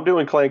 "Bro, I'm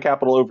doing Clan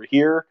Capital over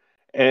here."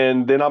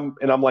 And then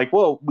I'm like,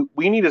 "Well,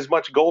 we need as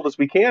much gold as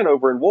we can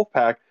over in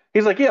Wolfpack."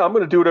 He's like, "Yeah, I'm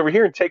going to do it over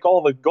here and take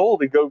all the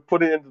gold and go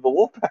put it into the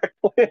Wolfpack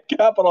Clan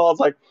Capital." I was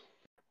like,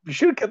 "You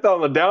should have kept that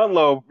on the down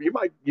low. You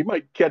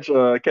might catch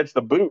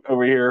the boot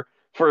over here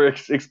for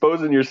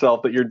exposing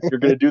yourself that you're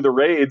going to do the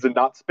raids and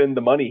not spend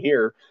the money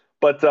here."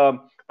 But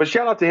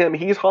shout out to him.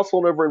 He's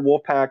hustling over in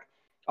Wolfpack.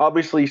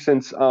 Obviously,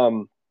 since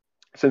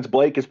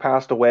Blake has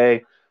passed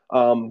away,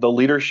 the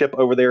leadership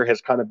over there has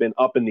kind of been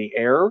up in the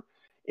air.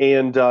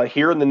 And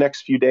here in the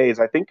next few days,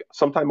 I think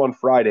sometime on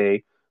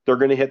Friday, they're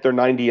going to hit their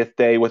 90th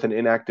day with an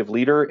inactive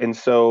leader. And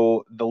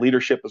so the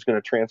leadership is going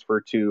to transfer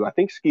to, I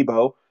think,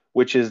 Skibo,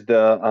 which is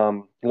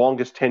the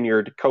longest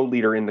tenured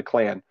co-leader in the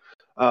clan.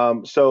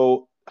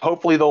 So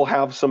hopefully they'll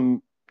have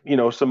some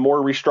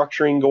more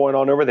restructuring going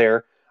on over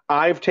there.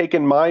 I've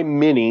taken my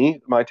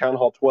Town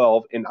Hall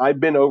 12, and I've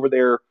been over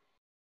there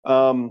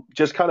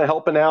just kind of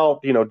helping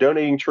out,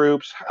 donating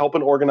troops,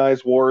 helping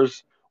organize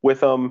wars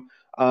with them.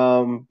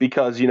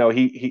 Because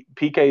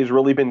PK has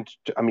really been.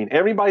 I mean,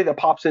 everybody that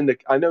pops into.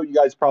 I know you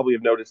guys probably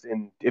have noticed,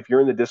 if you're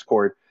in the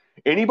Discord,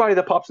 anybody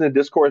that pops in the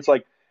Discord, it's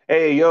like,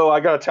 "Hey, I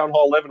got a Town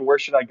Hall 11. Where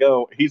should I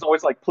go?" He's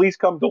always like, "Please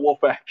come to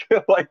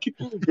Wolfpack." Like,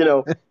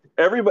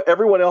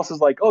 everyone else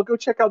is like, "Oh, go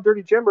check out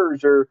Dirty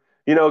Jimmers," or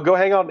go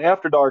hang out in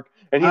After Dark.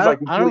 And he's I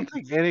don't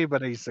think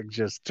anybody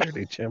suggests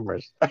Dirty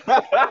Jimmers.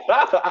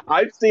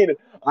 I've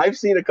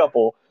seen a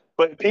couple,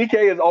 but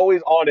PK is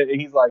always on it, and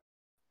he's like,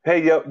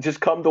 "Hey,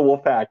 just come to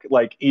Wolfpack."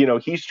 Like,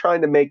 he's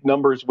trying to make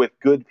numbers with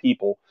good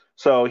people.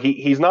 So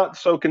he's not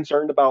so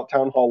concerned about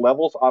Town Hall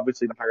levels.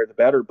 Obviously, the higher the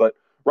better. But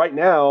right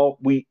now,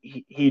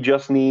 he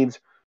just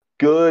needs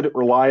good,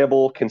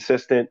 reliable,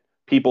 consistent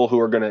people who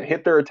are going to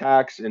hit their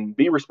attacks and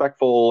be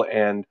respectful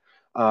and,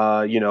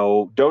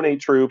 donate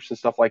troops and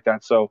stuff like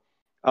that. So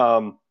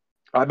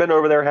I've been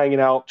over there hanging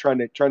out, trying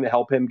to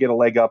help him get a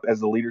leg up as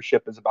the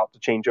leadership is about to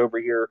change over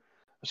here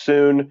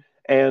soon.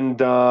 And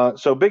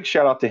so big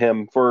shout out to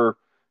him for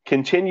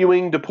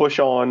continuing to push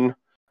on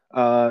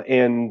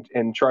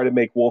and try to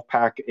make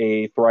Wolfpack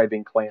a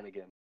thriving clan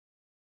again.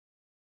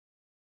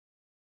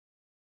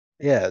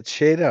 Yeah,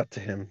 shade out to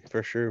him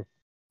for sure.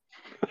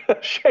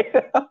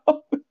 Shade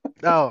out.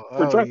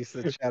 You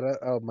said shout out.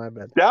 Oh, my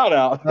bad. Shout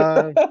out.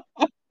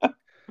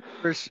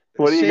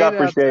 What do you got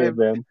for shade,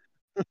 man?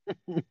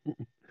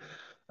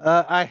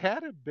 I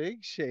had a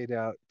big shade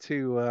out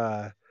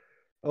to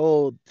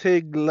old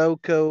Tig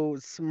Loco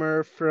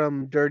Smurf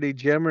from Dirty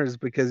Jimmers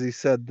because he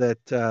said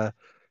that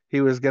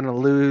he was going to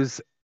lose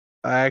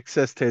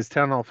access to his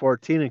Town Hall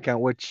 14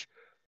 account, which,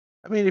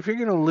 I mean, if you're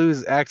going to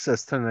lose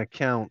access to an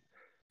account,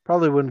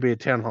 probably wouldn't be a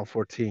Town Hall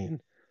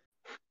 14,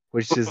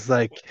 which is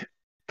like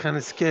kind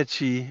of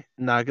sketchy,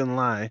 not going to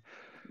lie.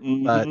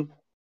 Mm-hmm. But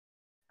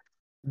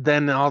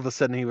then all of a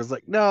sudden he was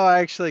like, "No, I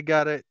actually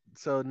got it.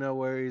 So no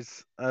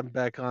worries. I'm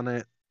back on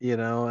it."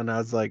 And I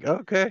was like,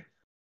 "Okay,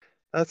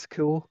 that's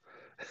cool."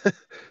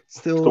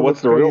 Still. So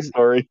what's the real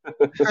story?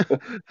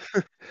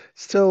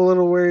 Still a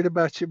little worried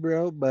about you,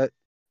 bro. But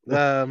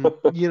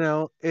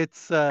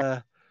it's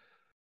I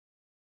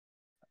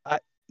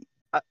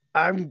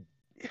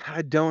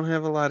don't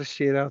have a lot of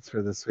shade outs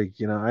for this week.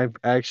 I've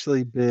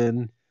actually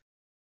been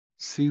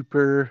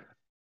super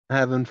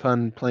having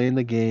fun playing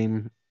the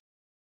game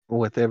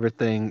with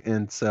everything,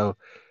 and so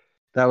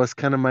that was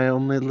kind of my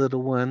only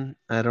little one.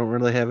 I don't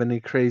really have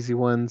any crazy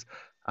ones.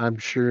 I'm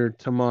sure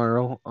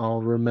tomorrow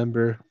I'll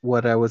remember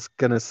what I was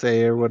gonna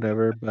say or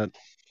whatever, but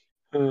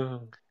I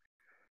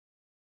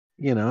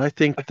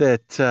think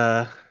that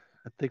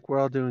I think we're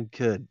all doing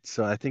good.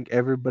 So I think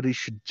everybody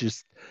should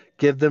just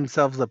give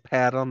themselves a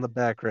pat on the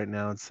back right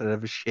now instead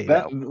of a shade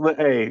out.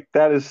 Hey,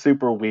 that is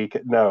super weak.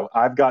 No,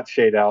 I've got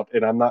shade out,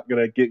 and I'm not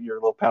gonna get your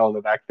little pat on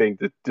the back thing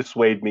to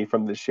dissuade me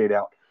from this shade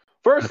out.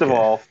 First of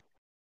all,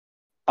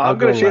 I'm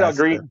gonna shade out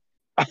Green.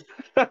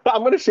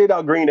 I'm gonna shade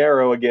out Green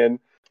Arrow again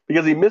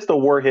because he missed a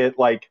war hit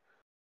like,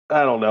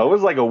 I don't know, it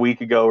was like a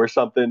week ago or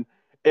something,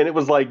 and it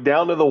was like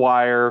down to the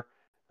wire.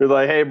 They're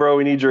like, "Hey, bro,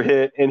 we need your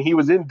hit," and he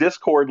was in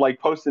Discord like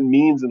posting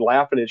memes and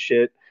laughing at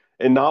shit.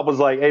 And Knob was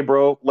like, "Hey,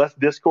 bro, less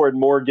Discord,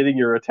 more getting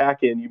your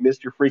attack in. You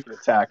missed your freaking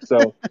attack."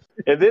 So,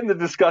 and then the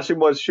discussion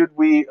was, should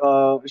we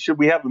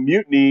have a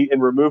mutiny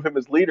and remove him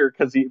as leader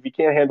because if he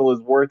can't handle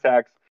his war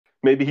attacks,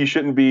 maybe he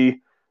shouldn't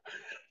be.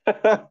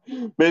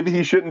 maybe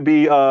he shouldn't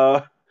be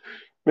the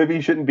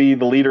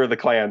leader of the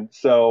clan.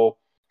 So,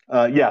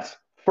 yes.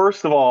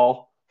 First of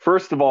all,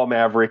 First of all,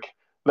 Maverick,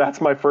 that's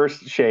my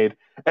first shade.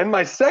 And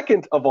my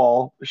second of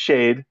all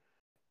shade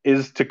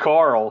is to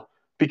Carl,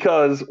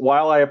 because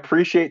while I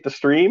appreciate the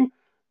stream,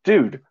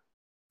 dude,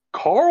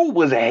 Carl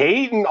was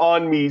hating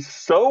on me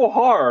so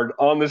hard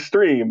on the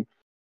stream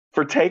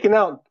for taking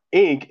out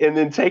Ink and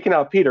then taking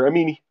out Peter. I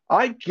mean,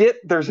 I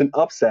get there's an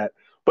upset,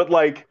 but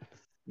like,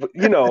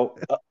 you know,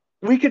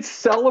 we could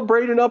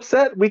celebrate an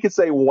upset. We could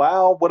say,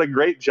 wow, what a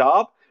great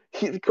job.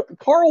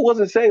 Carl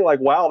wasn't saying like,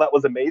 wow, that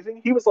was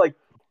amazing. He was like,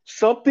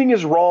 something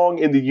is wrong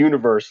in the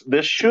universe.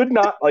 This should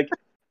not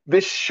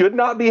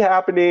be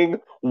happening.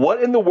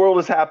 What in the world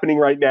is happening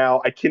right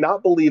now? I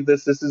cannot believe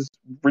this. This is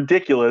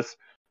ridiculous.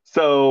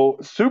 So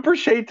super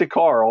shade to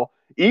Carl,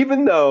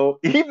 even though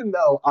he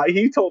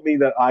told me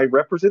that I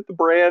represent the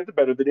brand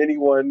better than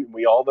anyone.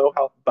 We all know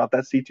how about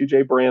that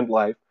C2J brand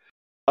life.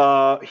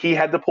 He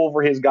had to pull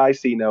for his guy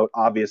C Note,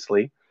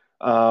 obviously.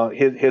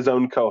 His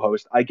own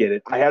co-host. I get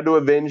it. I had to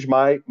avenge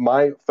my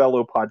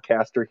fellow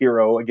podcaster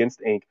hero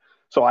against Ink.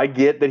 So I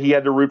get that he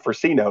had to root for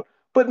C Note.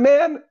 But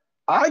man,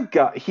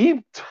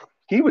 he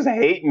was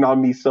hating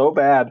on me so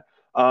bad.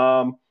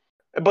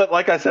 But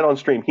like I said on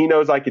stream, he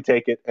knows I could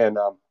take it, and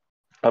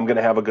I'm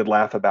gonna have a good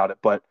laugh about it.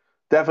 But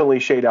definitely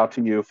shade out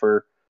to you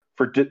for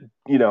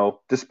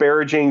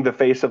disparaging the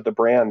face of the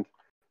brand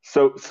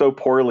so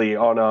poorly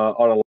on a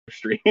live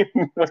stream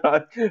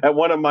at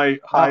one of my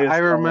highest. I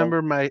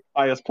remember my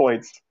highest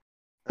points.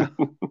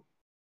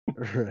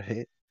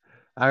 Right.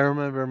 I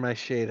remember my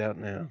shade out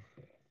now.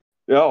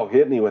 Oh,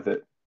 hit me with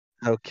it.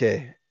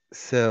 Okay,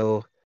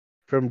 so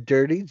from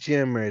Dirty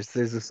Jammers,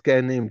 there's this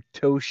guy named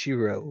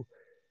Toshiro,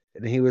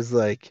 and he was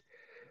like,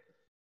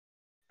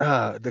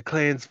 the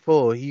clan's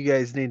full. You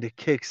guys need to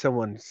kick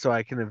someone so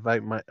I can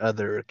invite my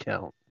other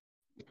account.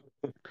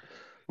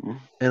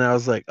 And I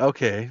was like,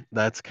 okay,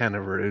 that's kind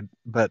of rude.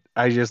 But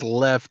I just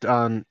left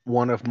on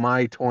one of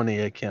my 20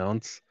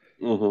 accounts.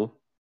 Mm-hmm.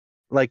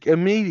 Like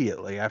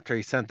immediately after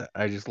he sent that,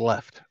 I just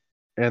left.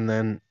 And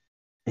then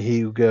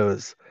he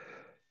goes,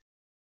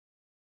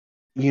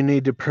 you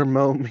need to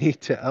promote me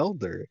to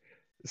Elder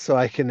so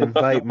I can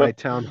invite my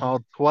Town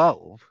Hall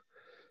 12.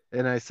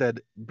 And I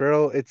said,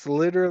 bro, it's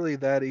literally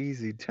that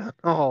easy. Town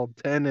Hall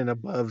 10 and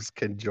aboves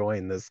can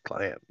join this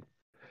clan.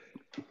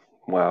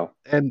 Wow.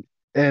 And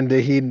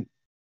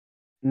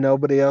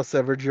nobody else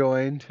ever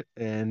joined,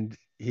 and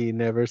he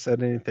never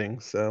said anything.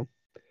 So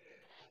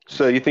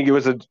you think it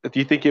was do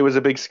you think it was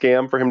a big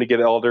scam for him to get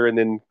Elder and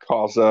then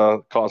cause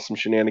some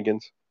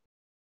shenanigans?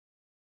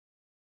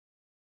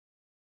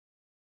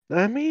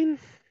 I mean,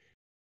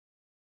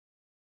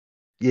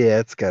 yeah,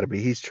 it's got to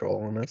be. He's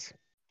trolling us.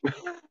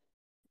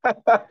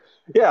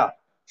 Yeah.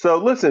 So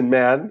listen,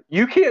 man,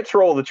 you can't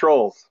troll the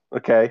trolls,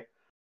 okay?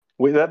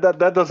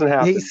 That doesn't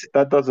happen.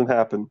 That doesn't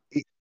happen.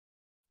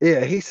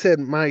 Yeah, he said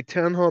my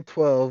Town Hall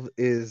 12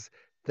 is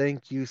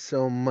thank you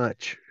so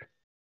much.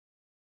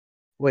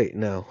 Wait,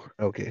 no.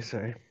 Okay,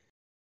 sorry.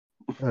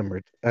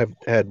 I've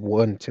had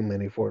one too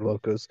many Four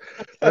Locos.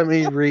 Let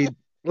me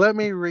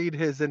read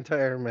his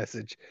entire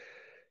message.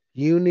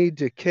 You need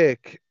to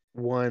kick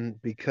one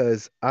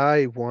because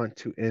I want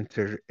to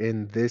enter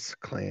in this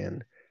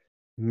clan.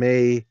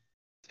 May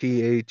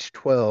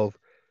TH12.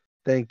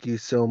 Thank you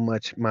so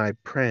much, my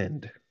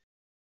friend.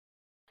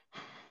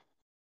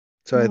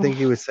 So I think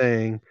he was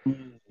saying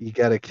you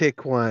got to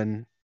kick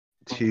one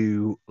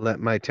to let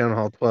my Town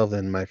Hall 12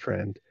 in, my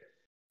friend.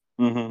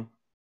 Mm-hmm.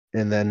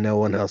 And then no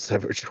one else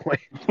ever joined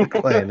the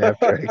clan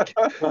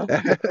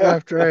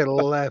after I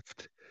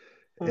left.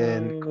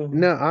 And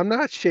no, I'm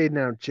not shading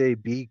out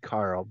JB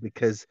Carl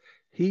because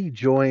he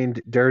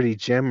joined Dirty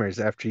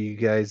Gemmers after you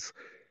guys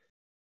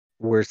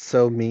were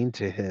so mean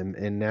to him,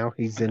 and now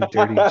he's in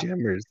Dirty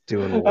Gemmers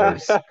doing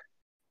worse.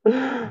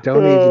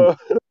 Don't even.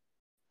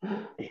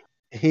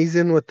 He's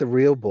in with the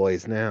real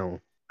boys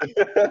now.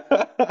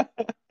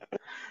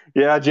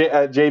 Yeah,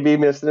 JB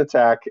missed an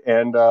attack,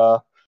 and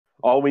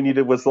all we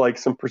needed was like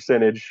some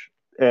percentage,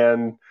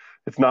 and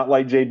it's not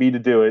like JB to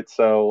do it.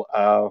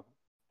 So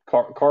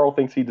Carl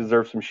thinks he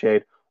deserves some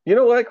shade. You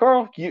know what,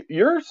 Carl?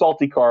 You're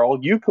salty, Carl.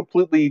 You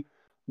completely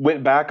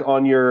went back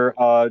on your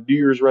New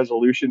Year's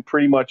resolution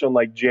pretty much on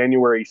like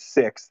January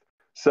 6th.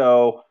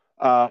 So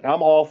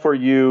I'm all for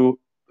you.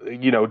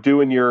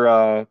 Doing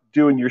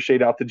your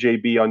shade out to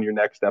JB on your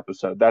next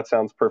episode. That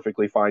sounds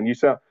perfectly fine. You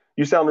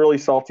sound really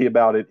salty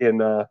about it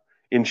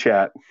in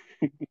chat.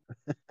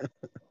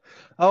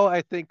 Oh,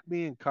 I think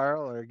me and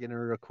Carl are gonna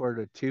record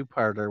a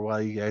two-parter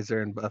while you guys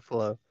are in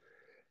Buffalo.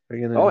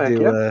 We're gonna Heck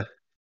do yeah.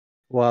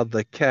 While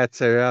the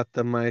cats are out,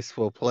 the mice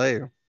will play.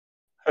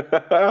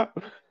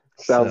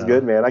 Sounds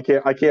good, man. I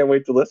can't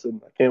wait to listen.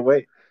 I can't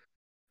wait.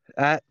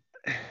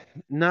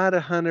 Not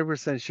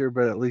 100% sure,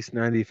 but at least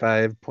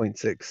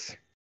 95.6.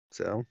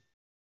 So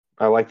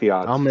I like the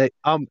odds.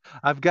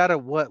 I've got a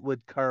what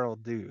would Carl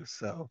do?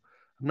 So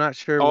I'm not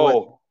sure Oh,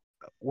 what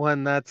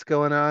one that's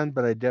going on,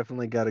 but I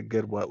definitely got a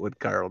good what would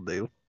Carl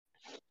do.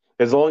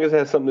 as long as it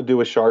has something to do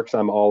with sharks,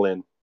 I'm all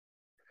in.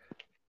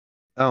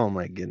 Oh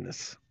my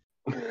goodness.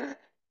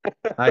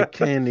 I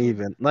can't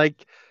even.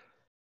 Like,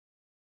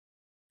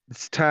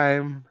 it's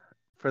time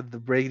for the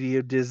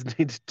Radio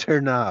Disney to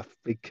turn off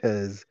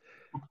because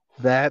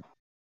that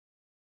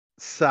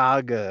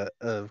saga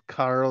of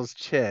Carl's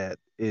chat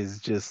is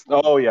just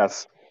Oh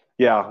yes,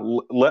 yeah.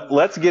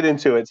 Let's get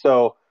into it.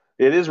 So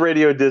it is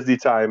Radio Disney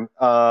time.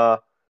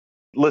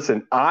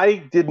 Listen,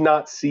 I did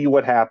not see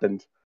what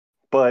happened,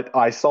 but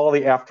I saw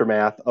the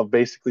aftermath of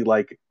basically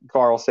like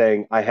Carl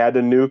saying, "I had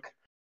to nuke,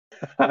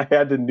 I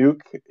had to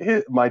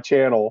nuke my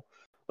channel,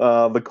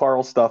 the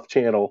Carl Stuff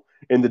channel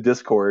in the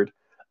Discord."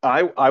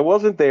 I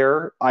wasn't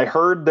there. I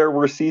heard there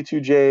were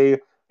C2J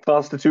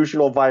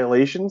constitutional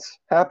violations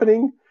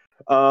happening.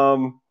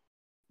 Um,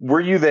 were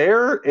you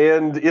there?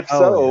 And if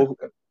oh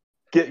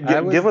yeah. so,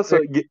 I was give us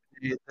there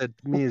a. the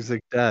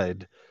music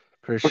died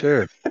for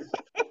sure.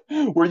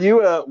 Were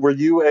you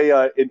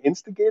a an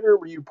instigator?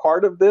 Were you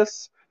part of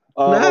this,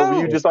 or were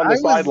you No, just on the I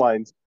was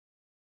sidelines?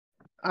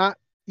 I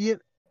you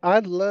I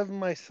love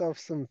myself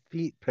some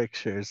feet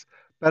pictures,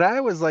 but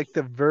I was like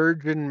the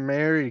Virgin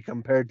Mary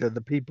compared to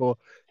the people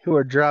who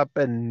are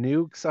dropping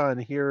nukes on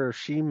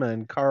Hiroshima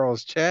and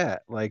Carl's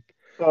chat. Like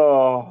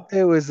Oh,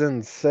 it was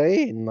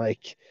insane.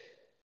 Like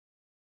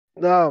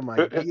oh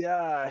my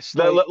gosh.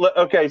 Like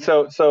okay.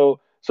 So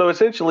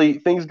essentially,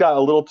 things got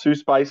a little too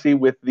spicy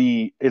with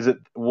the.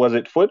 Was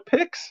it foot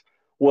picks?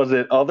 Was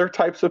it other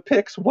types of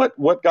picks? What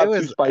got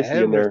too spicy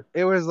in there?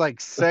 it was like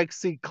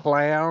sexy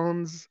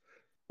clowns,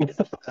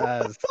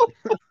 uh,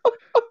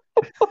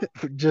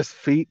 just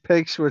feet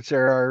pics which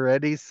are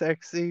already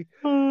sexy.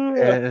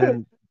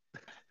 And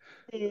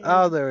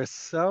oh, there was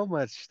so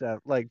much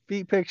stuff like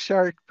feet pics,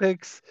 shark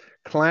pics,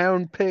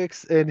 clown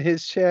pics in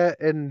his chat,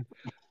 and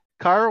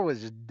Carl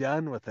was just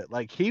done with it.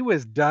 Like he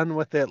was done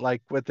with it.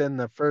 Like within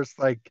the first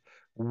like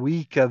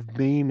week of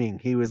memeing,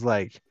 he was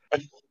like,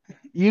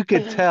 you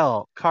could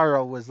tell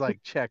Carl was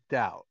like checked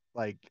out.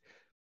 Like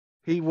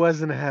he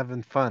wasn't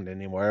having fun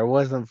anymore. It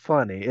wasn't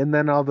funny. And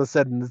then all of a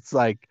sudden, it's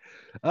like,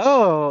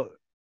 oh,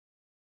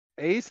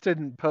 Ace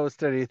didn't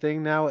post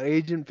anything. Now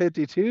Agent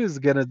 52 is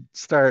gonna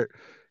start,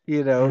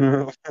 you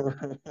know,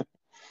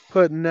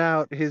 putting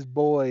out his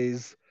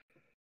boys,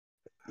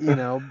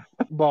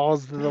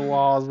 balls to the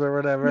walls or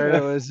whatever. And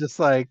it was just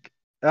like,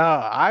 oh,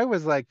 I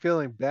was like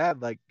feeling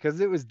bad, like,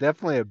 because it was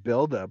definitely a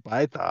buildup.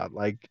 I thought,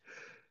 like,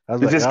 I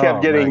was It like, just kept oh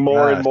my getting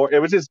more and gosh, more. It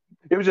was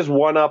just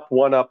one up,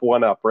 one up,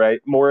 one up, right?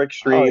 More oh yeah,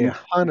 extreme,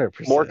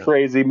 more 100%.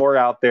 crazy, more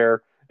out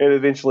there. And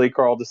eventually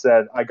Carl just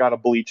said, I gotta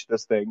bleach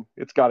this thing.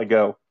 It's gotta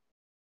go.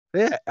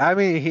 Yeah, I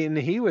mean,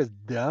 he was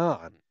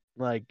done.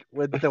 Like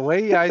with the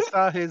way I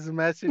saw his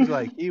message,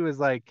 like he was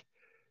like,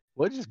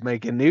 "We'll just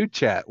make a new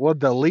chat. We'll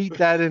delete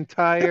that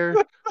entire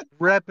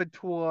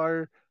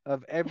repertoire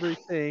of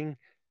everything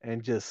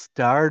and just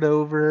start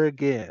over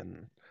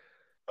again."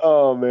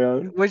 Oh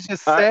man. Which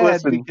is I sad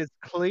listen, because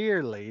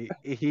clearly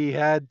he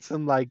had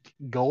some like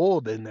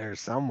gold in there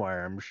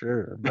somewhere, I'm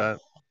sure. But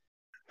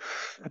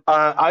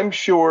I'm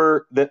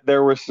sure that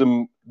there was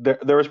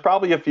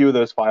probably a few of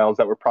those files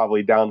that were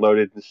probably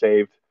downloaded and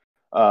saved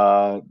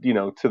to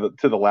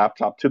the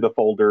laptop, to the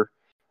folder,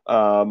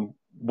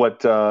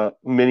 what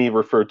many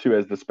refer to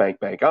as the spank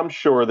bank. I'm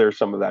sure there's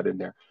some of that in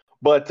there.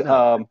 But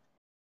no,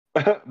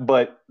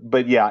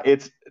 but yeah,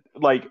 it's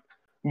like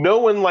no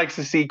one likes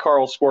to see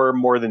Carl squirm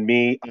more than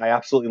me. I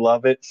absolutely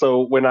love it.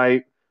 So when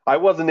I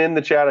wasn't in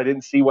the chat, I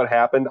didn't see what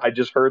happened. I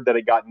just heard that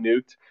it got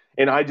nuked,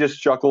 and I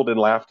just chuckled and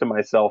laughed to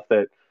myself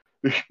that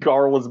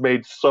Carl was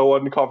made so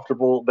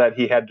uncomfortable that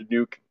he had to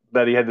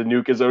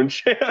nuke his own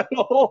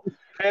channel.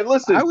 And I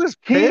listen, was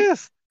he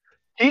pissed.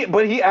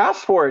 he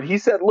asked for it. He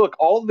said, "Look,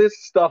 all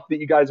this stuff that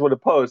you guys want to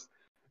post,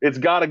 it's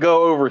got to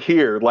go over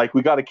here. Like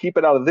we got to keep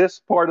it out of this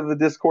part of the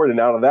Discord and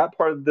out of that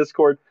part of the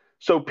Discord."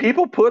 So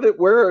people put it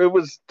where it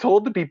was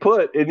told to be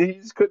put, and he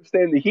just couldn't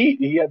stand the heat.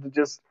 He had to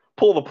just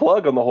pull the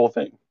plug on the whole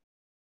thing.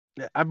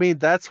 I mean,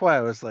 that's why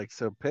I was like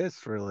so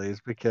pissed, really,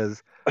 is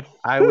because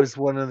I was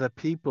one of the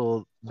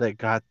people that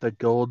got the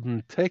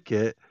golden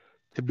ticket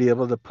to be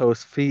able to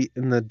post feet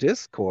in the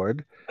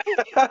Discord.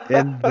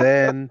 And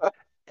then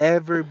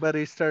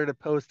everybody started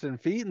posting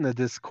feet in the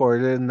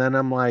Discord. And then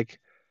I'm like,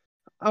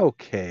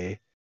 okay,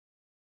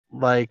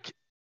 like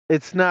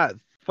it's not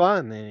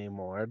fun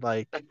anymore.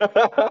 Like,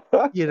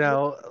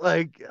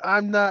 like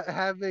I'm not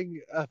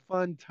having a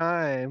fun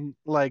time,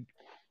 like,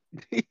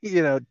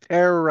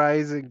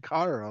 terrorizing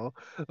Carl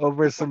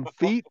over some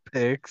feet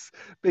pics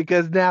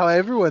because now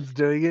everyone's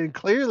doing it. And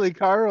clearly,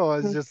 Carl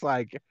is just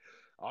like,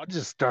 I'll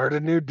just start a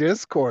new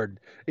Discord.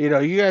 You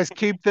guys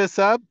keep this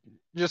up.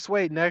 Just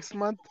wait, next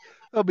month,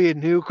 there'll be a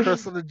new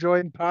Crystal to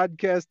Join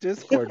podcast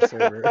Discord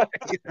server.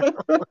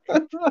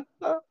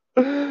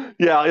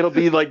 Yeah, it'll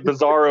be like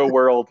Bizarro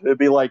World. It'd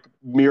be like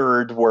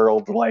Mirrored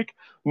World, like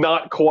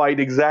not quite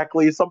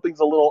exactly. Something's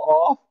a little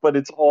off, but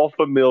it's all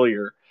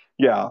familiar.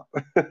 Yeah.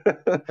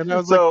 And I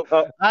was like,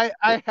 So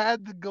I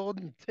had the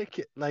golden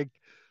ticket. Like,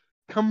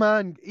 come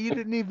on, you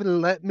didn't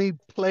even let me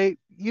play.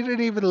 You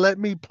didn't even let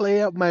me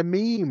play out my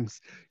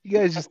memes. You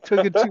guys just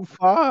took it too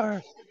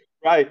far.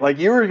 right, like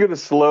you were going to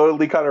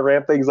slowly kind of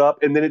ramp things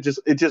up, and then it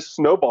just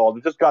snowballed.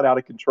 It just got out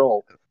of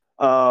control.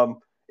 Um,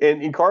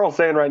 and Carl's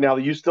saying right now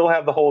that you still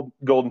have the whole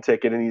golden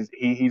ticket, and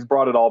he's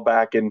brought it all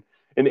back, and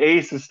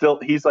Ace is still,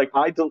 he's like,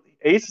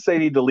 Ace is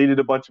saying he deleted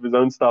a bunch of his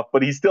own stuff,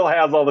 but he still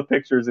has all the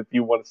pictures if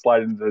you want to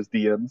slide into those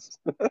DMs.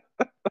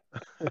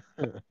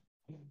 I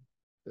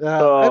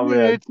Oh mean,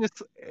 man. it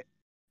just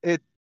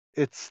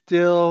it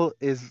still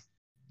is,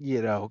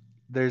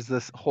 there's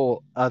this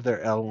whole other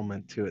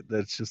element to it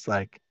that's just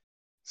like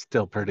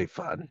still pretty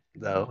fun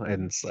though,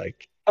 and it's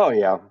like Oh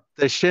yeah.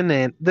 the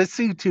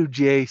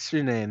C2J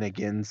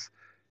shenanigans.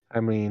 I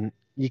mean,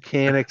 you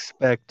can't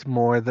expect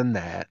more than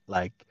that.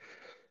 Like,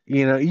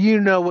 you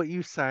know what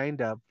you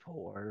signed up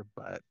for,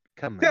 but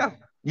come on. Yeah.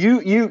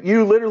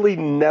 You literally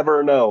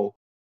never know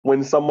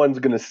when someone's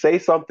going to say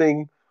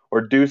something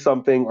or do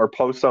something or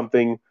post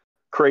something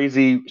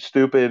crazy,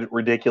 stupid,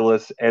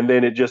 ridiculous, and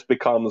then it just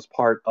becomes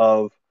part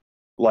of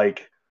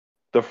like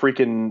the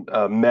freaking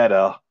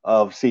meta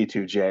of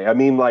C2J. I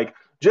mean, like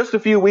just a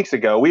few weeks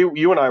ago,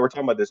 you and I were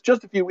talking about this.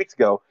 Just a few weeks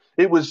ago,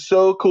 it was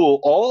so cool.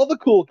 All the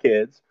cool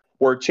kids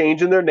were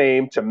changing their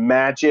name to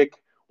Magic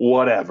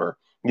whatever.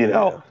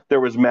 Yeah. There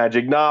was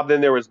Magic Knob,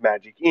 then there was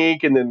Magic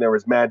Ink, and then there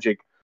was Magic,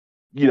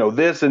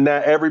 this and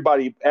that.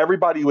 Everybody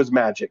was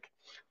Magic.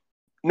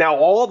 Now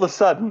all of a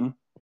sudden,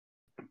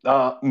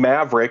 Top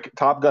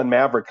Gun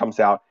Maverick comes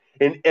out,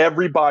 and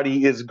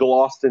everybody is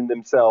glossing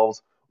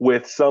themselves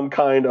with some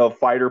kind of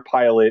fighter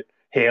pilot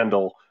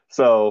handle.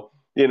 So,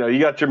 you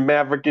got your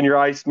Maverick and your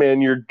Iceman,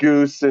 your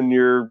Goose, and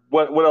your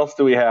what else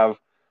do we have?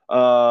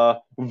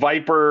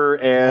 Viper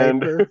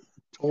and Viper?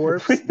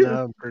 Torps?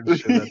 No, I'm pretty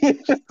sure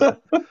that's just a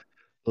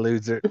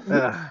loser.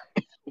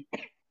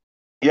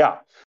 Yeah.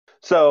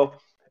 So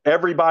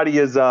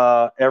everybody's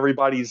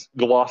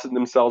glossing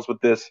themselves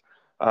with this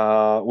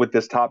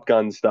Top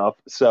Gun stuff.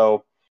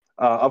 So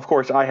of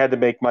course I had to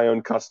make my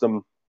own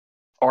custom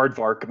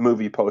Aardvark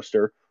movie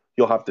poster.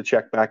 You'll have to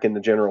check back in the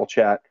general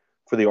chat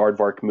for the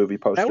Aardvark movie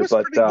poster. That was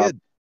pretty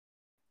good.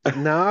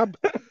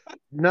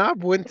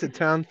 Knob went to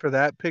town for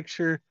that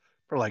picture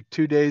for like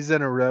 2 days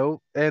in a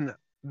row, and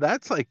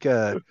that's like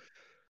the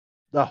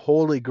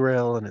holy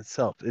grail in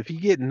itself. If you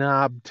get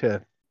Knob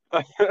to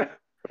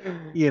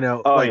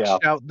Oh yeah.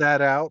 shout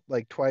that out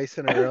like twice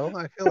in a row,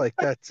 I feel like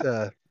that's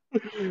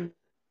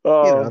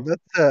Um,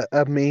 that's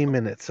a meme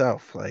in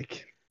itself.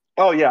 Like,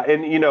 oh yeah,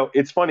 and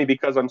it's funny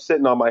because I'm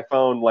sitting on my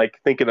phone like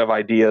thinking of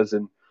ideas,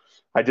 and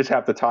I just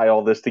have to tie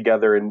all this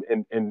together and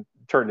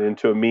turn it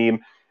into a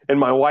meme. And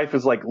my wife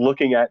is like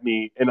looking at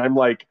me, and I'm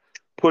like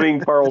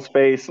putting Carl's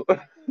face,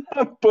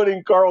 I'm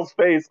putting Carl's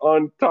face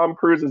on Tom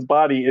Cruise's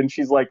body, and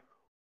she's like,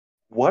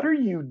 "What are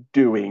you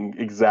doing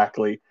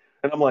exactly?"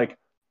 And I'm like,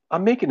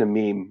 "I'm making a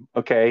meme,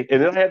 okay."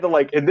 And then I had to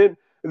like, and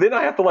then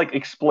I have to like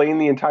explain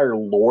the entire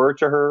lore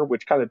to her,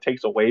 which kind of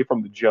takes away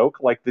from the joke.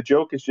 Like the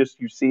joke is just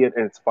you see it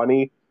and it's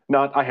funny,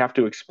 not I have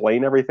to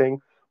explain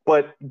everything.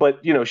 But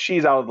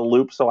she's out of the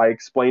loop, so I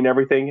explain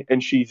everything,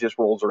 and she just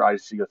rolls her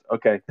eyes. She goes,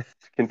 "Okay,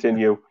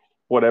 continue,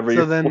 whatever."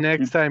 so then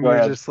next time go you're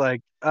ahead. just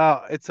like,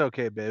 "Oh, it's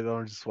okay, babe.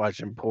 I'm just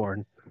watching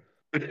porn."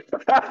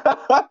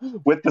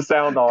 With the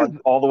sound on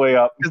all the way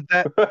up.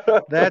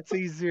 Because that's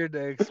easier to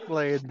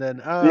explain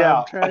than Yeah.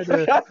 I'm trying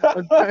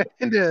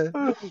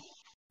to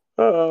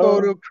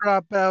photo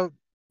crop out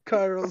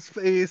Carl's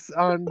face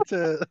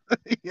onto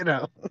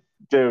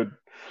Dude,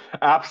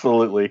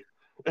 absolutely.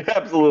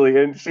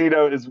 Absolutely. And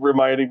Cino is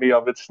reminding me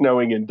of It's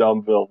Snowing in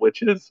Dumbville,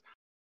 which is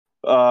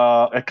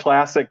a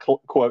classic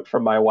quote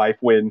from my wife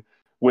when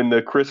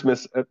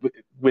Christmas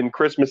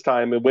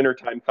time and winter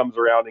time comes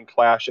around in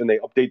Clash and they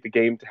update the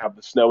game to have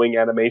the snowing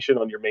animation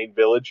on your main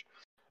village.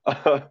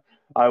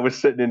 I was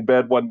sitting in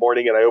bed one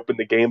morning and I opened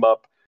the game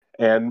up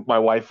and my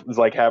wife was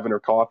like having her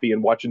coffee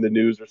and watching the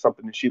news or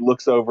something, and she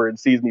looks over and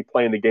sees me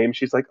playing the game.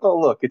 She's like, "Oh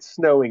look, it's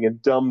snowing in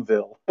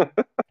Dumbville."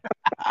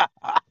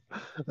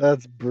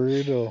 That's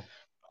brutal.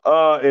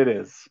 It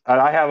is. And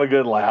I have a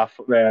good laugh,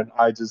 man.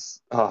 I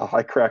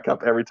crack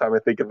up every time I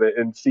think of it.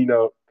 And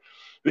Cino,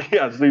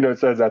 yeah, Cino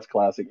says that's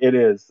classic. It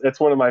is. It's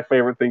one of my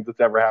favorite things that's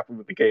ever happened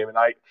with the game. And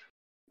I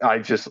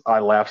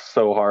laugh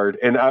so hard.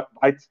 And I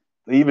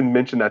even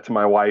mentioned that to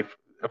my wife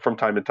from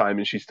time to time,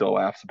 and she still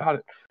laughs about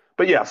it.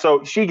 But yeah,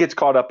 so she gets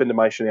caught up into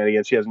my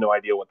shenanigans. She has no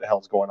idea what the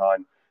hell's going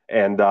on.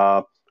 And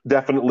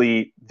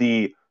definitely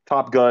the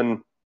Top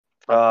Gun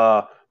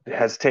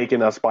has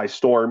taken us by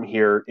storm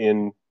here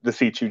in the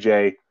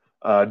C2J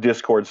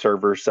Discord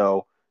server.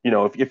 So,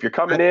 if you're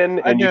coming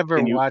in I and never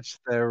you watched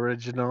the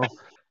original.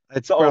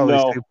 It's oh probably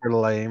no, super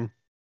lame.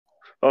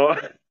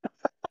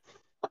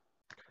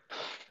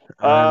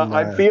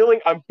 I'm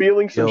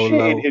feeling some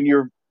shade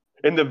YOLO.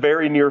 in the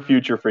very near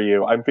future for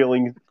you. I'm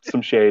feeling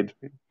some shade,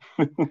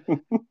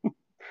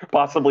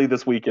 possibly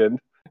this weekend.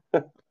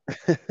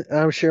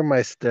 I'm sure my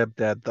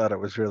stepdad thought it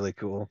was really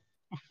cool.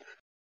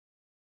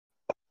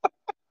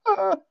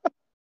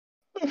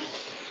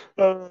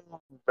 Oh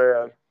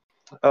man.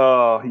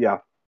 Oh yeah,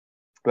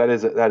 that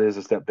is a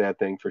stepdad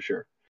thing for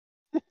sure.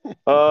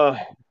 All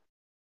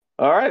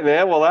right,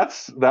 man. Well,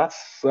 that's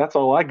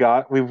all I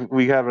got.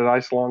 We have a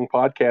nice long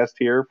podcast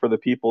here for the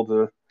people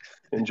to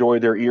enjoy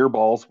their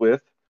earballs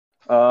with.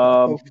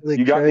 Hopefully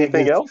You got Craig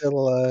anything is else?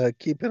 still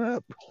keeping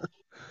up.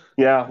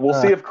 Yeah, we'll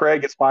Uh, see if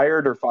Craig is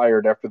fired or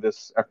fired after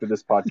this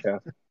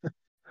podcast.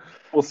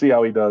 We'll see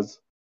how he does.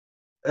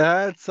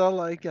 that's all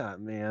I got,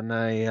 man.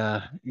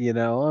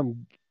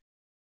 I'm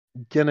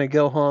gonna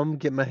go home,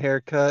 get my hair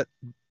cut.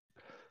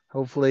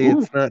 Hopefully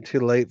Ooh, it's not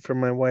too late for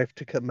my wife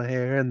to cut my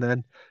hair, and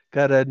then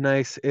got a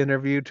nice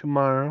interview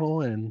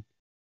tomorrow, and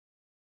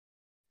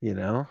you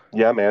know.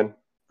 yeah, man.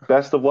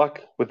 Best of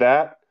luck with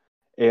that.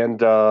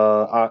 And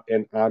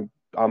I'm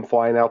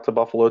flying out to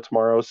Buffalo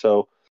tomorrow,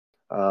 so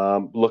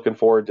looking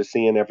forward to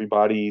seeing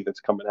everybody that's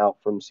coming out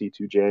from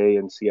C2J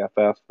and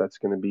CFF. That's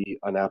going to be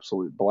an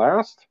absolute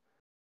blast.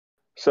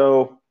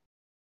 So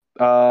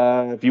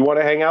if you want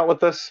to hang out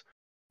with us,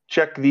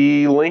 check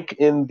the link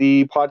in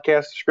the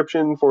podcast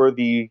description for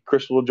the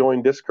Crystal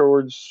Join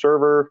Discord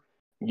server.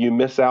 You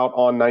miss out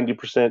on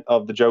 90%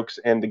 of the jokes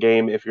and the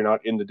game if you're not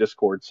in the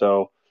Discord.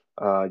 So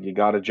you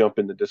got to jump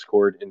in the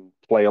Discord and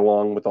play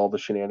along with all the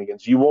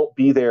shenanigans. You won't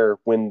be there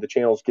when the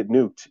channels get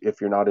nuked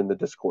if you're not in the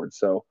Discord.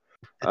 So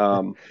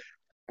got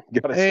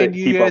to And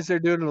you keep up. guys are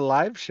doing a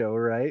live show,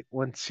 right?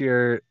 Once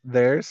you're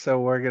there, so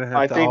we're gonna have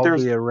I to think all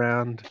there's be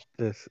around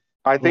this.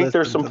 I think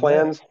there's Listen some to that.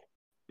 plans.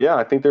 Yeah,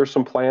 I think there's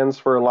some plans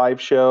for a live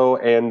show,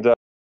 and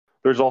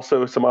there's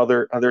also some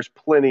other. There's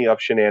plenty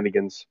of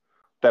shenanigans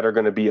that are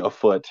going to be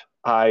afoot.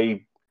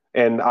 I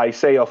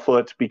say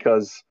afoot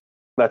because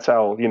that's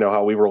how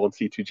how we roll in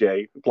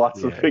C2J.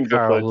 Lots of Yeah, things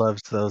Carl afoot.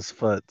 loves those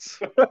foots.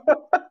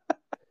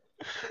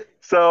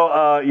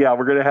 So yeah,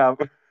 we're gonna have.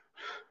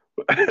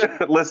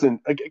 Listen,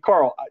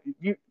 Carl,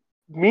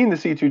 me and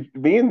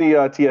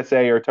the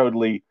TSA are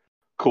totally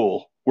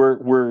cool.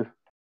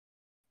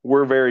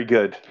 We're very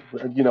good.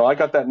 I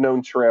got that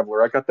known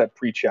traveler. I got that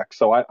pre-check,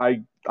 so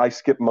I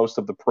skip most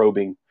of the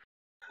probing.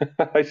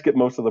 I skip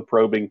most of the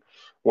probing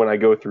when I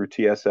go through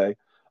TSA.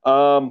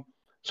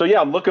 So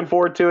yeah, I'm looking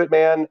forward to it,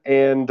 man,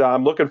 and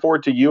I'm looking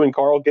forward to you and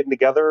Carl getting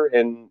together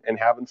and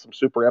having some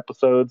super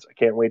episodes. I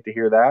can't wait to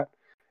hear that.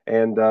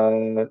 And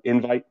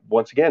invite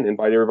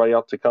everybody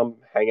out to come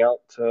hang out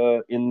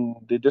in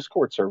the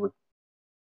Discord server.